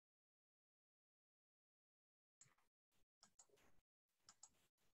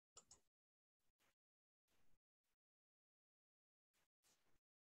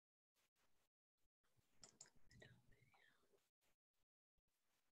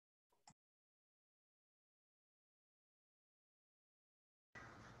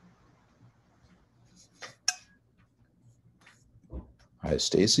Hi,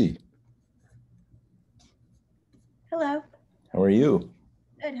 Stacy. Hello. How are you?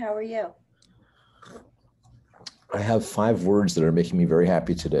 Good. How are you? I have 5 words that are making me very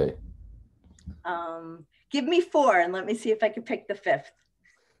happy today. Give me 4 and let me see if I can pick the 5th.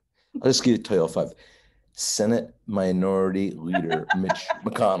 I'll just tell you all 5. Senate Minority Leader Mitch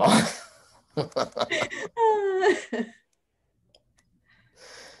McConnell.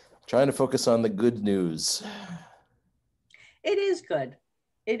 Trying to focus on the good news. It is good.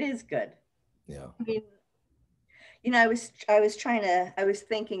 It is good. Yeah. I mean, you know, I was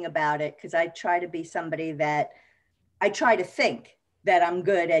thinking about it because I try to be somebody that I try to think that I'm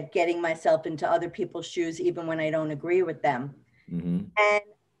good at getting myself into other people's shoes, even when I don't agree with them. Mm-hmm. And,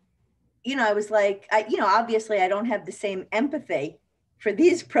 you know, I was like, obviously I don't have the same empathy for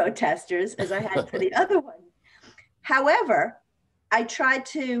these protesters as I had for the other ones. However, I tried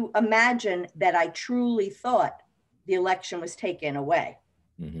to imagine that I truly thought the election was taken away.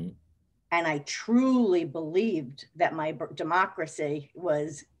 Mm-hmm. And I truly believed that my democracy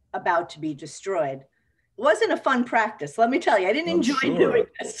was about to be destroyed. It wasn't a fun practice, let me tell you. I didn't enjoy doing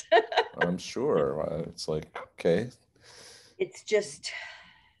this. I'm sure. It's like, okay. It's just.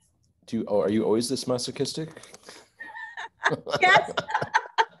 Are you always this masochistic? Yes.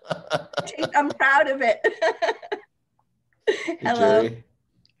 I'm proud of it. Hey, hello. Jerry.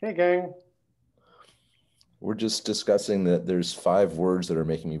 Hey, gang. We're just discussing that there's 5 words that are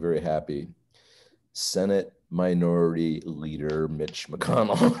making me very happy. Senate Minority Leader Mitch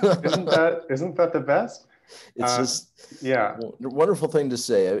McConnell. Isn't that the best? It's just yeah, a wonderful thing to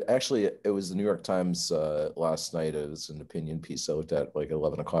say. Actually, it was the New York Times last night. It was an opinion piece I looked at like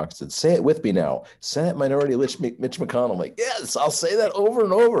 11 o'clock. It said, "Say it with me now, Senate Minority Mitch McConnell." I'm like, yes, I'll say that over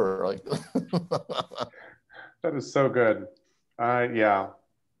and over. Like, that is so good. Yeah.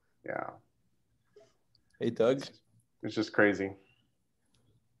 Hey, Doug. It's just crazy.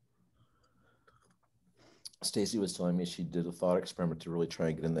 Stacy was telling me she did a thought experiment to really try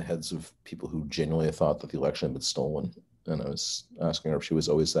and get in the heads of people who genuinely thought that the election had been stolen. And I was asking her if she was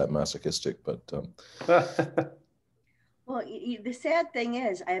always that masochistic, but. Well, the sad thing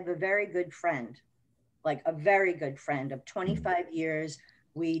is I have a very good friend, like a very good friend of 25 years.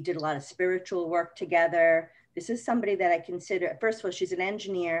 We did a lot of spiritual work together. This is somebody that I consider, first of all, she's an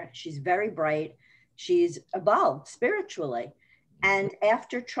engineer. She's very bright. She's evolved spiritually. And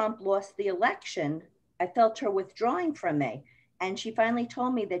after Trump lost the election, I felt her withdrawing from me. And she finally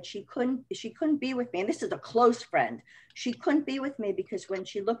told me that she couldn't be with me. And this is a close friend. She couldn't be with me because when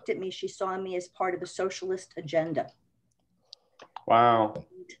she looked at me, she saw me as part of the socialist agenda. Wow.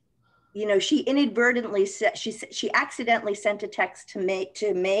 You know, she inadvertently said, she accidentally sent a text to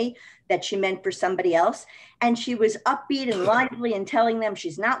me that she meant for somebody else. And she was upbeat and lively and telling them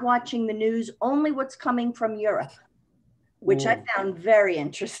she's not watching the news, only what's coming from Europe, which I found very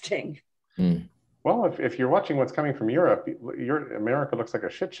interesting. Well, if you're watching what's coming from Europe, America looks like a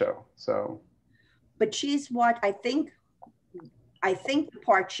shit show. So, but she's what I think the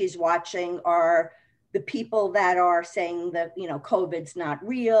part she's watching are the people that are saying that, you know, COVID's not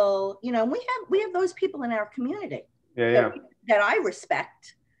real. You know, we have those people in our community that I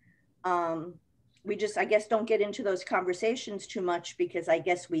respect. We just, I guess, don't get into those conversations too much because I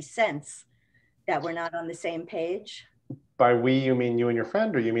guess we sense that we're not on the same page. By we, you mean you and your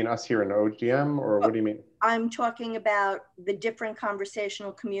friend, or you mean us here in OGM, or what do you mean? I'm talking about the different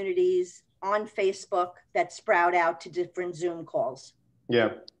conversational communities on Facebook that sprout out to different Zoom calls. Yeah.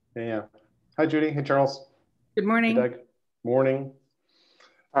 Hi, Judy. Hey, Charles. Good morning. Hey, Doug. Morning.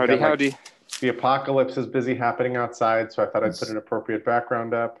 Howdy. The apocalypse is busy happening outside, so I thought I'd put an appropriate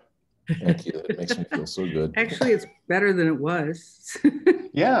background up. Thank you. It makes me feel so good. Actually, it's better than it was.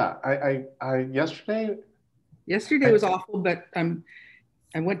 Yeah. Yesterday was awful, but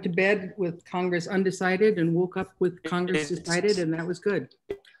I went to bed with Congress undecided and woke up with Congress decided, and that was good.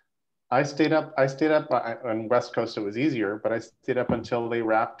 I stayed up on West Coast. It was easier, but I stayed up until they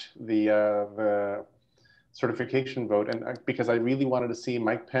wrapped the certification vote, and because I really wanted to see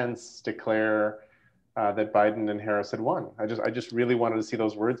Mike Pence declare that Biden and Harris had won. I just really wanted to see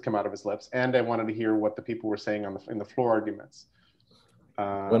those words come out of his lips, and I wanted to hear what the people were saying in the floor arguments.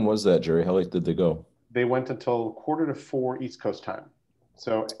 When was that, Jerry? How late did they go? They went until 3:45 East Coast time.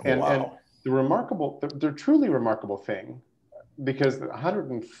 So, and the truly remarkable thing, because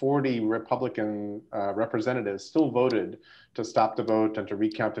 140 Republican representatives still voted to stop the vote and to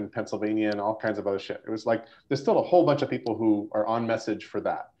recount in Pennsylvania and all kinds of other shit. It was like, there's still a whole bunch of people who are on message for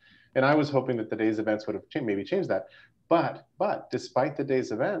that. And I was hoping that the day's events would have maybe changed that. But despite the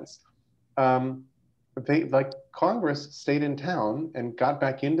day's events, Congress stayed in town and got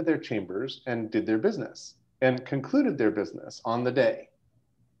back into their chambers and did their business and concluded their business on the day.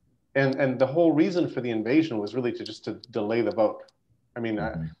 And the whole reason for the invasion was really to delay the vote. I mean,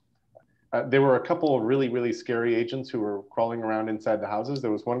 there were a couple of really, really scary agents who were crawling around inside the houses.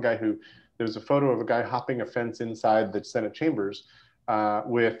 There was one guy there was a photo of a guy hopping a fence inside the Senate chambers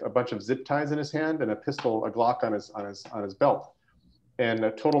with a bunch of zip ties in his hand and a pistol, a Glock on his belt, and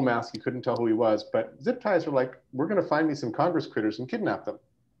a total mask. You couldn't tell who he was, but zip ties were like, we're going to find me some Congress critters and kidnap them.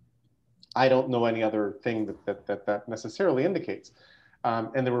 I don't know any other thing that necessarily indicates.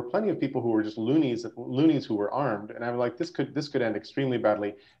 And there were plenty of people who were just loonies who were armed. And I was like, this could end extremely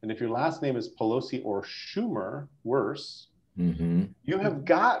badly. And if your last name is Pelosi or Schumer, worse, you have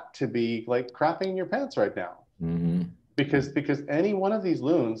got to be like crapping your pants right now. Because any one of these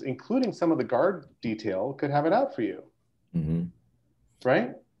loons, including some of the guard detail, could have it out for you.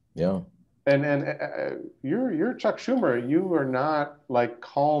 Right? Yeah. And you're Chuck Schumer. You are not like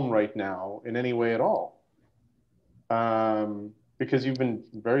calm right now in any way at all. Because you've been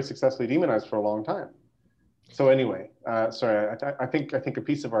very successfully demonized for a long time. So anyway, sorry, I think a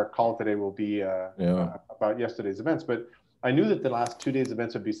piece of our call today will be about yesterday's events, but I knew that the last 2 days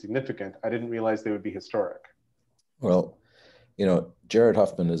events would be significant. I didn't realize they would be historic. Well, Jared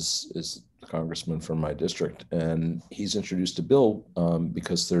Huffman is the congressman from my district, and he's introduced a bill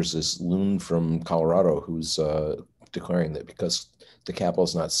because there's this loon from Colorado who's declaring that because the Capitol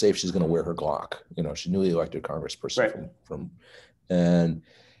is not safe, she's going to wear her Glock. She's a newly elected congressperson from and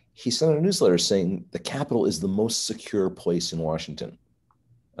he sent a newsletter saying the Capitol is the most secure place in Washington.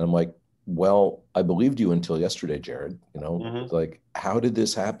 And I'm like, well, I believed you until yesterday, Jared. Like, how did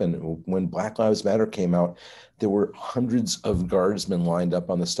this happen? When Black Lives Matter came out, there were hundreds of guardsmen lined up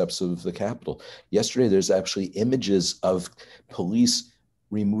on the steps of the Capitol. Yesterday, there's actually images of police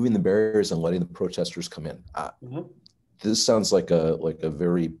removing the barriers and letting the protesters come in. This sounds like a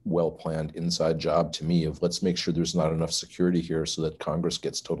very well-planned inside job to me of let's make sure there's not enough security here so that Congress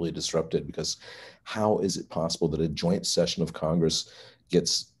gets totally disrupted, because how is it possible that a joint session of Congress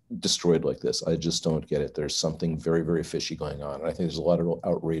gets destroyed like this? I just don't get it. There's something very, very fishy going on. And I think there's a lot of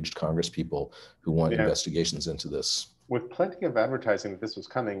outraged Congress people who want investigations into this. With plenty of advertising that this was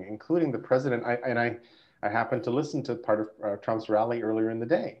coming, including the president. I happened to listen to part of Trump's rally earlier in the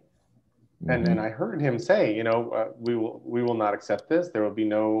day. And I heard him say, we will not accept this. There will be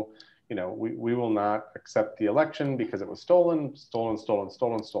no, we will not accept the election because it was stolen.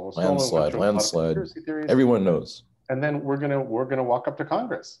 Landslide. Everyone knows. And then we're gonna walk up to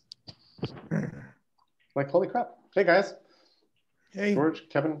Congress. Like, holy crap! Hey guys. Hey George,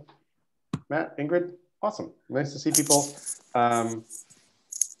 Kevin, Matt, Ingrid. Awesome. Nice to see people.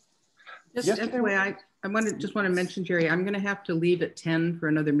 Just FYI, I just want to mention, Jerry, I'm going to have to leave at 10 for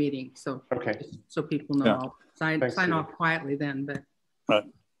another meeting. So, so people know, I'll sign off quietly then. But right.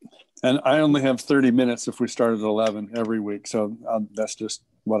 And I only have 30 minutes if we start at 11 every week. So that's just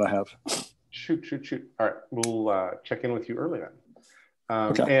what I have. Shoot. All right. We'll check in with you early then.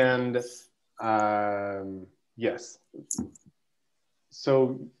 And yes.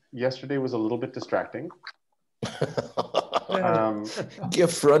 So yesterday was a little bit distracting.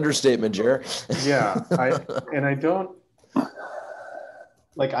 Gift for understatement, Jer. Yeah, I don't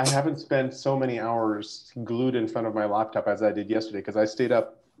like. I haven't spent so many hours glued in front of my laptop as I did yesterday because I stayed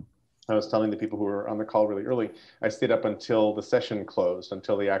up. I was telling the people who were on the call really early. I stayed up until the session closed,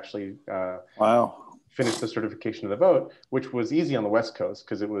 until they actually finished the certification of the vote, which was easy on the West Coast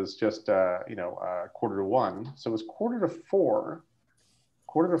because it was just 1:45. So it was 4:45.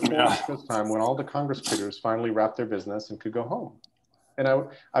 4:45 this time when all the Congress critters finally wrapped their business and could go home. And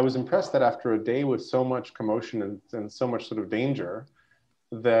I was impressed that after a day with so much commotion and so much sort of danger,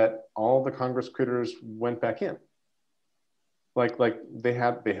 that all the Congress critters went back in. Like they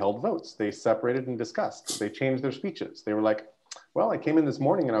held votes, they separated and discussed, they changed their speeches. They were like, well, I came in this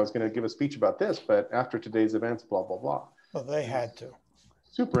morning and I was going to give a speech about this, but after today's events, blah, blah, blah. Well, they had to.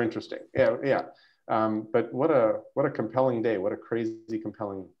 Super interesting. Yeah. But what a compelling day. What a crazy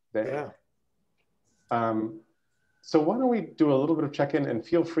compelling day. Yeah. So why don't we do a little bit of check-in and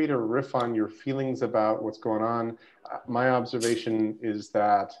feel free to riff on your feelings about what's going on. My observation is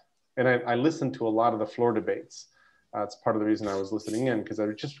that, and I listened to a lot of the floor debates. It's part of the reason I was listening in, because I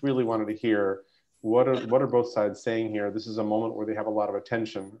just really wanted to hear what are both sides saying here. This is a moment where they have a lot of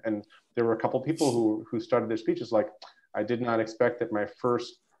attention. And there were a couple people who started their speeches like, I did not expect that my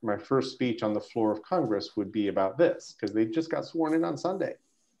first speech on the floor of Congress would be about this, because they just got sworn in on Sunday.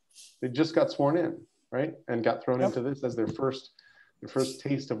 They just got sworn in, right? And got thrown into this as their first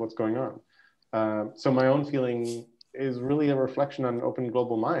taste of what's going on. So my own feeling is really a reflection on an open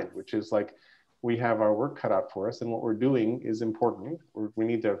global mind, which is like, we have our work cut out for us, and what we're doing is important. We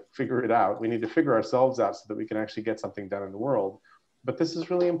need to figure it out. We need to figure ourselves out so that we can actually get something done in the world. but this is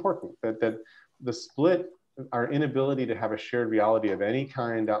really important, that the split, our inability to have a shared reality of any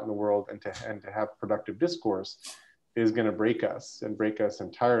kind out in the world and to have productive discourse is going to break us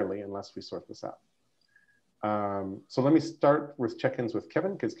entirely unless we sort this out. So let me start with check-ins with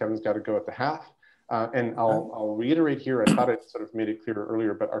Kevin, because Kevin's got to go at the half. And I'll reiterate here, I thought I sort of made it clear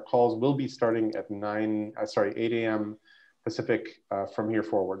earlier, but our calls will be starting at 8 a.m. Pacific from here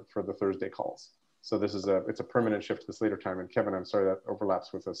forward for the Thursday calls. So this is it's a permanent shift to this later time. And Kevin, I'm sorry that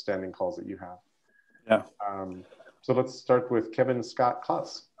overlaps with the standing calls that you have. Yeah. So let's start with Kevin Scott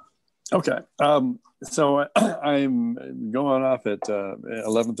Klaus. Okay. So I'm going off at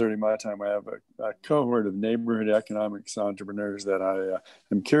 11:30 my time. I have a cohort of neighborhood economics entrepreneurs that I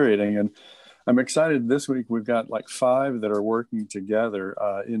am curating, and I'm excited. This week we've got like 5 that are working together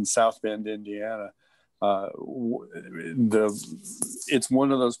in South Bend, Indiana. It's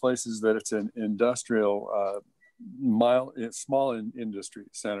one of those places that it's an industrial small industry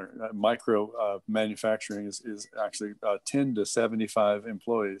center. Micro manufacturing is actually 10 to 75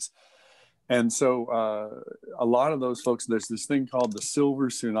 employees. And so a lot of those folks, there's this thing called the silver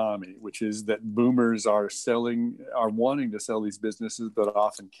tsunami, which is that boomers are wanting to sell these businesses, but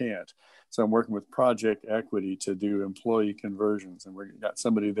often can't. So I'm working with Project Equity to do employee conversions, and we've got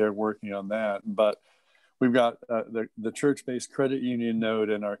somebody there working on that. But we've got the church-based credit union node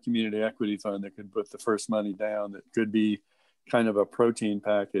and our community equity fund that could put the first money down, that could be kind of a protein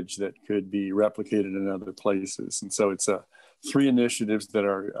package that could be replicated in other places. And so it's 3 initiatives that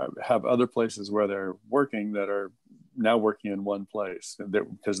have other places where they're working that are now working in one place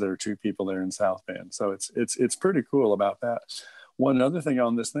because there are 2 people there in South Bend. So it's pretty cool about that. One other thing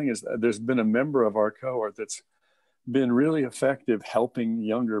on this thing is there's been a member of our cohort that's been really effective helping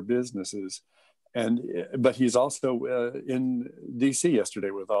younger businesses. But he's also in DC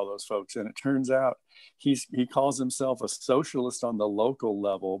yesterday with all those folks. And it turns out he calls himself a socialist on the local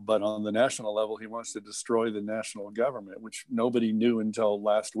level, but on the national level, he wants to destroy the national government, which nobody knew until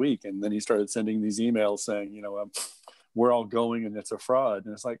last week. And then he started sending these emails saying, we're all going and it's a fraud.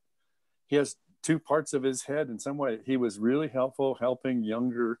 And it's like, he has 2 parts of his head in some way. He was really helpful helping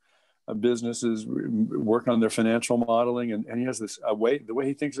younger businesses work on their financial modeling. And he has this way, the way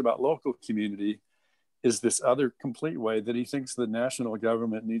he thinks about local community is this other complete way that he thinks the national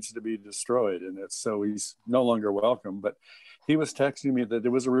government needs to be destroyed. And so he's no longer welcome. But he was texting me that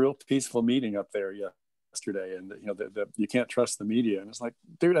there was a real peaceful meeting up there yesterday, and that you can't trust the media. And it's like,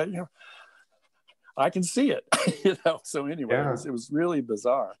 dude, I can see it. So anyway, yeah. It was really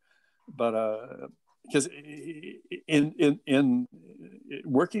bizarre. But because in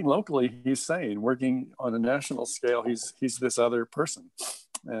working locally, he's saying, working on a national scale, he's this other person.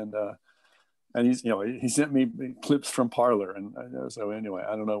 And he's, he sent me clips from Parler, and so anyway,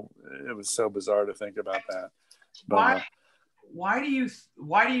 I don't know. It was so bizarre to think about that. But, why do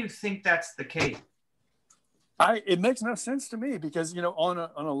you think that's the case? It makes no sense to me, because on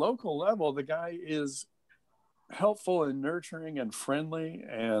a local level, the guy is helpful and nurturing and friendly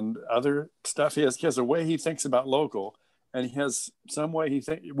and other stuff. He has a way he thinks about local, and he has some way he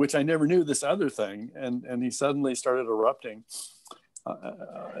thinks, which I never knew, this other thing, and he suddenly started erupting.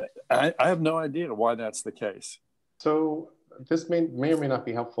 I have no idea why that's the case. So this may or may not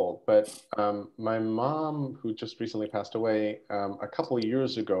be helpful, but my mom, who just recently passed away, a couple of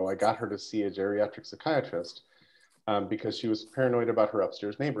years ago, I got her to see a geriatric psychiatrist because she was paranoid about her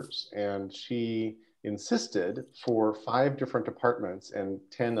upstairs neighbors. And she insisted for 5 different apartments and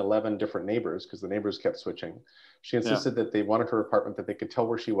 10, 11 different neighbors, because the neighbors kept switching. She insisted that they wanted her apartment, that they could tell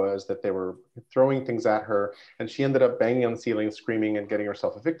where she was, that they were throwing things at her. And she ended up banging on the ceiling, screaming, and getting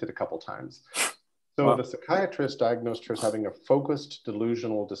herself evicted a couple times. So the psychiatrist diagnosed her as having a focused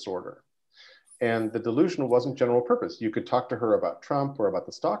delusional disorder. And the delusion wasn't general purpose. You could talk to her about Trump or about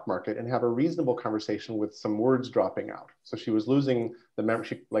the stock market and have a reasonable conversation with some words dropping out. So she was losing the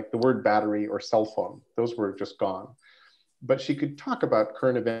memory, like the word battery or cell phone. Those were just gone. But she could talk about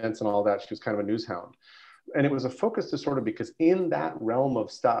current events and all that. She was kind of a news hound. And it was a focus disorder because in that realm of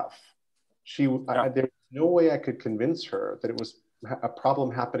stuff, there was no way I could convince her that it was a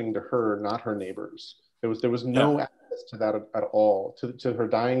problem happening to her, not her neighbors. There was no access to that at all. To her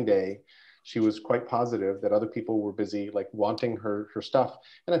dying day, she was quite positive that other people were busy, like, wanting her stuff.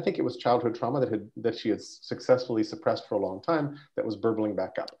 And I think it was childhood trauma that she had successfully suppressed for a long time that was burbling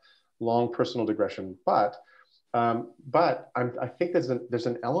back up. Long personal digression, but I think there's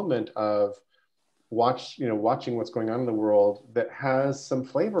an element of watching what's going on in the world that has some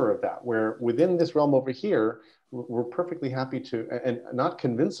flavor of that, where within this realm over here, we're perfectly happy to, and not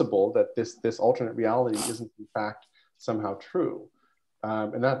convincible that this alternate reality isn't in fact somehow true.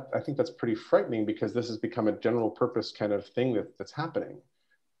 And that, I think that's pretty frightening, because this has become a general purpose kind of thing that's happening.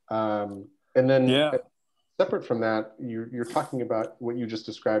 And then separate from that, you're talking about what you just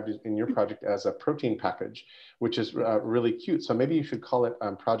described in your project as a protein package, which is really cute. So maybe you should call it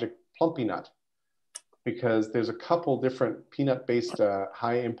Project Plumpy Nut, because there's a couple different peanut-based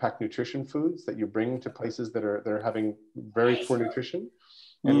high-impact nutrition foods that you bring to places that are having very poor nutrition.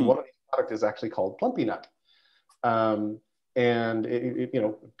 And one of these products is actually called Plumpy Nut. And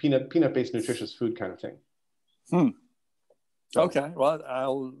peanut-based nutritious food kind of thing. So, okay, well,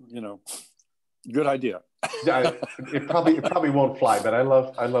 I'll, good idea. Yeah, it probably won't fly, but I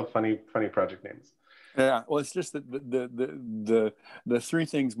love funny project names. Yeah, well, it's just that the three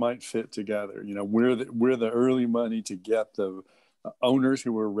things might fit together. We're the early money to get the owners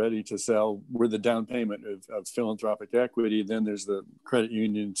who are ready to sell. We're the down payment of philanthropic equity. Then there's the credit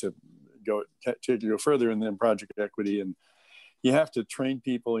union to go further, and then project equity. And you have to train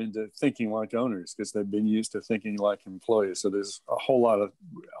people into thinking like owners, because they've been used to thinking like employees. So there's a whole lot of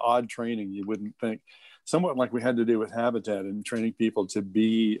odd training you wouldn't think. Somewhat like we had to do with Habitat and training people to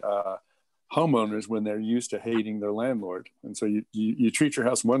be homeowners when they're used to hating their landlord. And so you treat your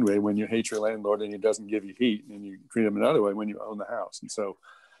house one way when you hate your landlord and he doesn't give you heat, and you treat them another way when you own the house. And so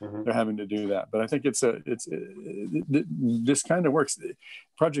they're having to do that. But I think this kind of works.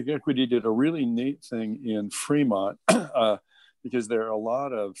 Project Equity did a really neat thing in Fremont, because there are a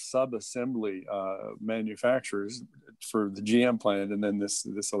lot of sub-assembly manufacturers for the GM plant, and then this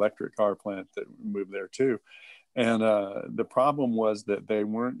electric car plant that moved there too. And the problem was that they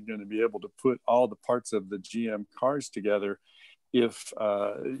weren't going to be able to put all the parts of the GM cars together if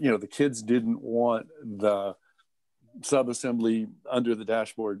the kids didn't want the sub-assembly under the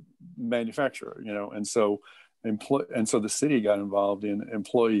dashboard manufacturer, and so the city got involved in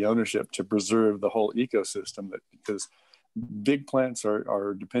employee ownership to preserve the whole ecosystem, because big plants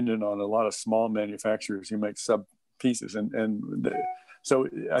are dependent on a lot of small manufacturers who make sub pieces. So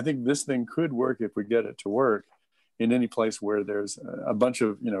I think this thing could work if we get it to work in any place where there's a bunch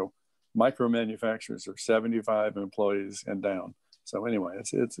of, micro manufacturers of 75 employees and down. So anyway,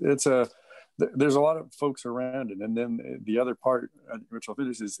 there's a lot of folks around it. And then the other part, which I'll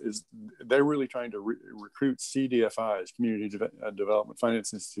finish, is they're really trying to recruit CDFIs, community development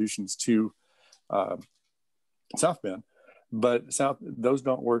finance institutions, to South Bend. But those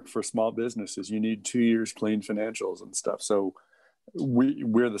don't work for small businesses. You need 2 years clean financials and stuff. So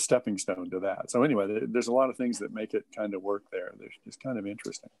we're the stepping stone to that. So anyway, there's a lot of things that make it kind of work there. It's kind of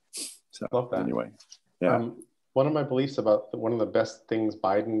interesting. So love that. Anyway, yeah. One of my beliefs about one of the best things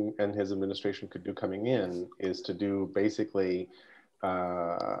Biden and his administration could do coming in is to do basically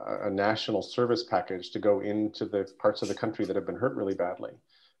a national service package to go into the parts of the country that have been hurt really badly,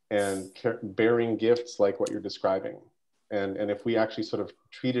 and bearing gifts like what you're describing. And if we actually sort of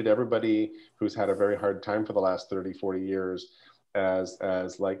treated everybody who's had a very hard time for the last 30, 40 years as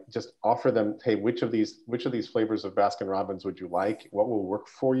like, just offer them, hey, which of these flavors of Baskin Robbins would you like? What will work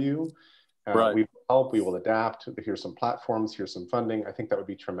for you? Right. We will help, we will adapt. Here's some platforms, here's some funding. I think that would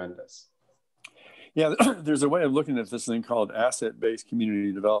be tremendous. Yeah, there's a way of looking at this thing called asset-based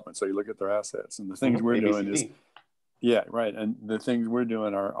community development. So you look at their assets, and the things we're doing is, yeah, right. And the things we're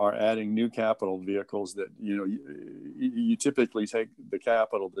doing are adding new capital vehicles that, you typically take the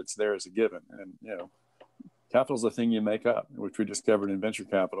capital that's there as a given. And, capital is the thing you make up, which we discovered in venture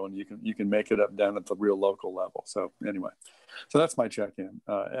capital, and you can make it up down at the real local level. So anyway, so that's my check-in.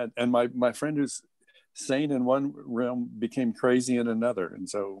 And my friend who's sane in one realm became crazy in another. And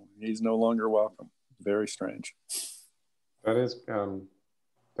so he's no longer welcome. Very strange. That is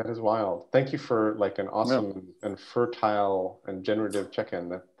wild. Thank you for like an awesome and fertile and generative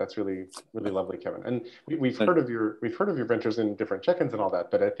check-in. That's really, really lovely, Kevin. And we've heard of your ventures in different check-ins and all that,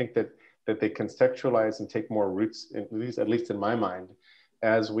 but I think that they conceptualize and take more roots, at least in my mind,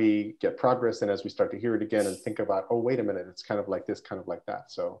 as we get progress and as we start to hear it again and think about, oh, wait a minute, it's kind of like this, kind of like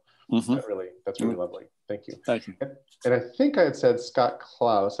that. So that's really lovely. Thank you. Thank you. And I think I had said Scott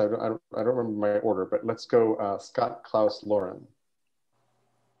Klaus. I don't remember my order, but let's go Scott, Klaus, Lauren.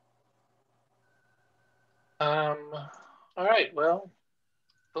 All right, well,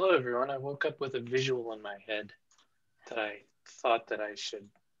 hello everyone. I woke up with a visual in my head that I thought that I should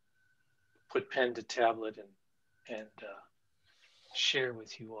put pen to tablet and share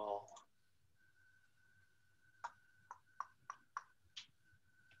with you all.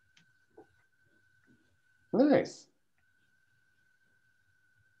 Nice.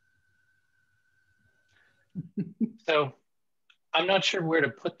 So I'm not sure where to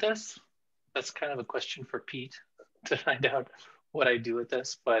put this. That's kind of a question for Pete to find out what I do with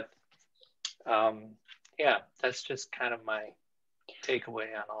this. But yeah, that's just kind of my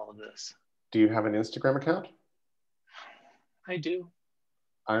takeaway on all of this. Do you have an Instagram account? I do.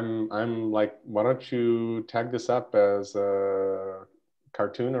 I'm like, why don't you tag this up as a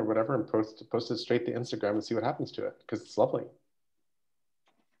cartoon or whatever and post it straight to Instagram and see what happens to it, because it's lovely.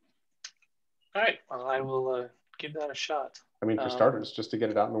 All right, well, I will give that a shot. I mean, for starters, just to get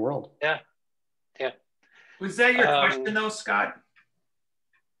it out in the world. Yeah, yeah. Was that your question though, Scott?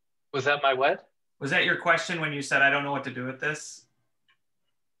 Was that my what? Was that your question when you said, I don't know what to do with this?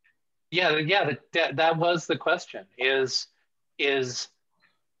 Yeah, that was the question, is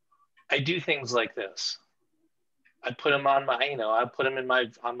I do things like this. I put them on my, I put them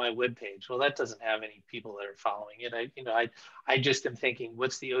on my webpage. Well, that doesn't have any people that are following it. I just am thinking,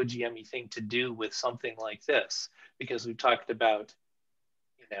 what's the OGME thing to do with something like this? Because we've talked about,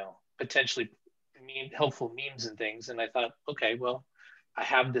 potentially helpful memes and things. And I thought, okay, well, I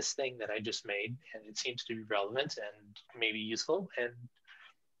have this thing that I just made and it seems to be relevant and maybe useful. And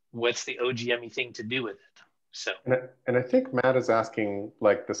what's the OGME thing to do with it? So, and I think Matt is asking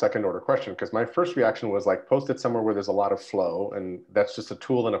like the second order question, because my first reaction was like, post it somewhere where there's a lot of flow, and that's just a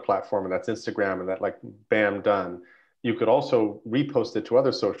tool and a platform, and that's Instagram, and that like, bam, done. You could also repost it to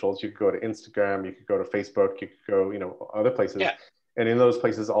other socials. You could go to Instagram, you could go to Facebook, you could go, other places. Yeah. And in those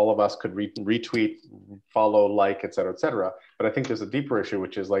places, all of us could retweet, follow, like, et cetera, et cetera. But I think there's a deeper issue,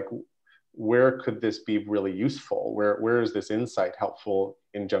 which is like, where could this be really useful? Where is this insight helpful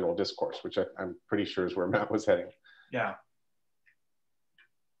in general discourse, which I'm pretty sure is where Matt was heading. Yeah.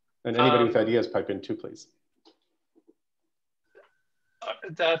 And anybody with ideas, pipe in too, please.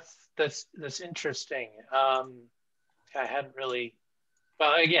 That's interesting. I hadn't really,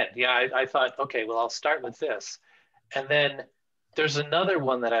 well, again, yeah, I thought, okay, well, I'll start with this. And then there's another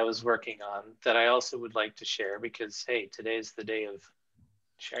one that I was working on that I also would like to share, because, hey, today's the day of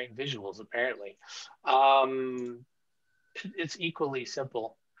sharing visuals, apparently. It's equally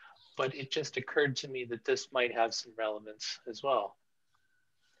simple, but it just occurred to me that this might have some relevance as well.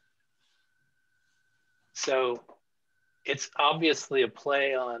 So it's obviously a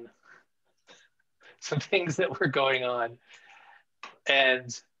play on some things that were going on.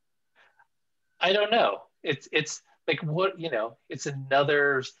 And I don't know, it's like, what, it's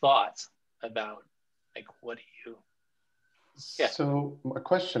another thought about like, what do you, yeah. So a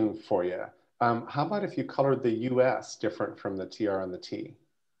question for you. How about if you colored the US different from the TR and the T?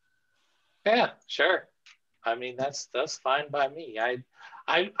 Yeah, sure. I mean, that's fine by me.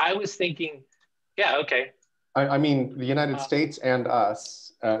 I was thinking, yeah, okay. I mean, the United States and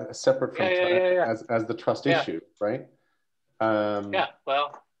us, separate from as the trust issue, right? Yeah.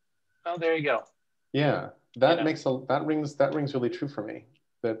 Well, there you go. Yeah, that that rings really true for me.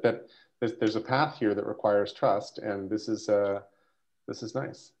 That there's a path here that requires trust, and this is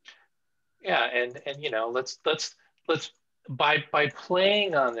nice. Yeah, and let's by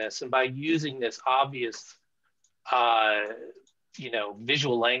playing on this and by using this obvious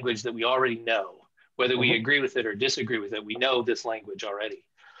visual language that we already know, whether we agree with it or disagree with it, we know this language already,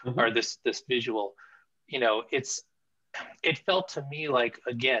 or this visual, it felt to me like,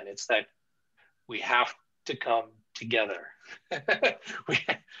 again, it's that we have to come together.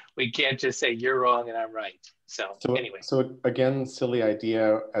 we can't just say you're wrong and I'm right. So anyway. So again, silly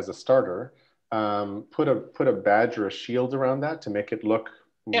idea as a starter. Put a badge or a shield around that to make it look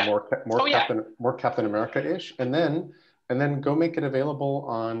more Captain America-ish, and then go make it available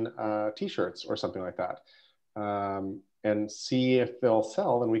on T-shirts or something like that, and see if they'll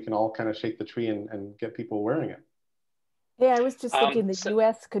sell, and we can all kind of shake the tree and get people wearing it. Yeah, I was just thinking the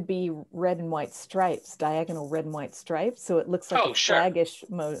US could be red and white stripes, diagonal red and white stripes, so it looks like a flagish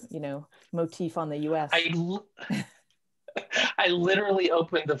motif on the US. I literally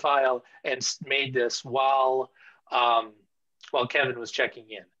opened the file and made this while Kevin was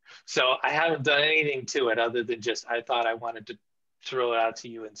checking in. So I haven't done anything to it other than just, I thought I wanted to throw it out to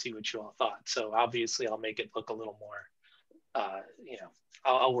you and see what you all thought. So obviously I'll make it look a little more,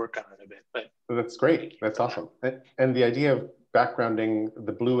 I'll work on it a bit. But that's great. That's awesome. And the idea of backgrounding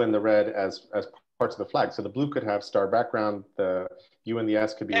the blue and the red as parts of the flag. So the blue could have star background, the U and the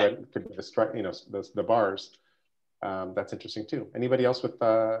S could be red, could be the stripe, the bars. That's interesting too. Anybody else with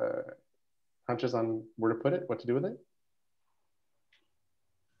hunches on where to put it, what to do with it?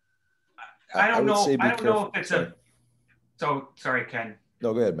 I don't know if it's sorry, Ken.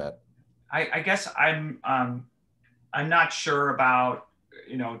 No, go ahead, Matt. I guess I'm not sure about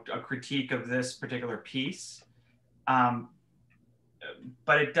a critique of this particular piece,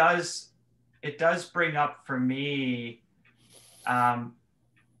 but it does bring up for me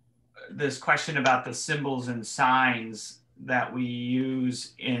this question about the symbols and signs that we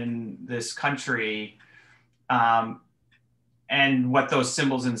use in this country, what those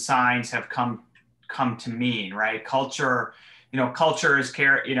symbols and signs have come to mean, right? Culture, culture is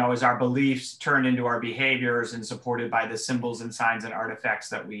is our beliefs turned into our behaviors and supported by the symbols and signs and artifacts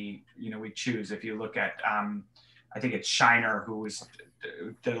that we choose. If you look at, I think it's Shiner who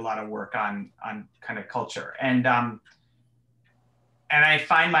did a lot of work on kind of culture. And I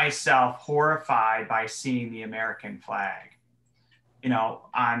find myself horrified by seeing the American flag,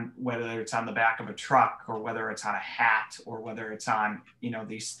 on whether it's on the back of a truck or whether it's on a hat or whether it's on,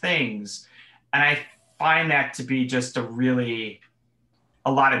 these things. And I find that to be just a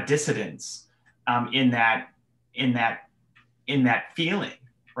lot of dissidence in that feeling,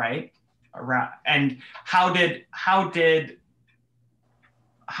 right? Around, and how did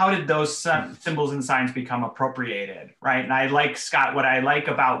those symbols and signs become appropriated, right? And I like, Scott, what I like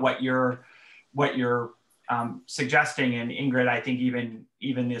about what you're suggesting, and Ingrid, I think even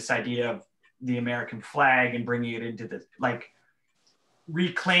this idea of the American flag and bringing it into the, like,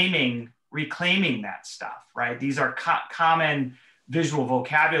 reclaiming that stuff, right? These are common visual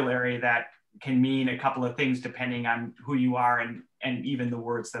vocabulary that can mean a couple of things depending on who you are and even the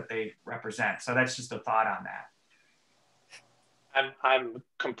words that they represent. So that's just a thought on that. I'm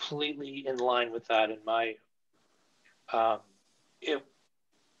completely in line with that in my,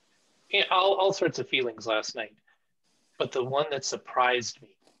 all sorts of feelings last night. But the one that surprised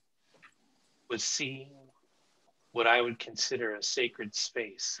me was seeing what I would consider a sacred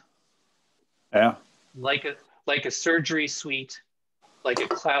space. Yeah. Like a surgery suite, like a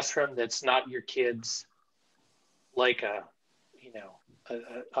classroom that's not your kids, like a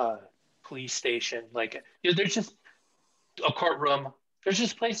police station, there's just a courtroom. There's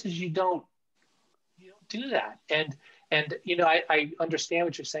just places you don't do that. And I understand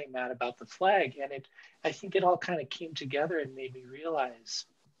what you're saying, Matt, about the flag, and I think it all kind of came together and made me realize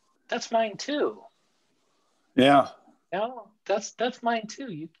that's mine too. Yeah. That's mine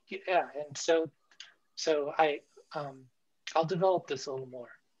too. Yeah. And so I'll develop this a little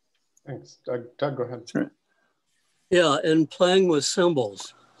more. Thanks. Doug, go ahead. Sure. Yeah, and playing with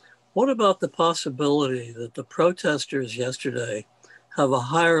symbols. What about the possibility that the protesters yesterday have a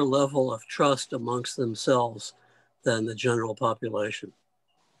higher level of trust amongst themselves than the general population?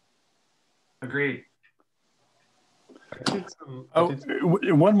 Agreed.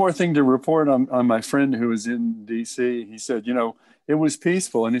 One more thing to report on my friend who was in DC. He said, it was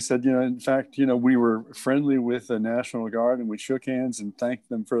peaceful. And he said, in fact, we were friendly with the National Guard and we shook hands and thanked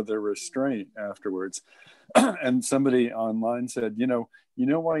them for their restraint afterwards. And somebody online said, you know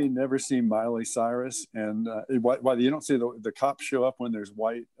why you never see Miley Cyrus and why you don't see the cops show up when there's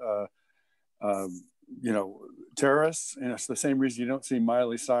white, terrorists? And it's the same reason you don't see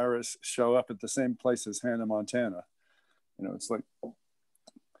Miley Cyrus show up at the same place as Hannah Montana. It's like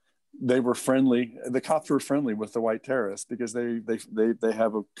they were friendly. The cops were friendly with the white terrorists because they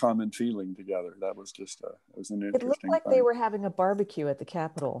have a common feeling together. That was just it was an interesting. It looked like they were having a barbecue at the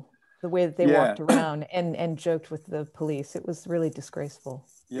Capitol. The way that they walked around and joked with the police, it was really disgraceful.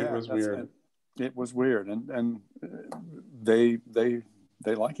 Yeah, it was weird. It was weird, and they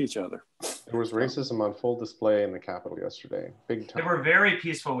like each other. There was racism on full display in the Capitol yesterday, big time. They were very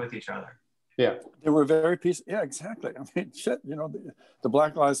peaceful with each other. Yeah, they were very peaceful. Yeah, exactly. I mean, shit. The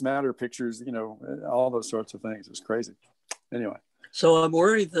Black Lives Matter pictures. All those sorts of things. It's crazy. Anyway. So I'm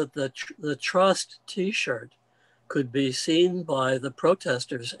worried that the Trust T-shirt could be seen by the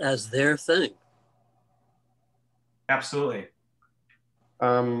protesters as their thing. Absolutely.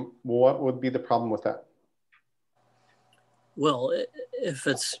 What would be the problem with that? Well, if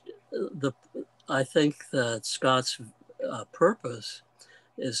it's I think that Scott's purpose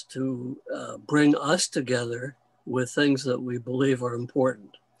is to bring us together with things that we believe are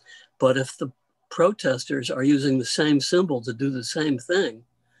important. But if the protesters are using the same symbol to do the same thing,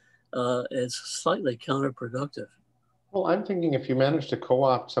 it's slightly counterproductive. Well, I'm thinking if you manage to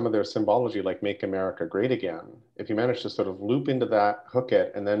co-opt some of their symbology, like Make America Great Again, if you manage to sort of loop into that, hook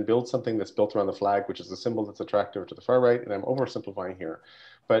it, and then build something that's built around the flag, which is a symbol that's attractive to the far right, and I'm oversimplifying here,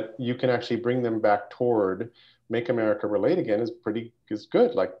 but you can actually bring them back toward Make America Relate Again is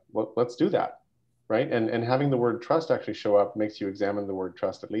good. Like, let's do that, right? And having the word trust actually show up makes you examine the word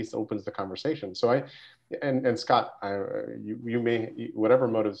trust, at least opens the conversation. So and Scott, you may, whatever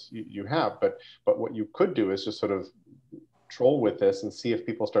motives you have, but what you could do is just sort of troll with this and see if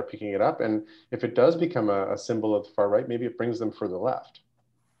people start picking it up. And if it does become a symbol of the far right, maybe it brings them further left.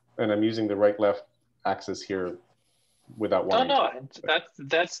 And I'm using the right-left axis here without wanting to.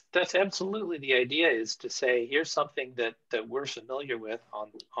 That's absolutely the idea, is to say, here's something that we're familiar with on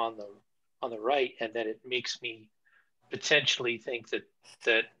the right, and that it makes me potentially think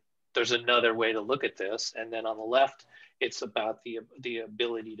that there's another way to look at this. And then on the left, it's about the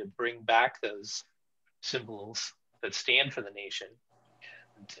ability to bring back those symbols that stand for the nation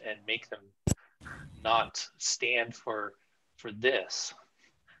and make them not stand for this,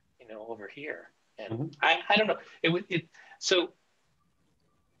 over here. And I don't know. So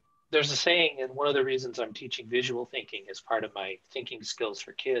there's a saying, and one of the reasons I'm teaching visual thinking as part of my thinking skills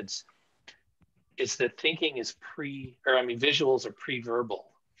for kids is that thinking is visuals are pre-verbal.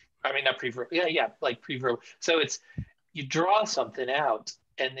 I mean, not pre-verbal. Yeah, like pre-verbal. So it's, you draw something out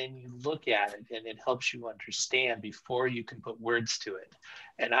and then you look at it and it helps you understand before you can put words to it.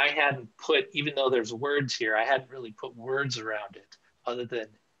 And I hadn't even though there's words here, I hadn't really put words around it other than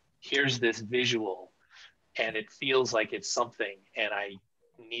here's this visual and it feels like it's something. And I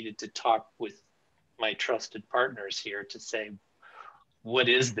needed to talk with my trusted partners here to say, what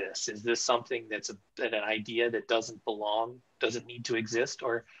is this? Is this something that's an idea that doesn't belong, doesn't need to exist,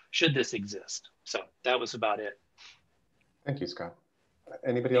 or should this exist? So that was about it. Thank you, Scott.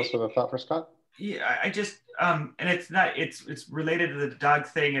 Anybody else with a thought for Scott? Yeah, I just, and it's related to the Doug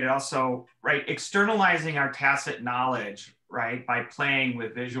thing, and it also, right, externalizing our tacit knowledge, right, by playing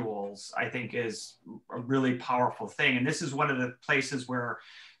with visuals, I think is a really powerful thing. And this is one of the places where,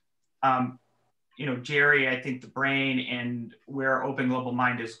 Jerry, I think the brain and where Open Global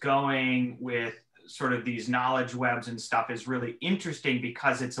Mind is going with sort of these knowledge webs and stuff is really interesting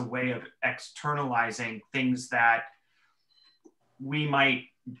because it's a way of externalizing things that we might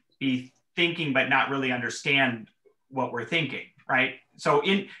be thinking but not really understand what we're thinking, right? So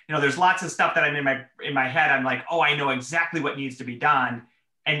there's lots of stuff that I'm in my head, I'm like, oh, I know exactly what needs to be done.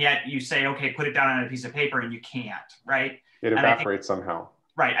 And yet you say, okay, put it down on a piece of paper and you can't, right? It evaporates somehow.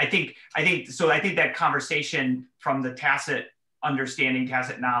 Right. I think that conversation from the tacit understanding,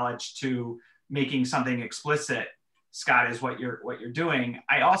 tacit knowledge to making something explicit, Scott, is what you're doing.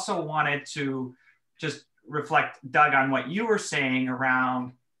 I also wanted to just reflect, Doug, on what you were saying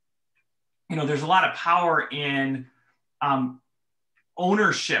around, there's a lot of power in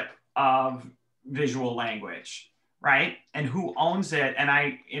ownership of visual language, right? And who owns it.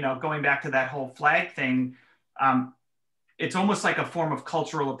 And going back to that whole flag thing, it's almost like a form of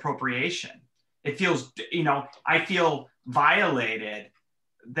cultural appropriation. It feels, I feel violated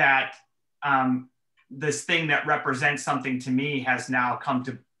that this thing that represents something to me has now come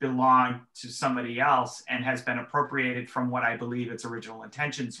to belong to somebody else and has been appropriated from what I believe its original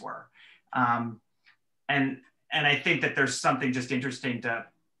intentions were. And I think that there's something just interesting to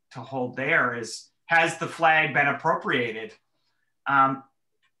hold there is, has the flag been appropriated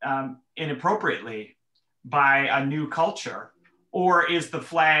inappropriately by a new culture, or is the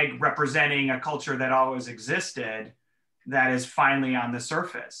flag representing a culture that always existed that is finally on the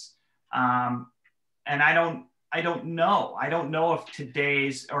surface? And I don't know. I don't know if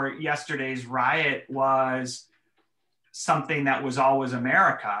today's or yesterday's riot was something that was always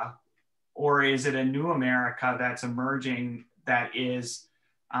America, or is it a new America that's emerging that is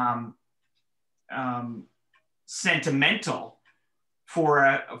sentimental for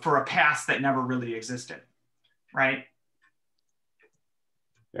a past that never really existed, right?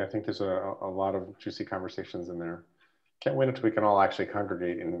 Yeah, I think there's a lot of juicy conversations in there. Can't wait until we can all actually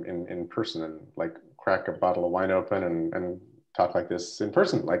congregate in person and like crack a bottle of wine open and talk like this in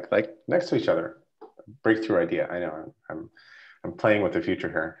person, like next to each other. Breakthrough idea. I know I'm playing with the future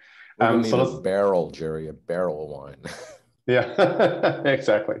here. So a barrel, Jerry, a barrel of wine. Yeah,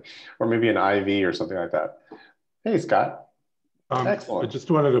 exactly. Or maybe an IV or something like that. Hey, Scott. Excellent. I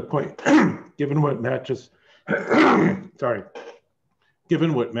just wanted to point, given what Matt just,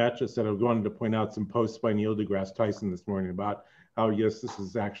 given what Matt just said, I wanted to point out some posts by Neil deGrasse Tyson this morning about how, yes, this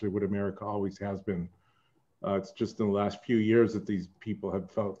is actually what America always has been. It's just in the last few years that these people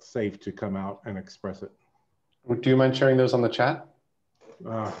have felt safe to come out and express it. Do you mind sharing those on the chat?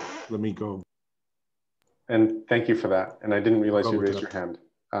 Let me go. And thank you for that. And I didn't realize you raised your hand.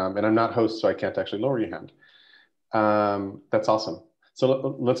 And I'm not host, so I can't actually lower your hand. That's awesome.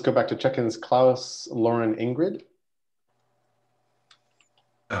 So let's go back to check-ins. Klaus, Lauren, Ingrid.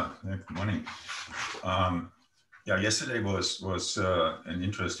 Good morning. Yeah, yesterday was an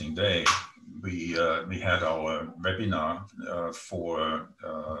interesting day. We had our webinar for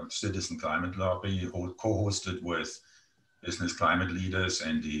Citizen Climate Lobby, co-hosted with business climate leaders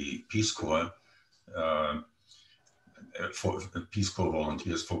and the Peace Corps. For Peace Corps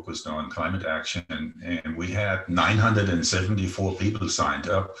volunteers focused on climate action, and we had 974 people signed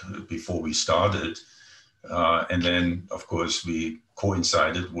up before we started. And then, of course, we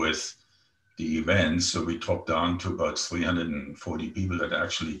coincided with the event, so we dropped down to about 340 people that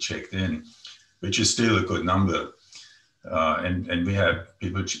actually checked in, which is still a good number. And we had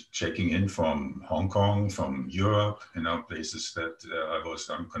people checking in from Hong Kong, from Europe, places that I was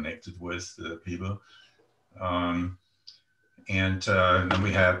unconnected with people. And then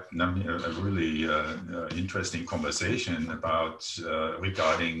we had a really interesting conversation about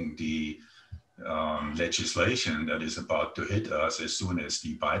regarding the legislation that is about to hit us as soon as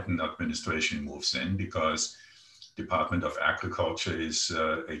the Biden administration moves in, because Department of Agriculture is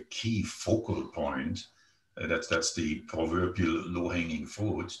a key focal point. That's the proverbial low-hanging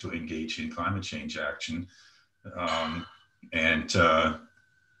fruit to engage in climate change action. And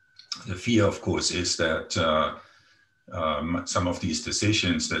the fear, of course, is that some of these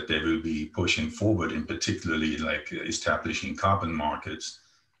decisions that they will be pushing forward, in particularly like establishing carbon markets,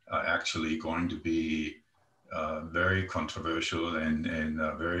 are actually going to be very controversial and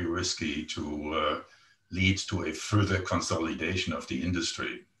very risky to lead to a further consolidation of the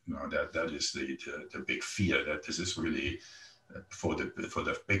industry. That is the big fear, that this is really for the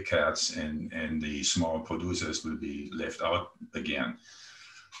big cats, and the small producers will be left out again.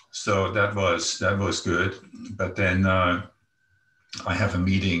 So that was good. But then I have a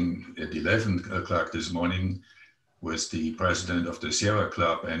meeting at 11 o'clock this morning with the president of the Sierra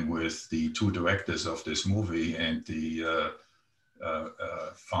Club and with the two directors of this movie and the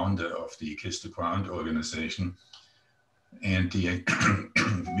founder of the Kiss the Ground organization. And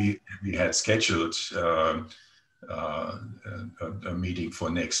we had scheduled a meeting for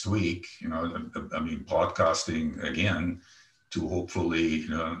next week, broadcasting again to hopefully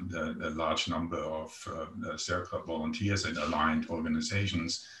a large number of Sierra Club volunteers and aligned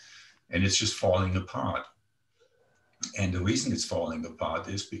organizations. And it's just falling apart. And the reason it's falling apart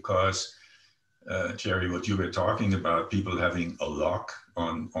is because, Jerry, what you were talking about, people having a lock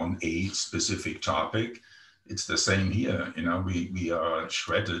on a specific topic, it's the same here. We are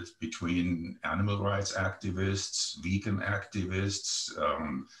shredded between animal rights activists, vegan activists,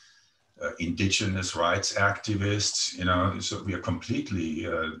 indigenous rights activists, so we are completely,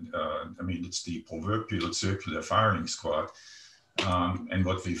 it's the proverbial circular firing squad. And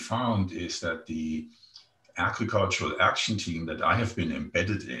what we found is that the agricultural action team that I have been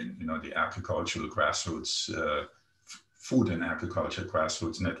embedded in, the agricultural grassroots, food and agriculture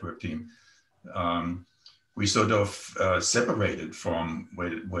grassroots network team, we sort of separated from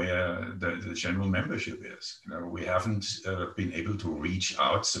where the general membership is. We haven't been able to reach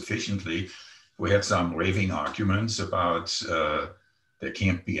out sufficiently. We had some raving arguments about there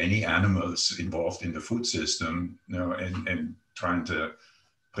can't be any animals involved in the food system, and trying to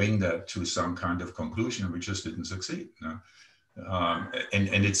bring that to some kind of conclusion. We just didn't succeed. And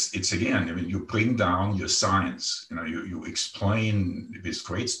it's again, you bring down your science, you explain with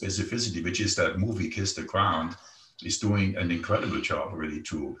great specificity, which is that movie Kiss the Ground is doing an incredible job really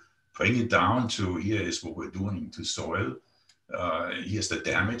to bring it down to, here is what we're doing to soil, here's the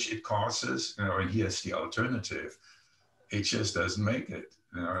damage it causes, and here's the alternative. It just doesn't make it.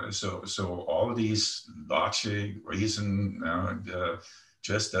 So all these logic, reason,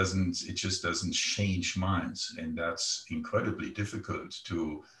 just doesn't change minds, and that's incredibly difficult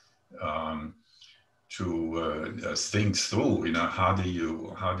to think through. How do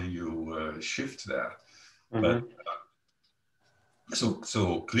you shift that? Mm-hmm. But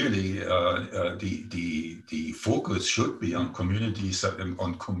so clearly the focus should be on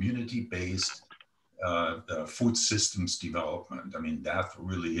community-based food systems development. That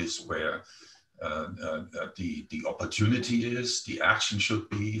really is where the opportunity is, the action should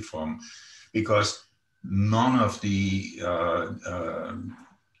be because none of the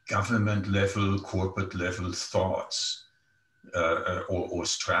government level, corporate level thoughts or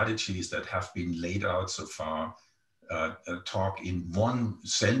strategies that have been laid out so far talk in one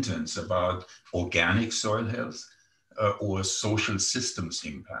sentence about organic soil health or social systems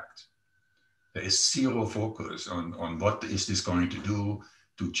impact. There is zero focus on what is this going to do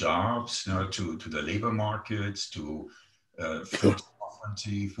to jobs, to the labor markets, to food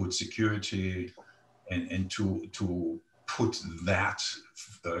sovereignty, food security, and to put that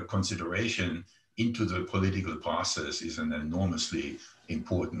consideration into the political process is an enormously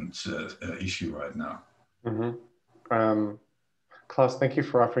important issue right now. Mm-hmm. Klaus, thank you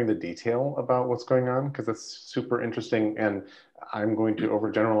for offering the detail about what's going on, because it's super interesting. And I'm going to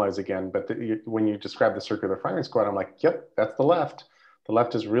overgeneralize again, but when you describe the circular firing squad, I'm like, yep, that's the left. The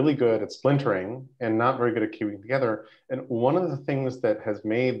left is really good at splintering and not very good at keeping together. And one of the things that has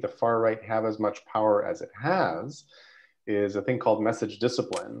made the far right have as much power as it has is a thing called message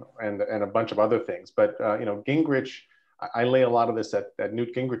discipline and a bunch of other things. But Gingrich, I lay a lot of this at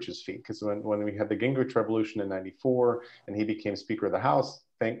Newt Gingrich's feet, because when we had the Gingrich revolution in '94 and he became Speaker of the House,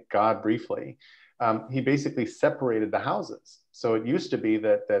 thank God briefly, he basically separated the houses. So it used to be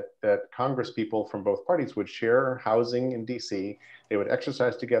that Congress people from both parties would share housing in DC. They would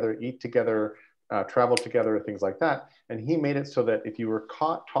exercise together, eat together, travel together, things like that. And he made it so that if you were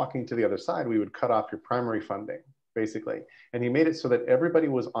caught talking to the other side, we would cut off your primary funding, basically. And he made it so that everybody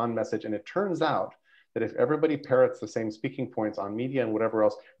was on message. And it turns out that if everybody parrots the same speaking points on media and whatever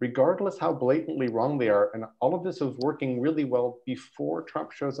else, regardless how blatantly wrong they are, and all of this was working really well before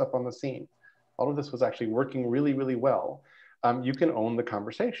Trump shows up on the scene. All of this was actually working really, really well. You can own the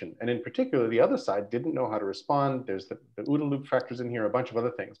conversation. And in particular, the other side didn't know how to respond. There's the OODA loop factors in here, a bunch of other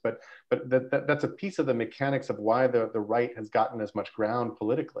things. But that's a piece of the mechanics of why the right has gotten as much ground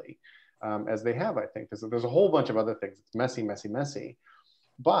politically as they have, I think. There's a whole bunch of other things. It's messy, messy, messy.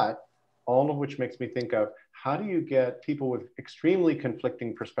 But all of which makes me think of how do you get people with extremely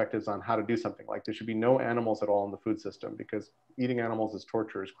conflicting perspectives on how to do something? Like there should be no animals at all in the food system because eating animals is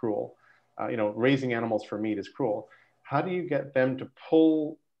torture, is cruel. Raising animals for meat is cruel. How do you get them to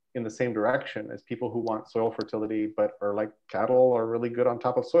pull in the same direction as people who want soil fertility, but are like cattle are really good on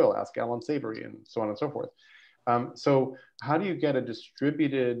top of soil, ask Alan Savory and so on and so forth. So how do you get a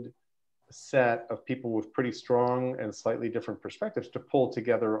distributed set of people with pretty strong and slightly different perspectives to pull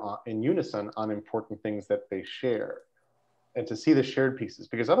together in unison on important things that they share and to see the shared pieces?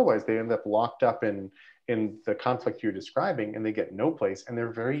 Because otherwise they end up locked up in the conflict you're describing and they get no place and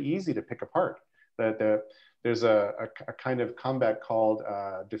they're very easy to pick apart. There's a kind of combat called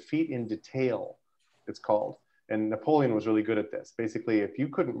defeat in detail, it's called. And Napoleon was really good at this. Basically, if you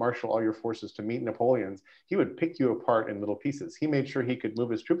couldn't marshal all your forces to meet Napoleon's, he would pick you apart in little pieces. He made sure he could move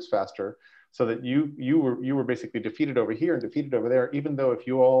his troops faster so that you were basically defeated over here and defeated over there, even though if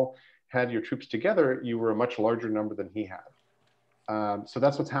you all had your troops together, you were a much larger number than he had. So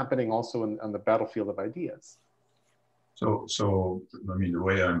that's what's happening also on the battlefield of ideas. So I mean, the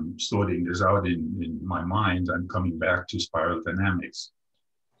way I'm sorting this out in my mind, I'm coming back to spiral dynamics.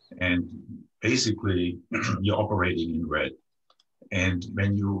 And basically, you're operating in red. And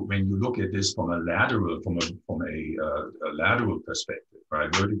when you look at this from a lateral perspective,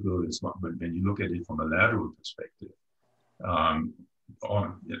 right? Vertical is not, but when you look at it from a lateral perspective,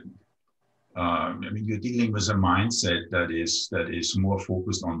 I mean, you're dealing with a mindset that is more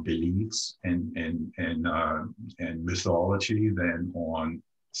focused on beliefs and mythology than on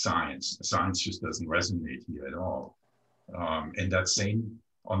science. Science just doesn't resonate here at all. And that same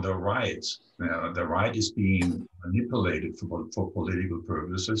on the right. The right is being manipulated for political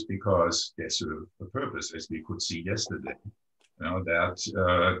purposes because there's a purpose, as we could see yesterday.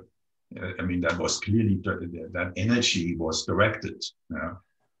 That I mean, that was clearly that energy was directed.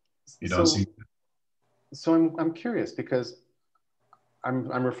 You don't see. So I'm curious because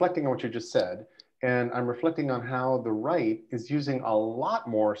I'm reflecting on what you just said, and I'm reflecting on how the right is using a lot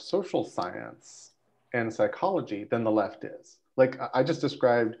more social science and psychology than the left is. Like I just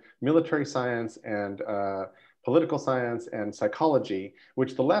described military science and political science and psychology,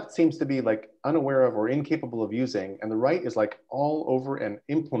 which the left seems to be like unaware of or incapable of using, and the right is like all over and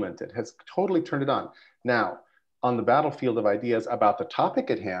implemented, has totally turned it on. Now, on the battlefield of ideas about the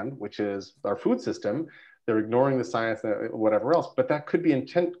topic at hand, which is our food system, they're ignoring the science and whatever else, but that could be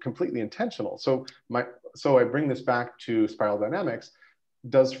completely intentional. So I bring this back to spiral dynamics.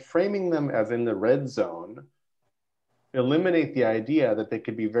 Does framing them as in the red zone eliminate the idea that they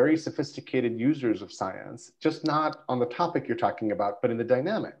could be very sophisticated users of science, just not on the topic you're talking about, but in the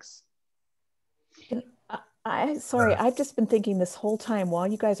dynamics? Sorry, I've just been thinking this whole time while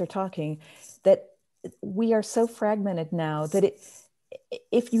you guys are talking that we are so fragmented now that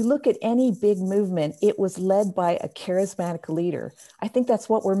if you look at any big movement, it was led by a charismatic leader. I think that's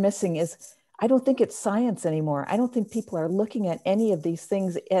what we're missing is, I don't think it's science anymore. I don't think people are looking at any of these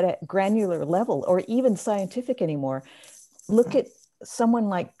things at a granular level or even scientific anymore. Look at someone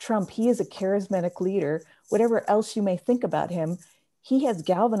like Trump. He is a charismatic leader. Whatever else you may think about him, he has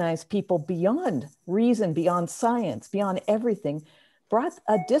galvanized people beyond reason, beyond science, beyond everything, brought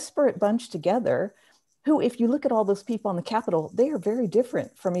a disparate bunch together who, if you look at all those people on the Capitol, they are very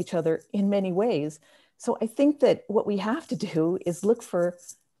different from each other in many ways. So I think that what we have to do is look for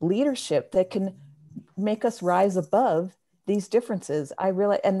leadership that can make us rise above these differences. I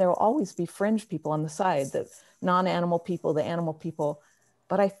realize, and there will always be fringe people on the side, the non-animal people, the animal people,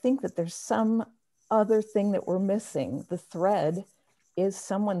 but I think that there's some other thing that we're missing. The thread is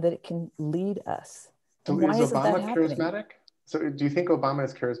someone that can lead us. So is Obama charismatic? So do you think Obama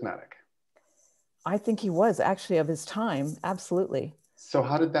is charismatic? I think he was actually of his time, absolutely. So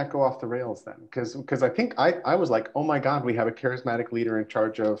how did that go off the rails then? Because I think I was like, oh my God, we have a charismatic leader in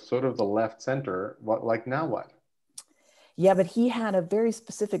charge of sort of the left center. What, like now what? Yeah, but he had a very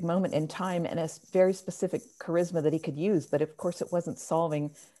specific moment in time and a very specific charisma that he could use. But of course, it wasn't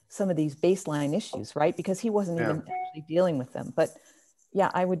solving some of these baseline issues, right? Because he wasn't even actually dealing with them. But yeah,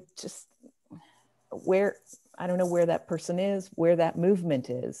 I would just, I don't know where that person is, where that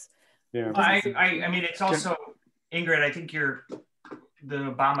movement is. Yeah. I mean, it's also, Ingrid, I think the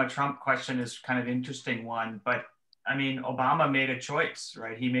Obama-Trump question is kind of an interesting one, but I mean, Obama made a choice,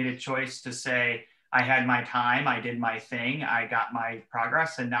 right? He made a choice to say, I had my time, I did my thing, I got my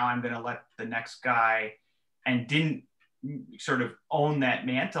progress, and now I'm going to let the next guy, and didn't sort of own that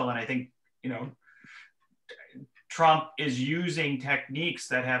mantle. And I think, Trump is using techniques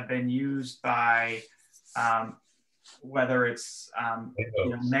that have been used by, whether it's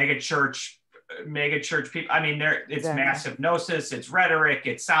mega church people. I mean, it's massive gnosis, it's rhetoric,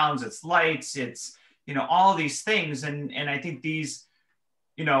 it's sounds, it's lights, it's all these things, and I think these,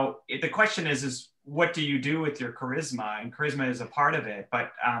 the question is what do you do with your charisma? And charisma is a part of it,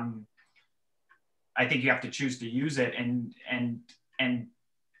 but I think you have to choose to use it and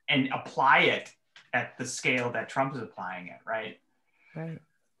apply it at the scale that Trump is applying it, right? Right.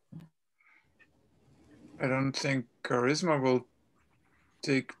 I don't think charisma will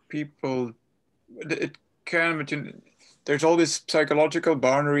take people. It can, but there's all these psychological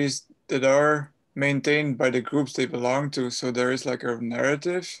boundaries that are maintained by the groups they belong to. So there is like a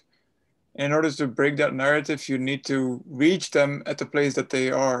narrative. In order to break that narrative, you need to reach them at the place that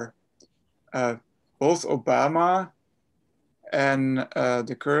they are. Both Obama and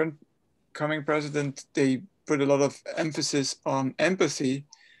the current coming president, they put a lot of emphasis on empathy,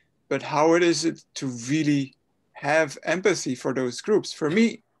 but how it is to really have empathy for those groups? For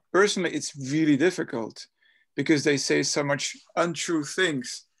me, personally, it's really difficult because they say so much untrue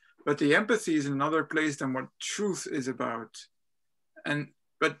things, but the empathy is in another place than what truth is about.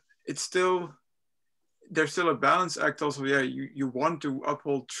 But it's still, there's still a balance act also. Yeah, you want to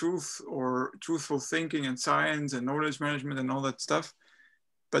uphold truth or truthful thinking and science and knowledge management and all that stuff.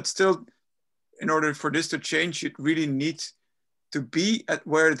 But still, in order for this to change, you really need to be at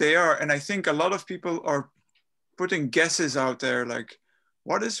where they are. And I think a lot of people are putting guesses out there, like,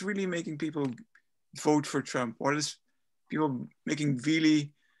 what is really making people vote for Trump? What is people making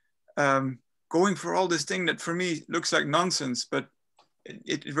really going for all this thing that for me looks like nonsense, but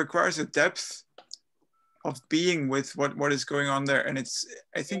it requires a depth of being with what is going on there. And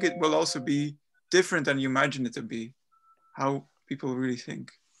I think it will also be different than you imagine it to be, how people really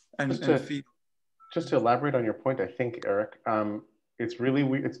think and feel. Just to elaborate on your point, I think, Eric, it's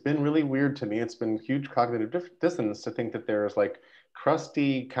been really weird to me. It's been huge cognitive dissonance to think that there's like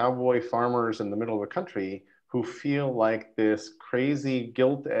crusty cowboy farmers in the middle of the country who feel like this crazy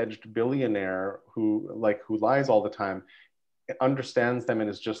guilt-edged billionaire who lies all the time understands them and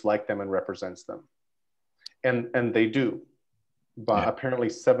is just like them and represents them. And they do, but apparently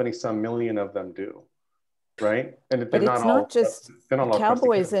 70-some million of them do, right? And but it's not just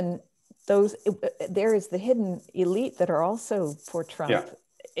cowboys and those, there is the hidden elite that are also for Trump. Yeah.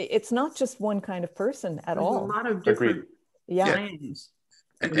 It's not just one kind of person at all. A lot of different things.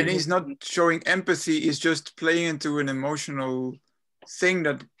 And he's not showing empathy, he's just playing into an emotional thing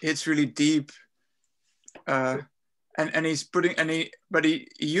that hits really deep. And he's but he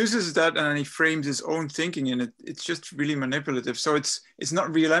uses that and then he frames his own thinking in it. It's just really manipulative. So it's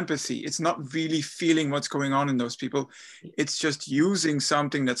not real empathy. It's not really feeling what's going on in those people. It's just using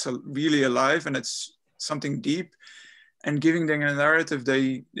something that's really alive and it's something deep and giving them a narrative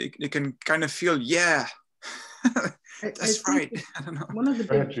they can kind of feel, yeah, that's right. I don't know. One of the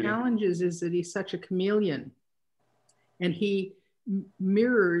big challenges is that he's such a chameleon and he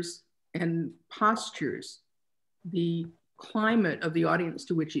mirrors and postures the climate of the audience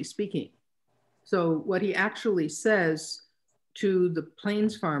to which he's speaking. So what he actually says to the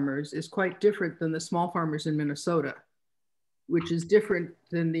plains farmers is quite different than the small farmers in Minnesota, which is different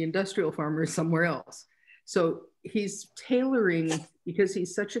than the industrial farmers somewhere else. So he's tailoring, because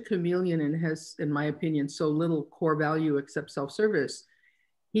he's such a chameleon and has, in my opinion, so little core value except self-service,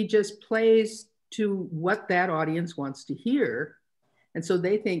 he just plays to what that audience wants to hear. And so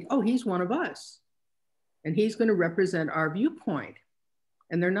they think, oh, he's one of us. And he's going to represent our viewpoint.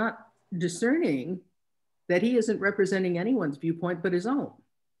 And they're not discerning that he isn't representing anyone's viewpoint but his own.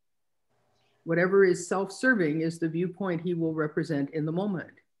 Whatever is self-serving is the viewpoint he will represent in the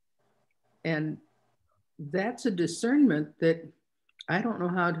moment. And that's a discernment that I don't know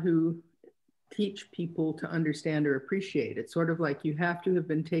how to teach people to understand or appreciate. It's sort of like you have to have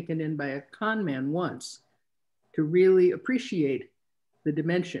been taken in by a con man once to really appreciate the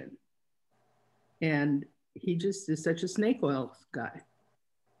dimension. And he just is such a snake oil guy.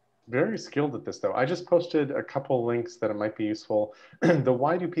 Very skilled at this, though. I just posted a couple links that it might be useful. The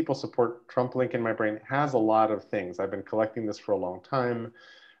Why Do People Support Trump link in my brain has a lot of things. I've been collecting this for a long time.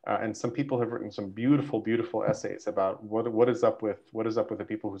 And some people have written some beautiful, beautiful essays about what is up with the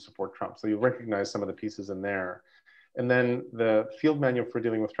people who support Trump. So you'll recognize some of the pieces in there. And then the Field Manual for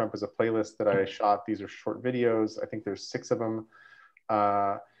Dealing with Trump is a playlist that I shot. These are short videos. I think there's 6 of them.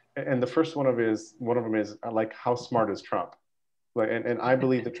 And the first one of them is like, how smart is Trump? And I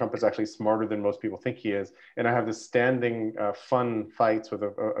believe that Trump is actually smarter than most people think he is. And I have this standing fun fights with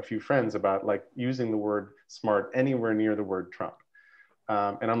a few friends about like using the word smart anywhere near the word Trump.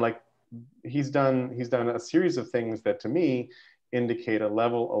 And I'm like, he's done a series of things that to me indicate a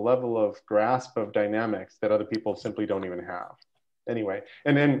level of grasp of dynamics that other people simply don't even have. Anyway,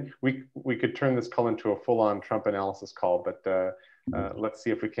 and then we could turn this call into a full-on Trump analysis call, but let's see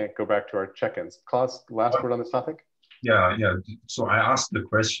if we can't go back to our check-ins. Klaus, last word on this topic? Yeah. So I asked the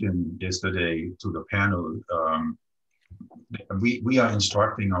question yesterday to the panel. We are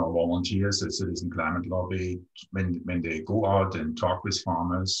instructing our volunteers at Citizen Climate Lobby when they go out and talk with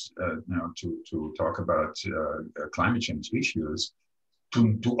farmers, to talk about climate change issues,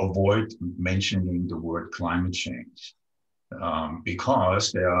 to avoid mentioning the word climate change,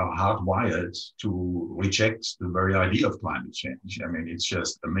 because they are hardwired to reject the very idea of climate change. I mean, it's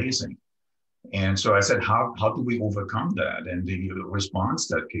just amazing. And so I said, how do we overcome that? And the response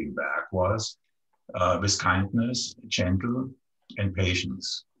that came back was, with kindness, gentle, and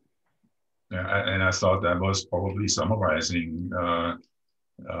patience. And I thought that was probably summarizing there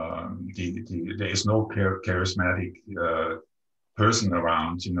is no charismatic person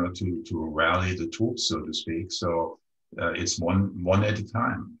around, to rally the troops, so to speak. So it's one at a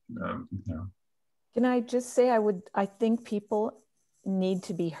time. Can I just say, I think people need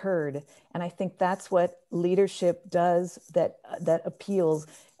to be heard. And I think that's what leadership does that appeals,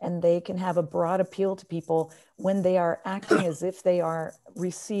 and they can have a broad appeal to people when they are acting as if they are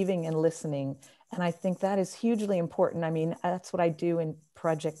receiving and listening. And I think that is hugely important. I mean, that's what I do in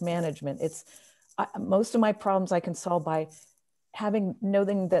project management. Most of my problems I can solve by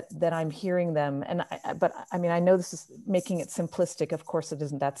knowing that I'm hearing them. But I mean, I know this is making it simplistic. Of course, it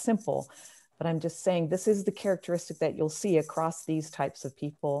isn't that simple. But I'm just saying this is the characteristic that you'll see across these types of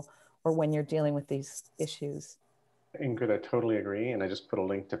people or when you're dealing with these issues. Ingrid, I totally agree. And I just put a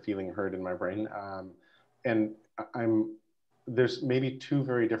link to Feeling Heard in my brain. And there's maybe 2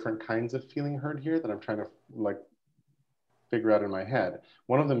 very different kinds of feeling heard here that I'm trying to figure out in my head.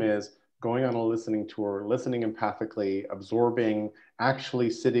 One of them is going on a listening tour, listening empathically, absorbing, actually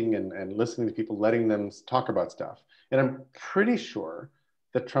sitting and listening to people, letting them talk about stuff. And I'm pretty sure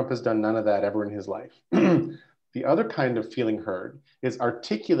that Trump has done none of that ever in his life. The other kind of feeling heard is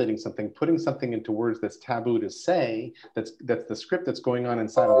articulating something, putting something into words that's taboo to say, that's the script that's going on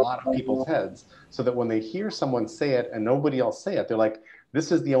inside a lot of people's heads, so that when they hear someone say it and nobody else say it, they're like,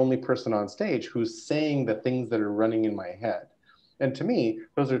 this is the only person on stage who's saying the things that are running in my head. And to me,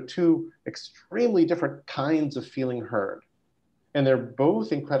 those are 2 extremely different kinds of feeling heard. And they're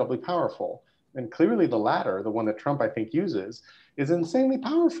both incredibly powerful. And clearly the latter, the one that Trump, I think, uses, is insanely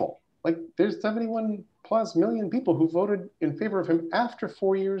powerful. Like, there's 71+ million people who voted in favor of him after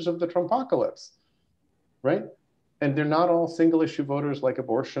 4 years of the Trumpocalypse, right? And they're not all single issue voters like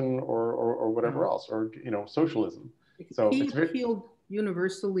abortion or whatever else, or socialism. So he it's very appealed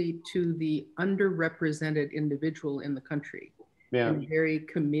universally to the underrepresented individual in the country in a very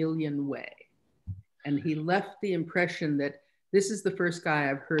chameleon way. And he left the impression that this is the first guy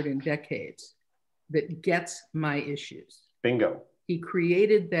I've heard in decades that gets my issues. Bingo. He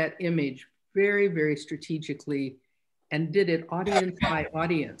created that image very, very strategically and did it audience by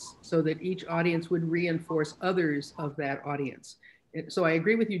audience so that each audience would reinforce others of that audience. So I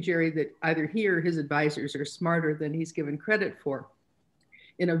agree with you, Jerry, that either he or his advisors are smarter than he's given credit for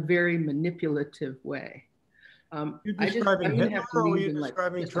in a very manipulative way. You're describing Hitler, or you're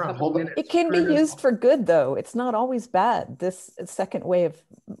describing Trump? It can be used for good, though. It's not always bad, this second way of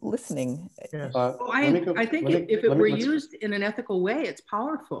listening. Yes. I think if it were used in an ethical way, it's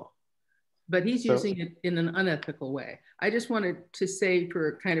powerful. But he's using it in an unethical way. I just wanted to say,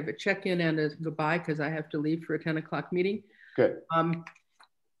 for kind of a check-in and a goodbye, because I have to leave for a 10 o'clock meeting. Good.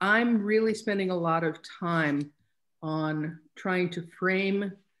 I'm really spending a lot of time on trying to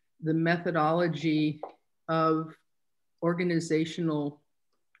frame the methodology of organizational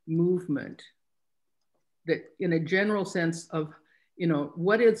movement, that in a general sense of,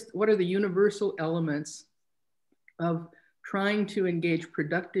 what are the universal elements of trying to engage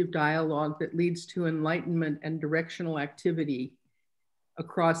productive dialogue that leads to enlightenment and directional activity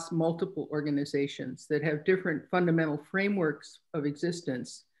across multiple organizations that have different fundamental frameworks of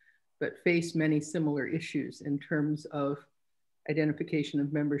existence, but face many similar issues in terms of identification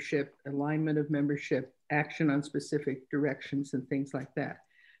of membership, alignment of membership, action on specific directions, and things like that.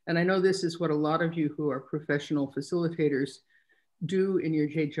 And I know this is what a lot of you who are professional facilitators do in your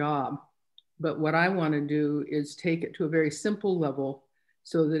job, but what I want to do is take it to a very simple level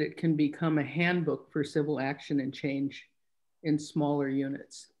so that it can become a handbook for civil action and change in smaller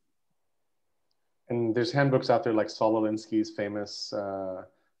units. And there's handbooks out there like Saul Alinsky's famous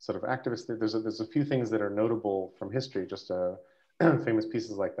sort of activist. There's a few things that are notable from history, just famous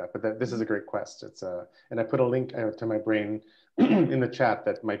pieces like that. But this is a great quest. It's and I put a link to my brain in the chat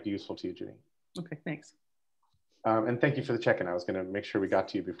that might be useful to you, Judy. Okay, thanks. And thank you for the check-in. I was going to make sure we got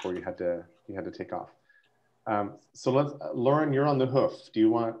to you before you had to take off. So Lauren, you're on the hoof. Do you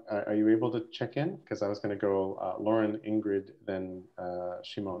want? Are you able to check in? Because I was going to go Lauren, Ingrid, then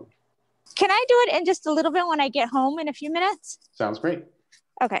Shimon. Can I do it in just a little bit when I get home in a few minutes? Sounds great.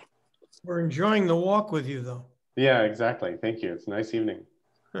 Okay. We're enjoying the walk with you, though. Yeah, exactly. Thank you. It's a nice evening.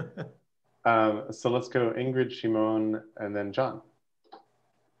 So let's go Ingrid, Shimon, and then John.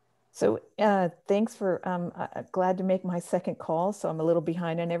 So thanks for, glad to make my second call. So I'm a little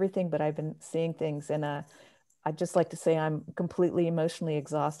behind on everything, but I've been seeing things. And I'd just like to say I'm completely emotionally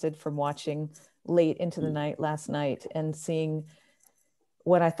exhausted from watching late into the night last night and seeing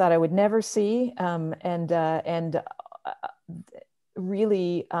what I thought I would never see.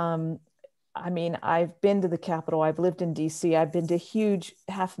 Really, I mean, I've been to the Capitol, I've lived in DC, I've been to huge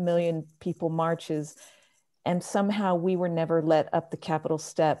 500,000 people marches, and somehow we were never let up the Capitol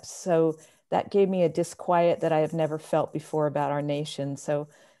steps. So that gave me a disquiet that I have never felt before about our nation. So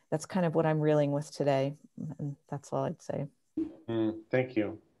that's kind of what I'm reeling with today. And that's all I'd say. Thank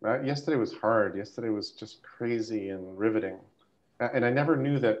you. Yesterday was hard. Yesterday was just crazy and riveting. And I never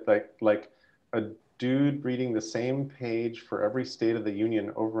knew that like a dude reading the same page for every State of the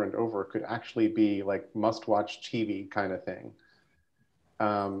Union over and over could actually be like must-watch TV kind of thing.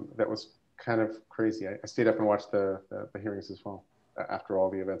 That was kind of crazy. I stayed up and watched the hearings as well after all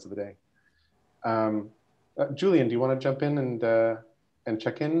the events of the day. Julian, do you want to jump in and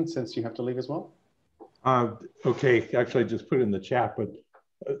check in since you have to leave as well? Okay, actually I just put it in the chat, but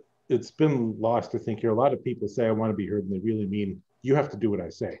it's been lost, I think, here. A lot of people say I want to be heard and they really mean you have to do what I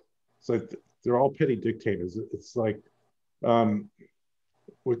say. So they're all petty dictators. It's like,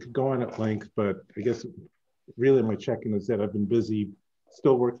 we could go on at length, but I guess really my check-in is that I've been busy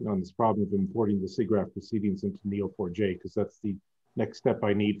still working on this problem of importing the SIGGRAPH proceedings into Neo4j, because that's the next step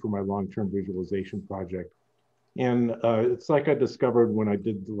I need for my long-term visualization project. And it's like I discovered when I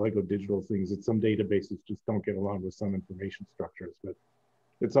did the Lego digital things that some databases just don't get along with some information structures, but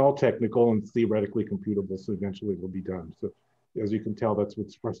it's all technical and theoretically computable, so eventually it'll be done. So as you can tell, that's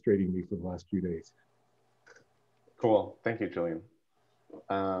what's frustrating me for the last few days. Cool, thank you, Julian.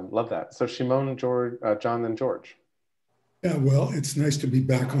 Love that. So Shimon, George, John, and George. Yeah, well, it's nice to be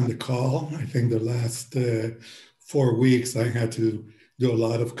back on the call. I think the last 4 weeks I had to do a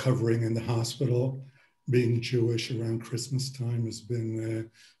lot of covering in the hospital. Being Jewish around Christmas time has been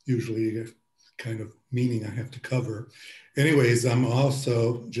usually a kind of meaning I have to cover. Anyways, I'm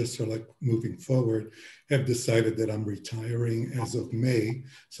also, just so like moving forward, have decided that I'm retiring as of May.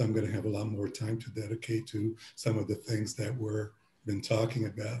 So I'm going to have a lot more time to dedicate to some of the things that we're been talking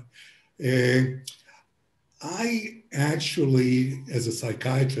about. I actually, as a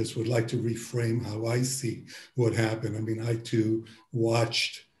psychiatrist, would like to reframe how I see what happened. I mean, I too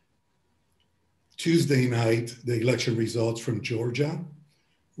watched Tuesday night the election results from Georgia,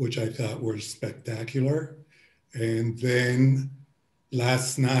 which I thought were spectacular. And then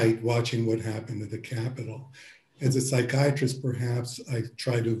last night, watching what happened at the Capitol. As a psychiatrist, perhaps I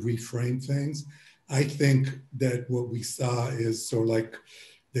try to reframe things. I think that what we saw is sort of like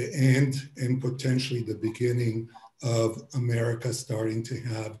the end and potentially the beginning of America starting to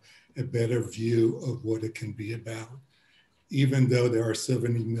have a better view of what it can be about. Even though there are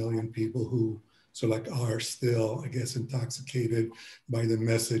 70 million people who are still, I guess, intoxicated by the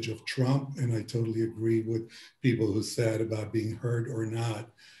message of Trump. And I totally agree with people who said about being heard or not.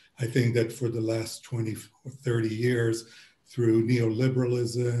 I think that for the last 20 or 30 years, through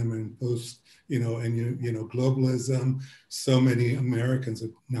neoliberalism and globalism, so many Americans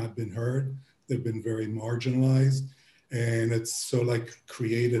have not been heard. They've been very marginalized. And it's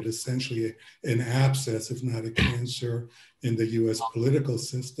created essentially an abscess, if not a cancer, in the US political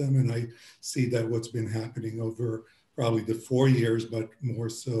system. And I see that what's been happening over probably the 4 years, but more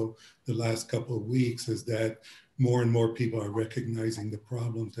so the last couple of weeks, is that more and more people are recognizing the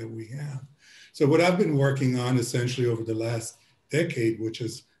problems that we have. So what I've been working on essentially over the last decade, which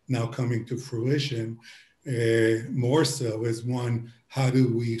is now coming to fruition, more so is one, how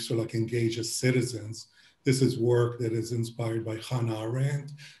do we sort of like engage as citizens? This is work that is inspired by Hannah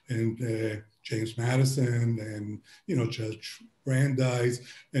Arendt and James Madison and, you know, Judge Brandeis,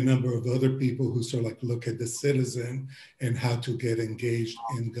 a number of other people who sort of like look at the citizen and how to get engaged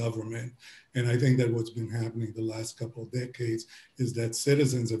in government. And I think that what's been happening the last couple of decades is that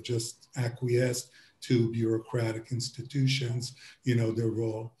citizens have just acquiesced to bureaucratic institutions, you know, their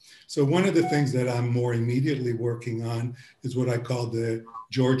role. So one of the things that I'm more immediately working on is what I call the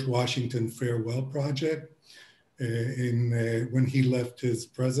George Washington Farewell Project. When he left his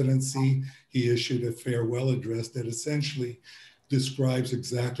presidency, he issued a farewell address that essentially describes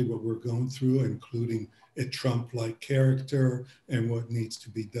exactly what we're going through, including a Trump-like character and what needs to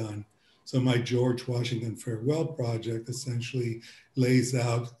be done. So my George Washington Farewell Project essentially lays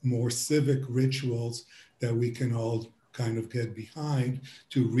out more civic rituals that we can all kind of get behind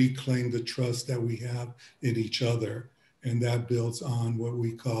to reclaim the trust that we have in each other. And that builds on what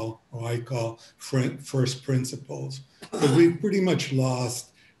we call, or I call, first principles. Because we've pretty much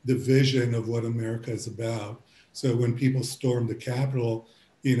lost the vision of what America is about. So when people storm the Capitol,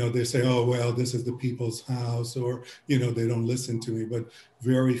 you know, they say, oh, well, this is the people's house, or, you know, they don't listen to me. But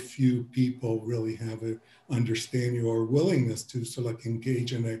very few people really have an understanding or willingness to sort of like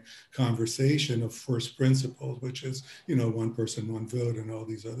engage in a conversation of first principles, which is, you know, one person, one vote, and all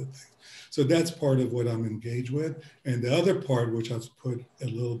these other things. So that's part of what I'm engaged with. And the other part, which I've put a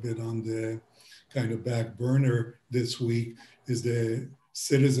little bit on the kind of back burner this week, is the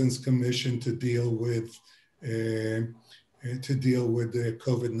Citizens Commission to deal with the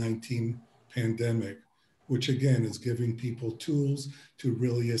COVID-19 pandemic, which again is giving people tools to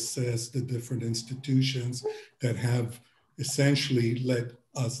really assess the different institutions that have essentially let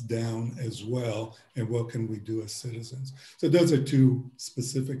us down as well, and what can we do as citizens. So those are two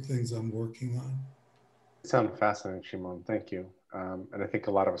specific things I'm working on. It sounds fascinating, Shimon, thank you. And I think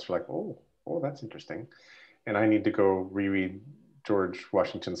a lot of us are like, oh, that's interesting. And I need to go reread George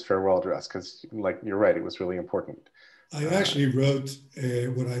Washington's farewell address, because like, you're right, it was really important. I actually wrote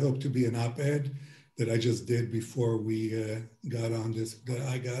what I hope to be an op-ed that I just did before we got on this, that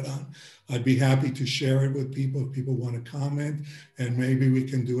I got on. I'd be happy to share it with people if people want to comment, and maybe we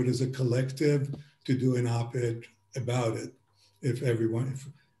can do it as a collective to do an op-ed about it, if everyone,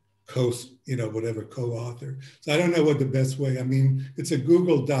 you know, whatever co-author. So I don't know what the best way, I mean, it's a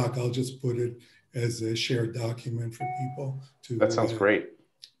Google Doc. I'll just put it as a shared document for people to. That sounds great.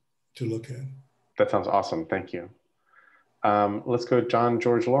 To look at. That sounds awesome, thank you. Let's go John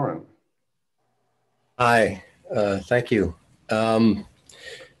George Lauren. Hi, thank you. So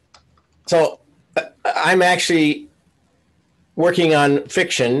I'm actually working on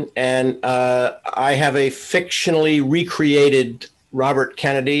fiction, and I have a fictionally recreated Robert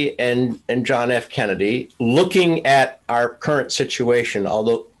Kennedy and John F. Kennedy looking at our current situation,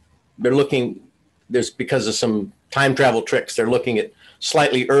 although they're looking, because of some time travel tricks, they're looking at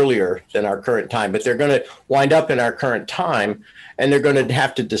slightly earlier than our current time, but they're going to wind up in our current time, and they're going to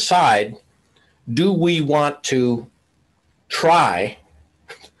have to decide, do we want to try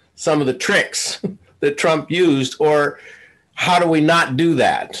some of the tricks that Trump used, or how do we not do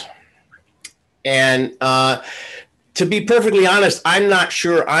that? And to be perfectly honest, I'm not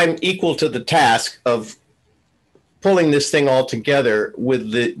sure I'm equal to the task of pulling this thing all together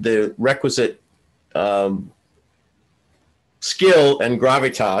with the requisite skill and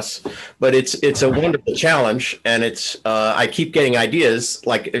gravitas, but it's a wonderful challenge, and it's I keep getting ideas.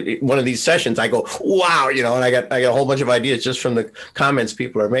 Like one of these sessions, I go, wow, you know, and I got a whole bunch of ideas just from the comments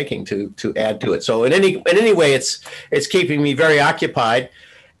people are making to add to it. So in any way, it's keeping me very occupied,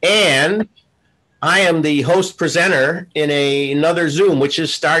 and I am the host presenter in another Zoom, which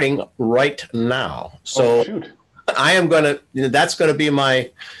is starting right now. So I am that's going to be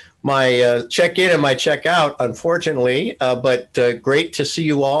my check-in and my check-out, unfortunately, but great to see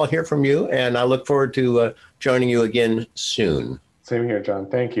you all, hear from you, and I look forward to joining you again soon. Same here, John.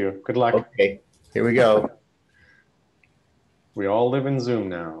 Thank you. Good luck. Okay, here we go. We all live in Zoom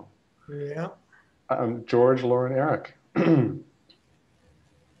now. Yeah. George, Lauren, Eric.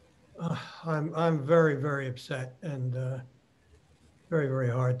 I'm very, very upset, and very, very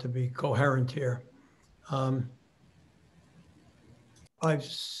hard to be coherent here.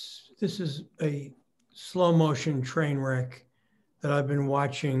 This is a slow motion train wreck that I've been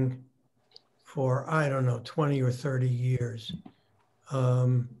watching for, I don't know, 20 or 30 years.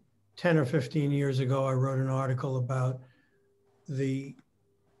 10 or 15 years ago, I wrote an article about the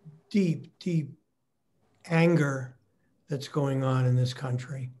deep, deep anger that's going on in this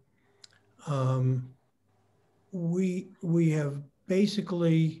country. We have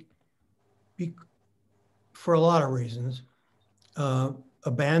basically for a lot of reasons.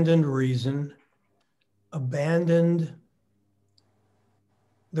 Abandoned reason, abandoned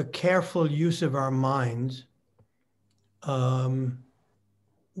the careful use of our minds.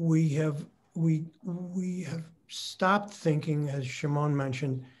 We have stopped thinking, as Shimon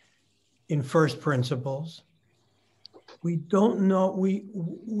mentioned, in first principles. We don't know,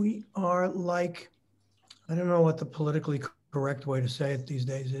 we are like, I don't know what the politically correct way to say it these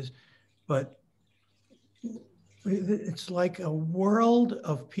days is, but it's like a world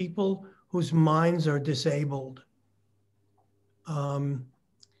of people whose minds are disabled. A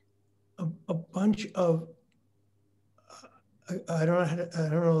bunch of, I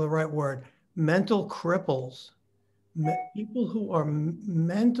don't know the right word, mental cripples, people who are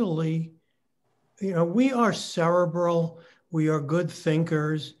mentally, you know, we are cerebral, we are good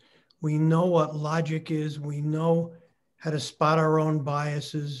thinkers, we know what logic is, we know how to spot our own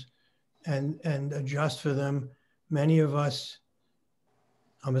biases and adjust for them. Many of us,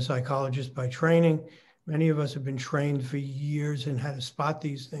 I'm a psychologist by training, many of us have been trained for years in how to spot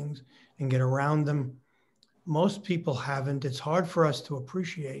these things and get around them. Most people haven't. It's hard for us to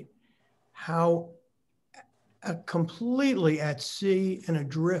appreciate how completely at sea and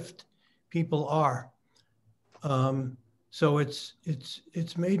adrift people are. So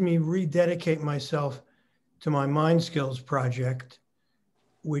it's made me rededicate myself to my Mind Skills project,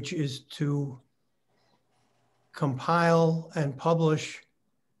 which is to compile and publish,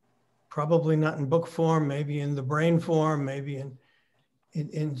 probably not in book form, maybe in the brain form, maybe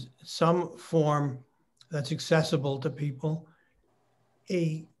in some form that's accessible to people,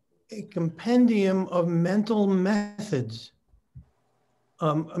 a compendium of mental methods.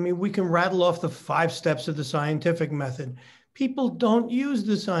 I mean, we can rattle off the 5 steps of the scientific method. People don't use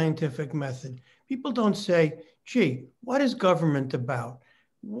the scientific method. People don't say, gee, what is government about?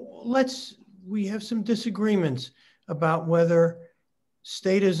 We have some disagreements about whether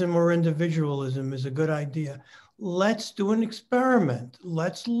statism or individualism is a good idea. Let's do an experiment.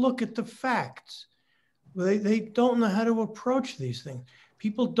 Let's look at the facts. They don't know how to approach these things.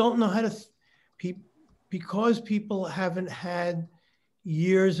 People don't know how to, because people haven't had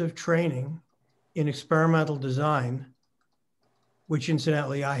years of training in experimental design, which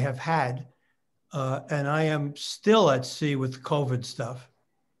incidentally I have had, and I am still at sea with COVID stuff.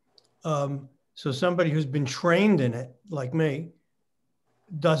 So somebody who's been trained in it, like me,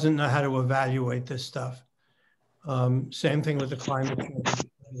 doesn't know how to evaluate this stuff. Same thing with the climate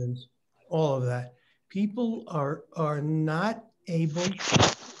change, all of that. People are not able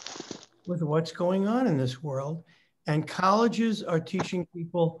with what's going on in this world. And colleges are teaching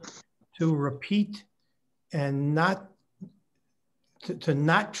people to repeat and not to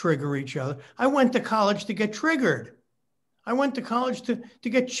not trigger each other. I went to college to get triggered. I went to college to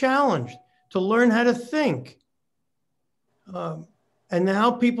get challenged, to learn how to think. And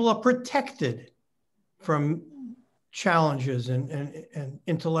now people are protected from challenges and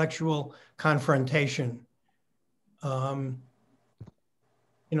intellectual confrontation. You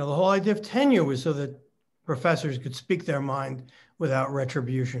know, the whole idea of tenure was so that professors could speak their mind without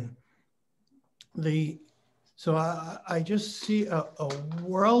retribution. So I just see a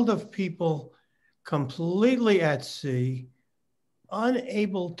world of people completely at sea,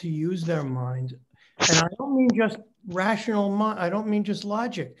 unable to use their minds. And I don't mean just rational mind, I don't mean just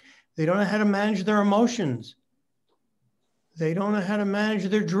logic. They don't know how to manage their emotions. They don't know how to manage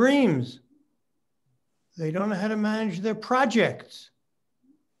their dreams. They don't know how to manage their projects.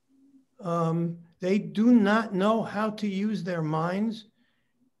 They do not know how to use their minds,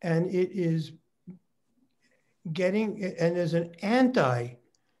 and it is getting, and there's an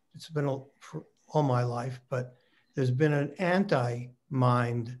it's been for all my life, but there's been an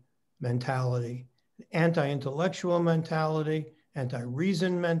anti-mind mentality, anti-intellectual mentality,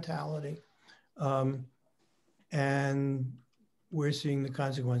 anti-reason mentality, and we're seeing the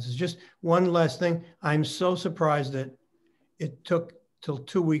consequences. Just one last thing, I'm so surprised that it took till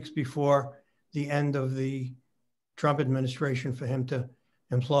 2 weeks before the end of the Trump administration for him to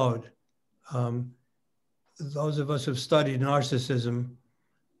implode. Those of us who've studied narcissism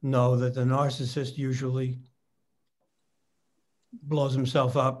know that the narcissist usually blows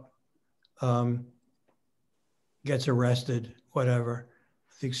himself up, gets arrested, whatever.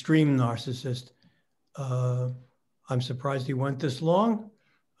 The extreme narcissist, I'm surprised he went this long.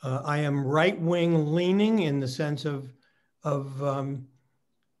 I am right-wing leaning in the sense of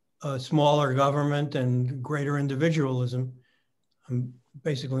smaller government and greater individualism. I'm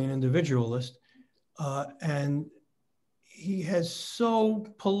basically an individualist. And he has so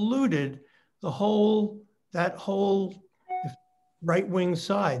polluted that whole right-wing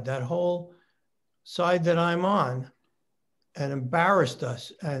side, that whole side that I'm on and embarrassed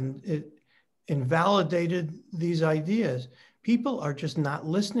us, and it invalidated these ideas. People are just not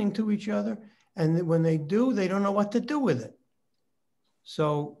listening to each other. And when they do, they don't know what to do with it.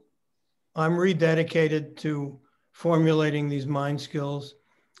 So I'm rededicated to formulating these mind skills,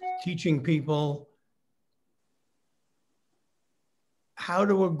 teaching people how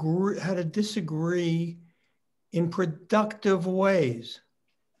to agree, how to disagree in productive ways.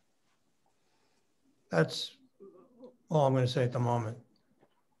 That's all I'm going to say at the moment.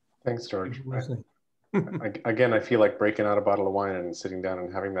 Thanks, George. Again, I feel like breaking out a bottle of wine and sitting down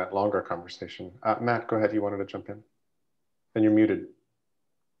and having that longer conversation. Matt, go ahead. You wanted to jump in. And you're muted.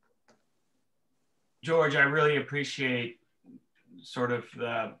 George, I really appreciate sort of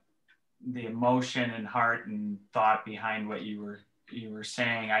the emotion and heart and thought behind what you were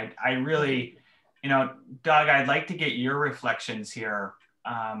saying. I really, you know, Doug, I'd like to get your reflections here,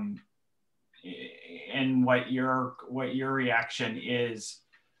 and what your reaction is.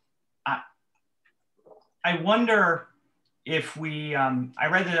 I wonder if we, I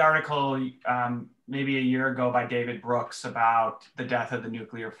read the article maybe a year ago by David Brooks about the death of the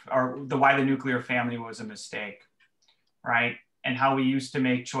nuclear, or why the nuclear family was a mistake, right? And how we used to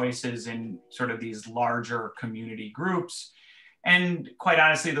make choices in sort of these larger community groups. And quite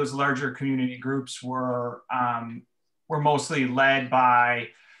honestly, those larger community groups were mostly led by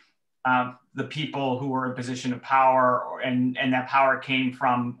the people who were in position of power, and that power came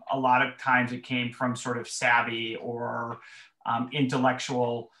from, a lot of times it came from sort of savvy or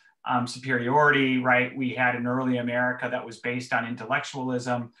intellectual superiority, right? We had an early America that was based on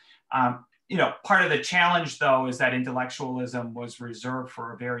intellectualism. You know, part of the challenge though is that intellectualism was reserved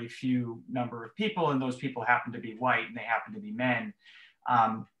for a very few number of people, and those people happened to be white and they happened to be men.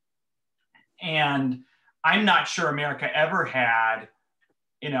 And I'm not sure America ever had,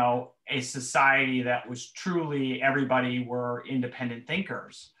 you know, a society that was truly everybody were independent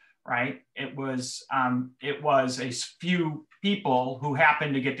thinkers, right? It was a few people who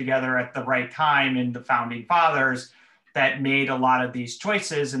happened to get together at the right time in the founding fathers that made a lot of these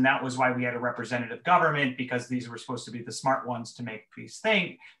choices. And that was why we had a representative government, because these were supposed to be the smart ones to make these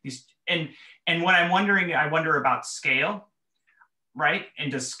things. And what I'm wondering, I wonder about scale, right?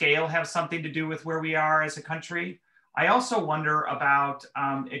 And does scale have something to do with where we are as a country? I also wonder about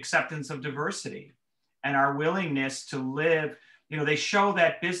acceptance of diversity and our willingness to live. You know, they show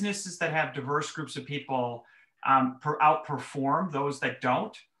that businesses that have diverse groups of people outperform those that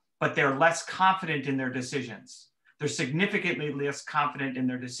don't, but they're less confident in their decisions. They're significantly less confident in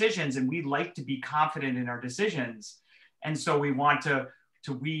their decisions, and we like to be confident in our decisions. And so we want to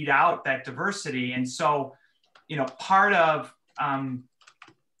weed out that diversity. And so, you know, part of,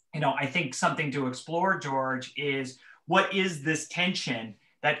 you know, I think something to explore, George, is what is this tension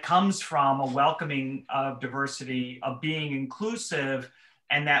that comes from a welcoming of diversity, of being inclusive,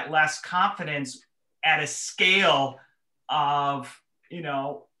 and that less confidence at a scale of, you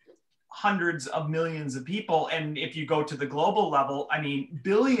know, hundreds of millions of people. And if you go to the global level, I mean,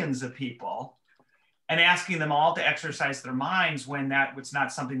 billions of people, and asking them all to exercise their minds when that was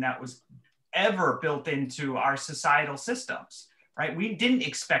not something that was ever built into our societal systems. Right? We didn't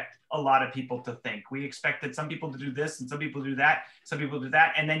expect a lot of people to think. We expected some people to do this and some people do that, some people do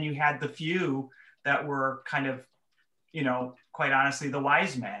that. And then you had the few that were kind of, you know, quite honestly, the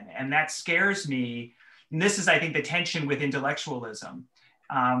wise men. And that scares me. And this is, I think, the tension with intellectualism.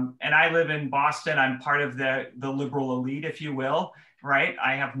 And I live in Boston. I'm part of the liberal elite, if you will, right?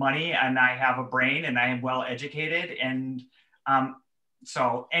 I have money and I have a brain and I am well educated. And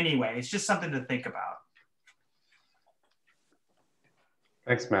so anyway, it's just something to think about.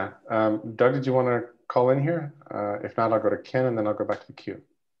 Thanks, Matt. Doug, did you want to call in here? If not, I'll go to Ken and then I'll go back to the queue.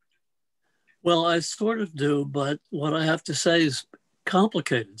 Well, I sort of do, but what I have to say is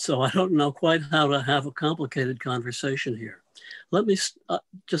complicated. So I don't know quite how to have a complicated conversation here. Let me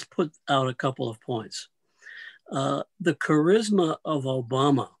just put out a couple of points. The charisma of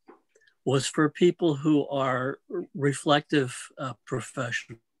Obama was for people who are reflective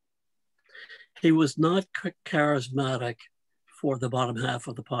professionals. He was not charismatic for the bottom half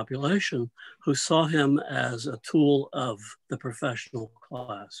of the population who saw him as a tool of the professional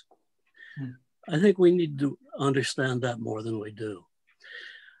class. I think we need to understand that more than we do.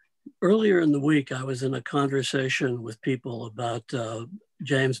 Earlier in the week, I was in a conversation with people about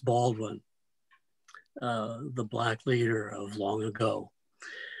James Baldwin, the Black leader of long ago.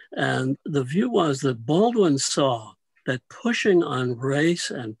 And the view was that Baldwin saw that pushing on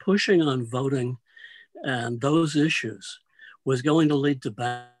race and pushing on voting and those issues was going to lead to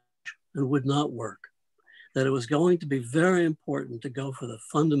backlash and would not work. that it was going to be very important to go for the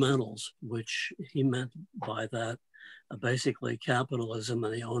fundamentals, which he meant by that basically capitalism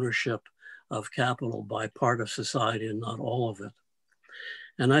and the ownership of capital by part of society and not all of it.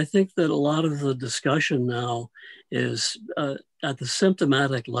 And I think that a lot of the discussion now is at the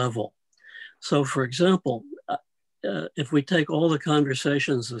symptomatic level. So for example, if we take all the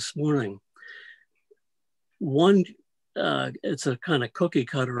conversations this morning, one, it's a kind of cookie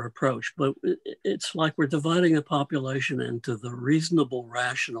cutter approach, but it's like we're dividing the population into the reasonable,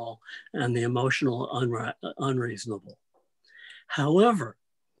 rational, and the emotional, unreasonable. However,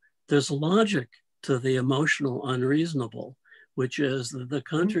 there's logic to the emotional unreasonable, which is that the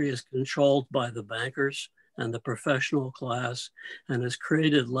country is controlled by the bankers and the professional class and has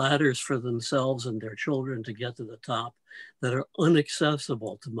created ladders for themselves and their children to get to the top that are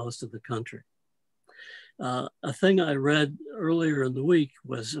inaccessible to most of the country. A thing I read earlier in the week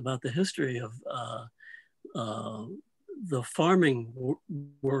was about the history of the farming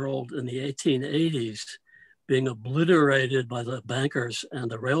world in the 1880s being obliterated by the bankers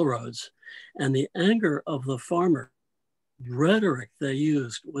and the railroads, and the anger of the farmer rhetoric they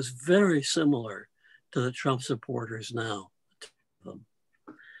used was very similar to the Trump supporters now.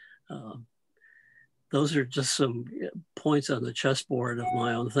 Those are just some points on the chessboard of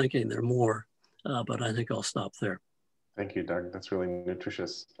my own thinking. There are more, but I think I'll stop there. Thank you, Doug. That's really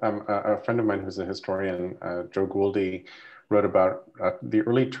nutritious. A friend of mine who's a historian, Joe Gouldy, wrote about the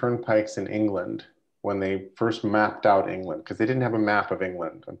early turnpikes in England when they first mapped out England, because they didn't have a map of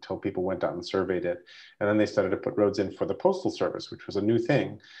England until people went out and surveyed it. And then they started to put roads in for the postal service, which was a new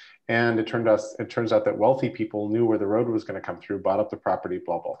thing. And it turns out that wealthy people knew where the road was going to come through, bought up the property,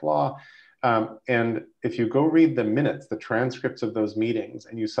 blah, blah, blah. And if you go read the minutes, the transcripts of those meetings,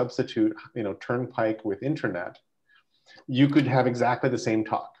 and you substitute, turnpike with internet, you could have exactly the same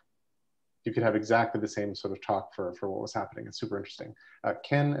talk. You could have exactly the same sort of talk for what was happening. It's super interesting.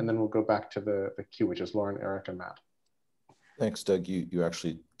 Ken, and then we'll go back to the queue, which is Lauren, Eric, and Matt. Thanks, Doug. You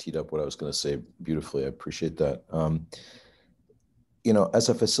actually teed up what I was going to say beautifully. I appreciate that. As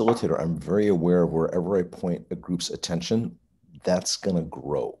a facilitator, I'm very aware of wherever I point a group's attention, that's going to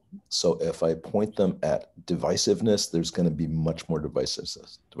grow. So if I point them at divisiveness, there's going to be much more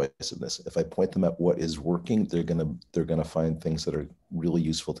divisiveness. If I point them at what is working, they're going to find things that are really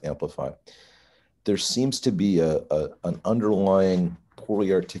useful to amplify. There seems to be an underlying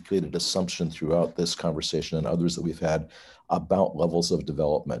poorly articulated assumption throughout this conversation and others that we've had about levels of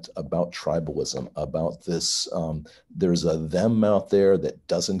development, about tribalism, about this, there's a them out there that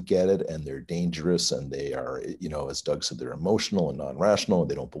doesn't get it and they're dangerous and they are, as Doug said, they're emotional and non-rational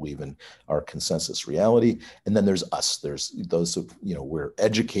and they don't believe in our consensus reality. And then there's us, there's those who, we're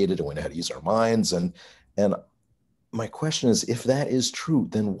educated and we know how to use our minds. And my question is, if that is true,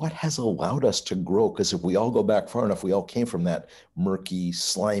 then what has allowed us to grow? Because if we all go back far enough, we all came from that murky,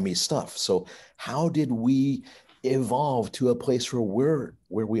 slimy stuff. So how did we evolve to a place where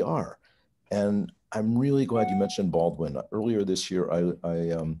we are? And I'm really glad you mentioned Baldwin. Earlier this year,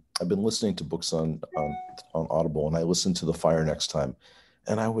 I've been listening to books on Audible, and I listened to The Fire Next Time,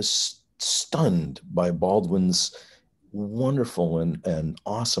 and I was stunned by Baldwin's wonderful and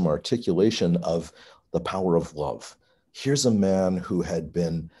awesome articulation of the power of love. Here's a man who had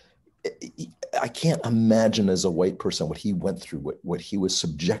been, I can't imagine as a white person what he went through, what he was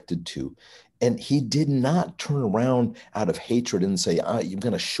subjected to. And he did not turn around out of hatred and say, I'm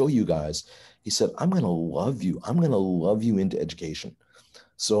going to show you guys. He said, I'm going to love you. I'm going to love you into education.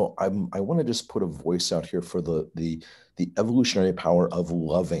 So I want to just put a voice out here for the evolutionary power of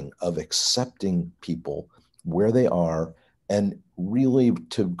loving, of accepting people where they are, and really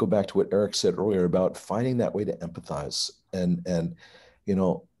to go back to what Eric said earlier about finding that way to empathize. And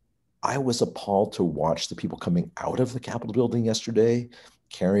I was appalled to watch the people coming out of the Capitol building yesterday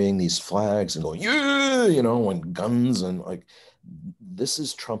carrying these flags and going, yeah, and guns, and like, this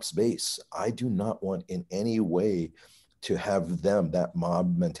is Trump's base. I do not want in any way to have them, that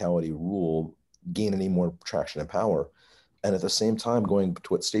mob mentality rule, gain any more traction and power. And at the same time, going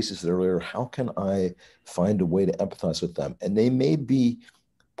to what Stacey said earlier, how can I find a way to empathize with them? And they may be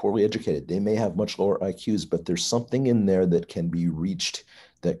poorly educated. They may have much lower IQs, but there's something in there that can be reached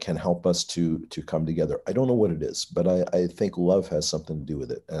that can help us to come together. I don't know what it is, but I think love has something to do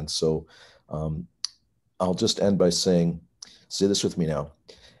with it. And so I'll just end by saying, say this with me now,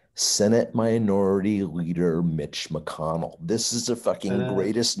 Senate Minority Leader Mitch McConnell. This is the fucking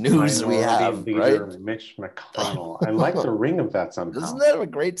greatest news we have, Leader right? Mitch McConnell. I like the ring of that somehow. Isn't that a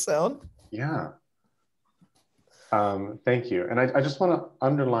great sound? Yeah. Thank you. And I just want to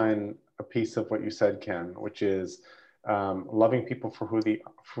underline a piece of what you said, Ken, which is loving people for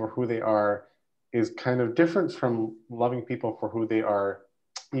who they are is kind of different from loving people for who they are,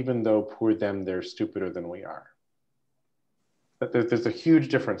 even though poor them, they're stupider than we are. But there's a huge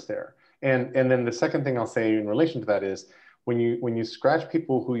difference there. And then the second thing I'll say in relation to that is, when you scratch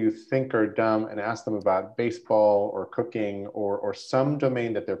people who you think are dumb and ask them about baseball or cooking or some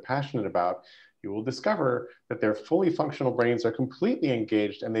domain that they're passionate about, you will discover that their fully functional brains are completely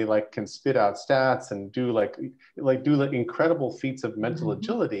engaged, and they like can spit out stats and do like incredible feats of mental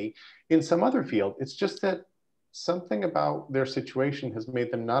agility in some other field. It's just that something about their situation has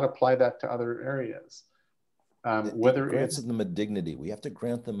made them not apply that to other areas. Whether it grants them a dignity. We have to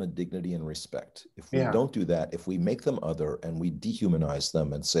grant them a dignity and respect. If we don't do that, if we make them other and we dehumanize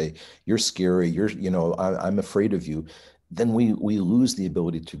them and say, you're scary, I'm afraid of you, then we lose the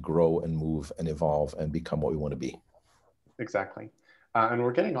ability to grow and move and evolve and become what we want to be. Exactly. And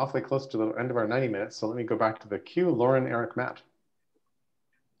we're getting awfully close to the end of our 90 minutes. So let me go back to the queue. Lauren, Eric, Matt.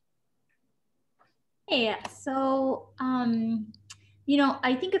 Hey, so,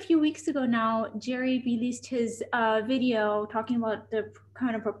 I think a few weeks ago now, Jerry released his video talking about the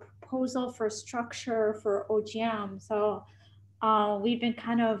kind of a proposal for structure for OGM. So we've been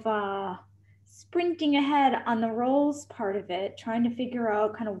kind of sprinting ahead on the roles part of it, trying to figure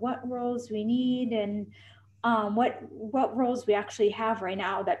out kind of what roles we need and what roles we actually have right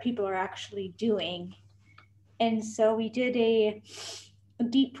now that people are actually doing. And so we did a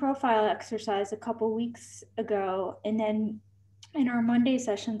deep profile exercise a couple weeks ago, and then in our Monday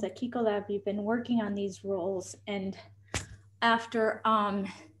sessions at Kiko Lab, we've been working on these roles, and after a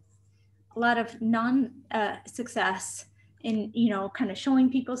lot of non-success in, kind of showing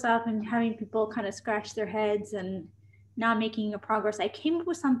people stuff and having people kind of scratch their heads and not making a progress, I came up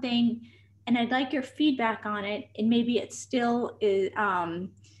with something, and I'd like your feedback on it. And maybe it still is,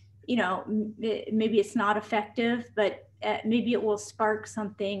 maybe it's not effective, but maybe it will spark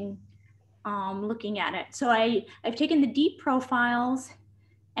something looking at it. So I've taken the deep profiles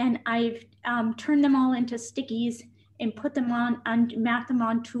and I've turned them all into stickies and put them on and map them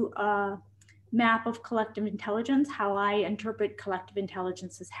onto a map of collective intelligence, how I interpret collective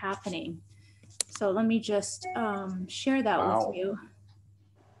intelligence as happening. So let me just share that with you.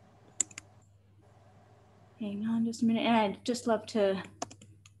 Hang on just a minute. And I'd just love to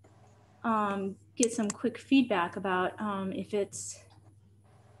get some quick feedback about if it's,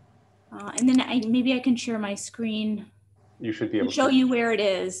 and then maybe I can share my screen. You should be able to show you where it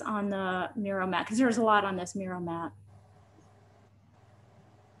is on the Miro map, because there's a lot on this Miro map.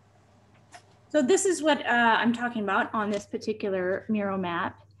 So this is what I'm talking about on this particular Miro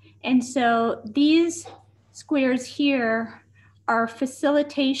map. And so these squares here are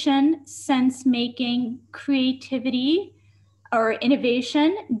facilitation, sense making, creativity, or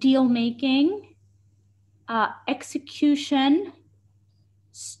innovation, deal making, execution,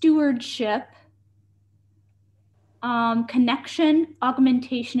 stewardship, connection,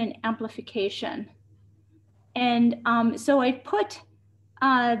 augmentation, and amplification. And so I put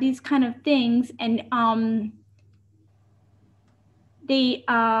these kind of things, and they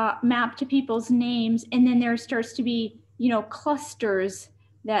map to people's names, and then there starts to be, clusters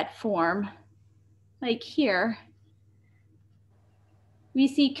that form. Like here, we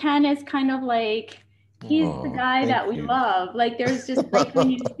see Ken as kind of like, he's the guy that we love. Like there's just like,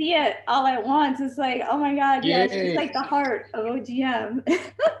 when you see it all at once, it's like, oh my God, yeah, it's like the heart of OGM.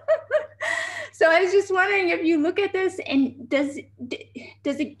 So I was just wondering if you look at this, and does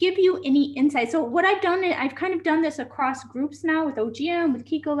it give you any insight? So what I've done, I've kind of done this across groups now with OGM, with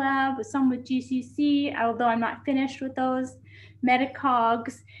Kiko Lab, with some with GCC, although I'm not finished with those,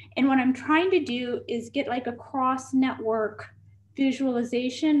 Metacogs. And what I'm trying to do is get like a cross network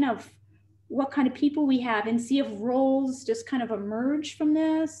visualization of what kind of people we have and see if roles just kind of emerge from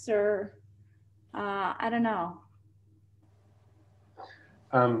this, or I don't know.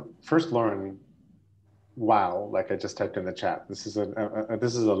 First, Lauren, wow, like I just typed in the chat, this is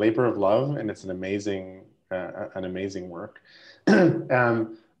a labor of love, and it's an amazing work.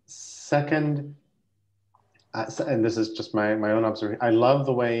 Second, and this is just my own observation, I love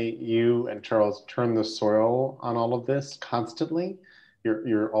the way you and Charles turn the soil on all of this constantly.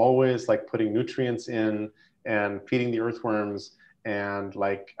 You're always like putting nutrients in and feeding the earthworms, and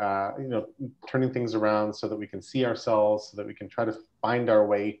like turning things around so that we can see ourselves, so that we can try to find our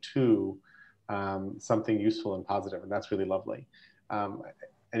way to something useful and positive, and that's really lovely.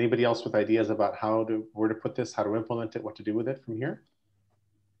 Anybody else with ideas about where to put this, how to implement it, what to do with it from here?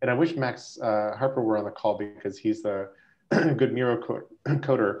 And I wish Max Harper were on the call, because he's the good Miro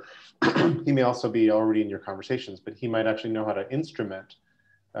coder. He may also be already in your conversations, but he might actually know how to instrument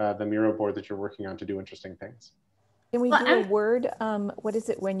the Miro board that you're working on to do interesting things. Can we do a word? What is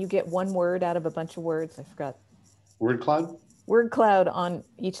it when you get one word out of a bunch of words? I forgot. Word cloud? Word cloud on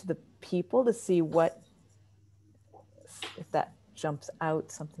each of the people to see what, if that jumps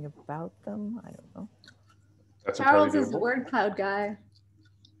out something about them. I don't know. That's Charles is the word cloud guy.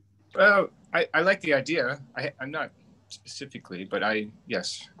 Well, I like the idea. I'm not specifically, but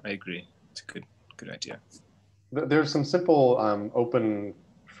yes, I agree. It's a good idea. There's some simple open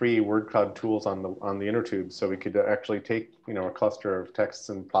free word cloud tools on the inner tube, so we could actually take a cluster of texts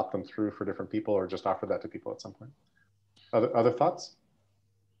and plop them through for different people, or just offer that to people at some point. Other thoughts?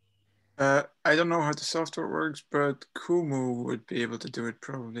 I don't know how the software works, but Kumu would be able to do it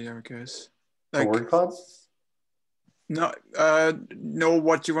probably, I guess. Like word cloud? No, know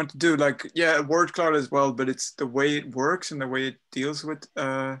what you want to do. Like, yeah, word cloud as well, but it's the way it works and the way it deals with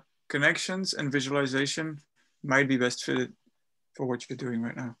connections and visualization might be best fitted for what you're doing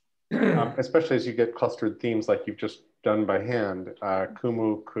right now. Especially as you get clustered themes like you've just done by hand,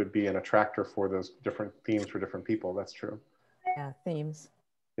 Kumu could be an attractor for those different themes for different people. That's true. Yeah, themes.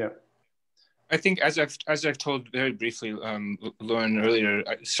 Yeah. I think as I've told very briefly, Lauren earlier,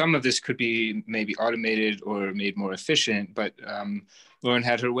 some of this could be maybe automated or made more efficient, but Lauren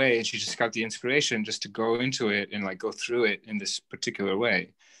had her way and she just got the inspiration just to go into it and like go through it in this particular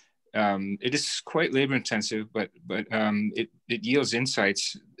way. It is quite labor intensive, but it yields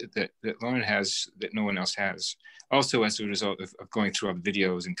insights that Lauren has that no one else has. Also as a result of going through all the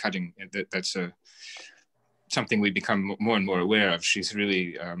videos and cutting, that's something we become more and more aware of. She's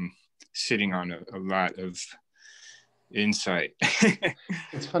really sitting on a lot of insight.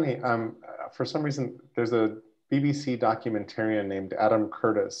 It's funny, for some reason, there's a BBC documentarian named Adam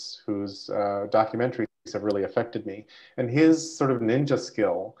Curtis, whose documentaries have really affected me. And his sort of ninja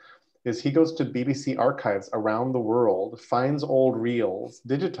skill is he goes to BBC archives around the world, finds old reels,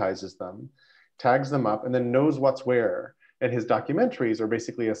 digitizes them, tags them up, and then knows what's where. And his documentaries are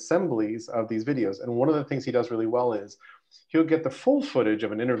basically assemblies of these videos. And one of the things he does really well is he'll get the full footage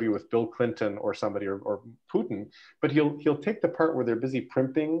of an interview with Bill Clinton or somebody or Putin, but he'll take the part where they're busy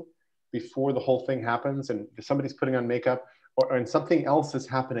primping before the whole thing happens and somebody's putting on makeup and something else is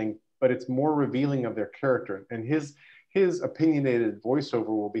happening, but it's more revealing of their character. And his opinionated voiceover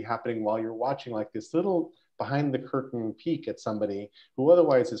will be happening while you're watching like this little behind the curtain peek at somebody who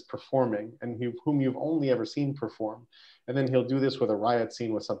otherwise is performing and whom you've only ever seen perform. And then he'll do this with a riot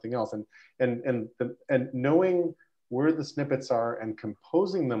scene with something else. And knowing where the snippets are and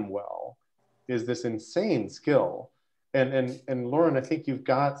composing them well is this insane skill. And Lauren, I think you've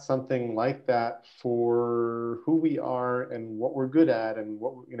got something like that for who we are and what we're good at and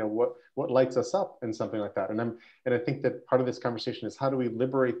what lights us up and something like that. And I think that part of this conversation is how do we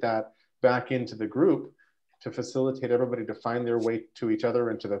liberate that back into the group to facilitate everybody to find their way to each other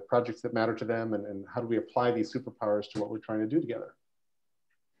and to the projects that matter to them, and how do we apply these superpowers to what we're trying to do together?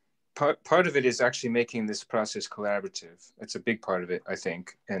 Part of it is actually making this process collaborative. It's a big part of it, I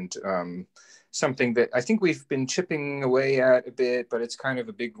think, and something that I think we've been chipping away at a bit, but it's kind of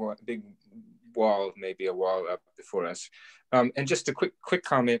a big wall, maybe a wall up before us. And just a quick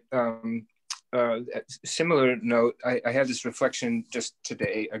comment. Similar note, I had this reflection just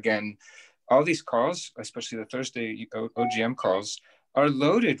today again. All these calls, especially the Thursday OGM calls, are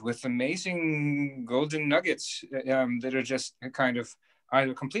loaded with amazing golden nuggets that are just kind of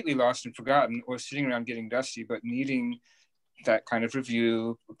either completely lost and forgotten or sitting around getting dusty, but needing that kind of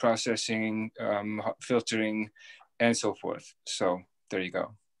review, processing, filtering, and so forth. So there you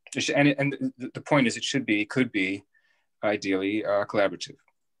go. And the point is it could be ideally collaborative.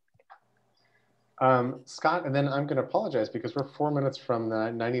 Scott, and then I'm going to apologize because we're 4 minutes from the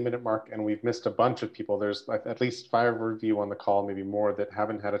 90-minute mark and we've missed a bunch of people. There's at least 5 of you on the call, maybe more, that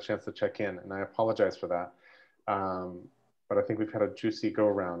haven't had a chance to check in, and I apologize for that. But I think we've had a juicy go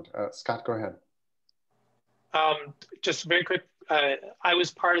around. Scott, go ahead. Just very quick, I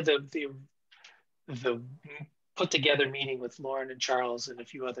was part of the put together meeting with Lauren and Charles and a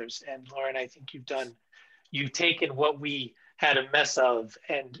few others. And Lauren, I think you've taken what we had a mess of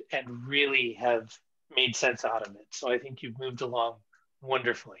and really have made sense out of it. So I think you've moved along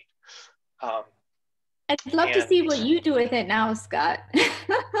wonderfully. I'd love to see what you do with it now, Scott.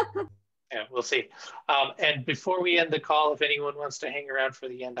 Yeah, we'll see. And before we end the call, if anyone wants to hang around for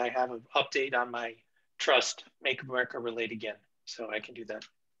the end, I have an update on my trust, Make America Relate Again. So I can do that.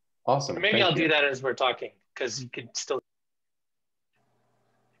 Awesome. Or maybe I'll do that as we're talking, because you can still.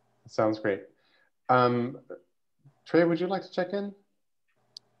 Sounds great. Trey, would you like to check in?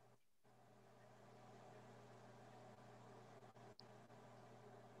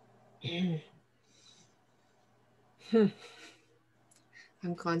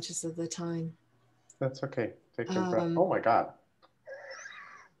 I'm conscious of the time. That's okay. Take a breath. Oh my God.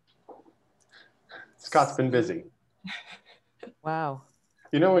 Scott's been busy. Wow.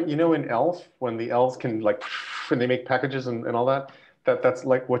 You know in Elf, when the elves can like, when they make packages and all that, that's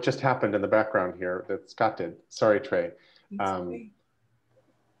like what just happened in the background here that Scott did. Sorry, Trey. It's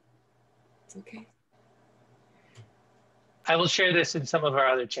okay. I will share this in some of our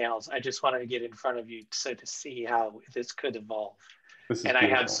other channels. I just wanted to get in front of you so to see how this could evolve. And I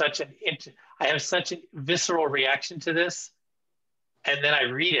have such a visceral reaction to this, and then I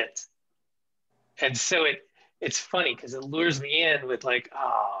read it, and so it's funny because it lures me in with like,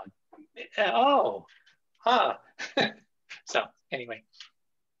 so anyway.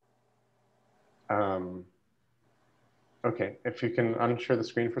 Okay, if you can unshare the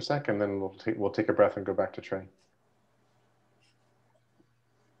screen for a sec, and then we'll take a breath and go back to Trey.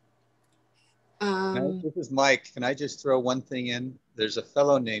 This is Mike. Can I just throw one thing in? There's a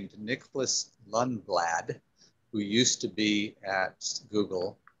fellow named Nicholas Lundblad who used to be at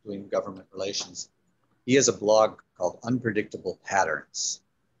Google doing government relations. He has a blog called Unpredictable Patterns.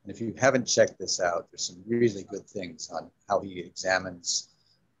 And if you haven't checked this out, there's some really good things on how he examines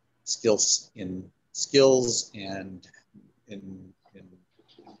skills and in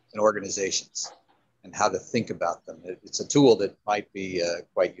organizations and how to think about them. It's a tool that might be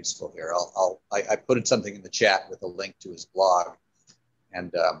quite useful here. I put something in the chat with a link to his blog,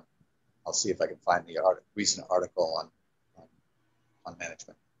 and I'll see if I can find the recent article on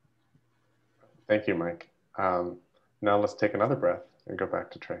management. Thank you, Mike. Now let's take another breath and go back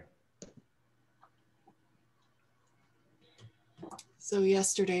to Trey. So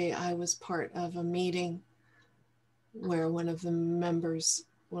yesterday I was part of a meeting where one of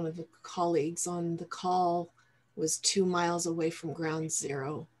the colleagues on the call was 2 miles away from ground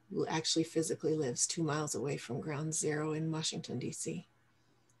zero, who actually physically lives 2 miles away from ground zero in Washington, DC.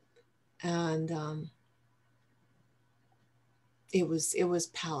 And it was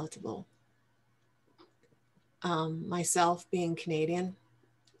palatable. Myself being Canadian,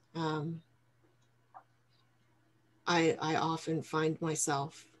 I often find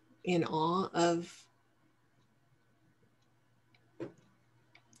myself in awe of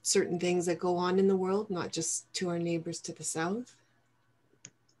certain things that go on in the world, not just to our neighbors to the south.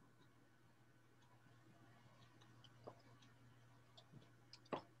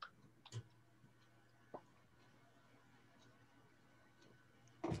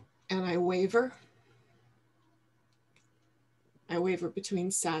 And I waver. I waver between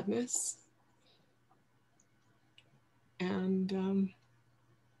sadness and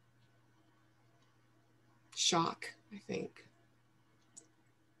shock, I think.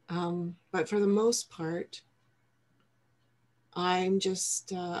 But for the most part, I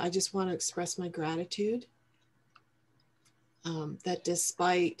just want to express my gratitude that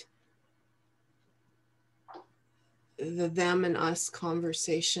despite the them and us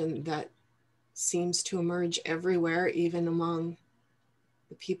conversation that seems to emerge everywhere, even among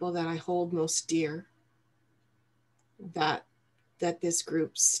the people that I hold most dear, that this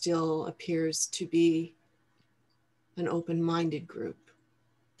group still appears to be an open-minded group.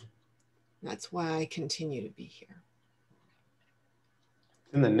 That's why I continue to be here.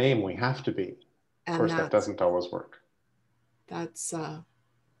 In the name, we have to be. Of course, that doesn't always work. That's, I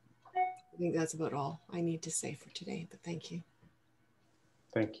think that's about all I need to say for today, but thank you.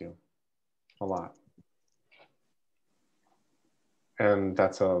 Thank you a lot. And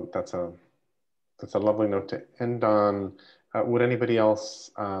that's a lovely note to end on. Would anybody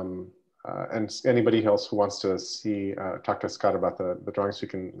else, and anybody else who wants to talk to Scott about the drawings, they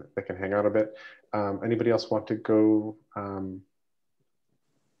can hang out a bit. Anybody else want to go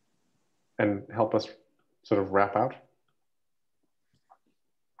and help us sort of wrap out?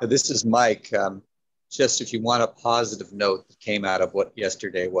 This is Mike. Just if you want a positive note that came out of what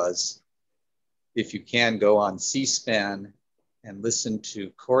yesterday was, if you can go on C-SPAN and listen to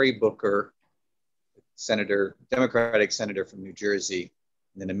Cory Booker, Democratic senator from New Jersey,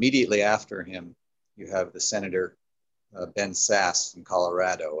 and then immediately after him, you have the Senator Ben Sasse from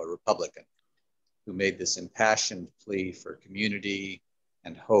Colorado, a Republican, who made this impassioned plea for community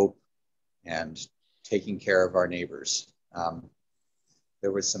and hope and taking care of our neighbors.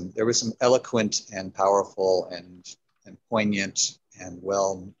 There was some eloquent and powerful and poignant and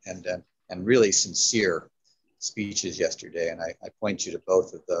and really sincere speeches yesterday, and I point you to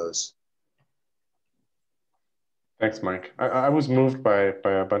both of those. Thanks, Mike. I was moved by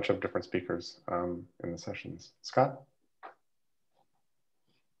a bunch of different speakers in the sessions. Scott?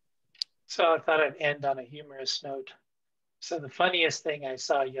 So I thought I'd end on a humorous note. So the funniest thing I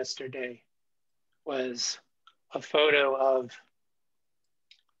saw yesterday was a photo of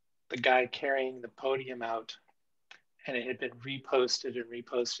the guy carrying the podium out and it had been reposted and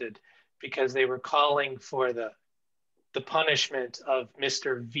reposted because they were calling for the punishment of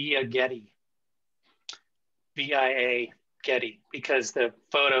Mr. Via Getty, VIA Getty, because the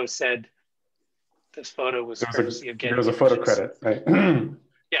photo said this photo was courtesy of Getty. There was a photo credit, right?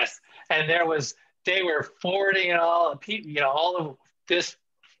 Yes, and they were forwarding it all, all of this.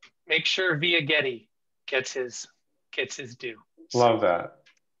 Make sure Via Getty gets his due. Love that.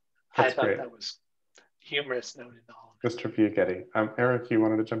 That's I thought great. that was humorous note in all. Mr. Via Getty. Eric, you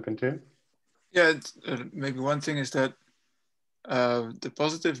wanted to jump in too? Yeah, maybe one thing is that the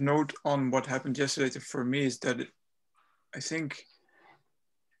positive note on what happened yesterday for me is that I think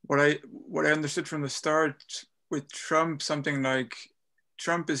what I understood from the start with Trump, something like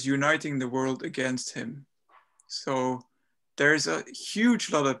Trump is uniting the world against him. So there's a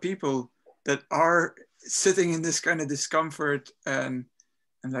huge lot of people that are sitting in this kind of discomfort and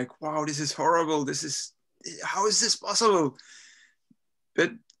like, wow, this is horrible. How is this possible?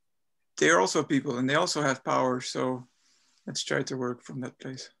 But they're also people and they also have power. So let's try to work from that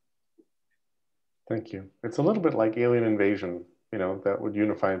place. Thank you. It's a little bit like alien invasion, that would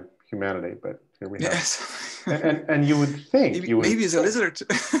unify humanity, but here we have. Yes. and you would think maybe it's a lizard.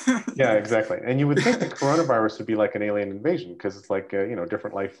 Yeah, exactly. And you would think the coronavirus would be like an alien invasion because it's like a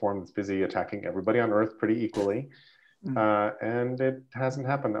different life form that's busy attacking everybody on Earth pretty equally. And it hasn't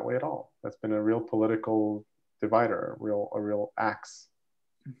happened that way at all. That's been a real political divider, a real axe.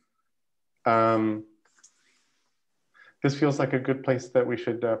 This feels like a good place that we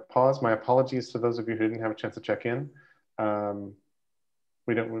should pause. My apologies to those of you who didn't have a chance to check in.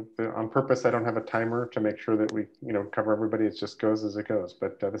 We don't, on purpose, I don't have a timer to make sure that we cover everybody. It just goes as it goes.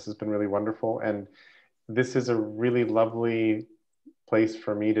 But this has been really wonderful. And this is a really lovely place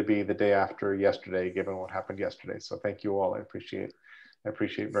for me to be the day after yesterday, given what happened yesterday. So thank you all. I appreciate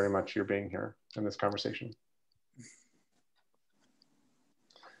very much your being here in this conversation.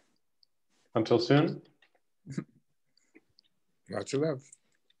 Until soon. Lots of love.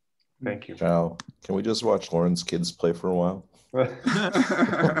 Thank you. Ciao. Can we just watch Lauren's kids play for a while?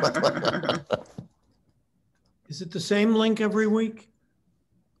 Is it the same link every week?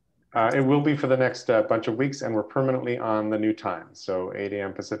 It will be for the next bunch of weeks, and we're permanently on the new time. So 8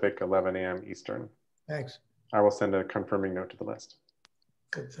 a.m. Pacific, 11 a.m. Eastern. Thanks. I will send a confirming note to the list.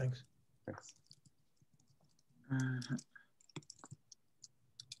 Good, thanks. Thanks.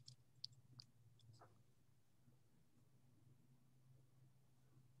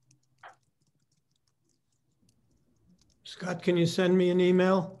 Scott, can you send me an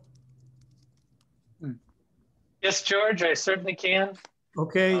email? Yes, George, I certainly can.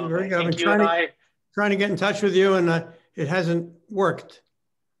 Okay, very good. I've been trying to get in touch with you, and it hasn't worked.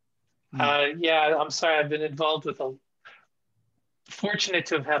 Yeah, I'm sorry. I've been involved with fortunate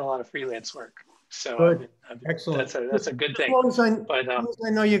to have had a lot of freelance work. So Good. Excellent. That's a good thing. As long as I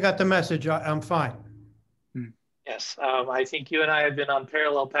know you got the message, I'm fine. Yes, I think you and I have been on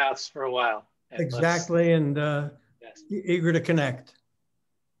parallel paths for a while. Exactly, and eager to connect.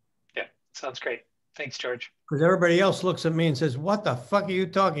 Yeah, sounds great. Thanks, George. Because everybody else looks at me and says, "What the fuck are you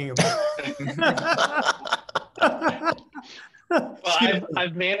talking about?" Well,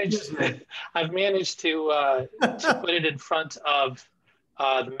 I've managed to put it in front of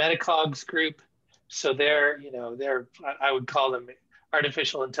the Metacogs group. So they're I would call them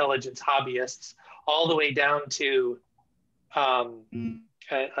artificial intelligence hobbyists, all the way down to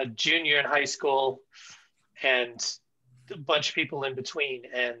a junior in high school and a bunch of people in between.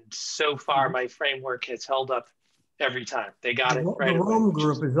 And so far, my framework has held up every time. They got it right away. The Rome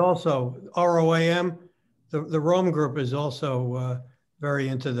group is also ROAM. The Rome group is also very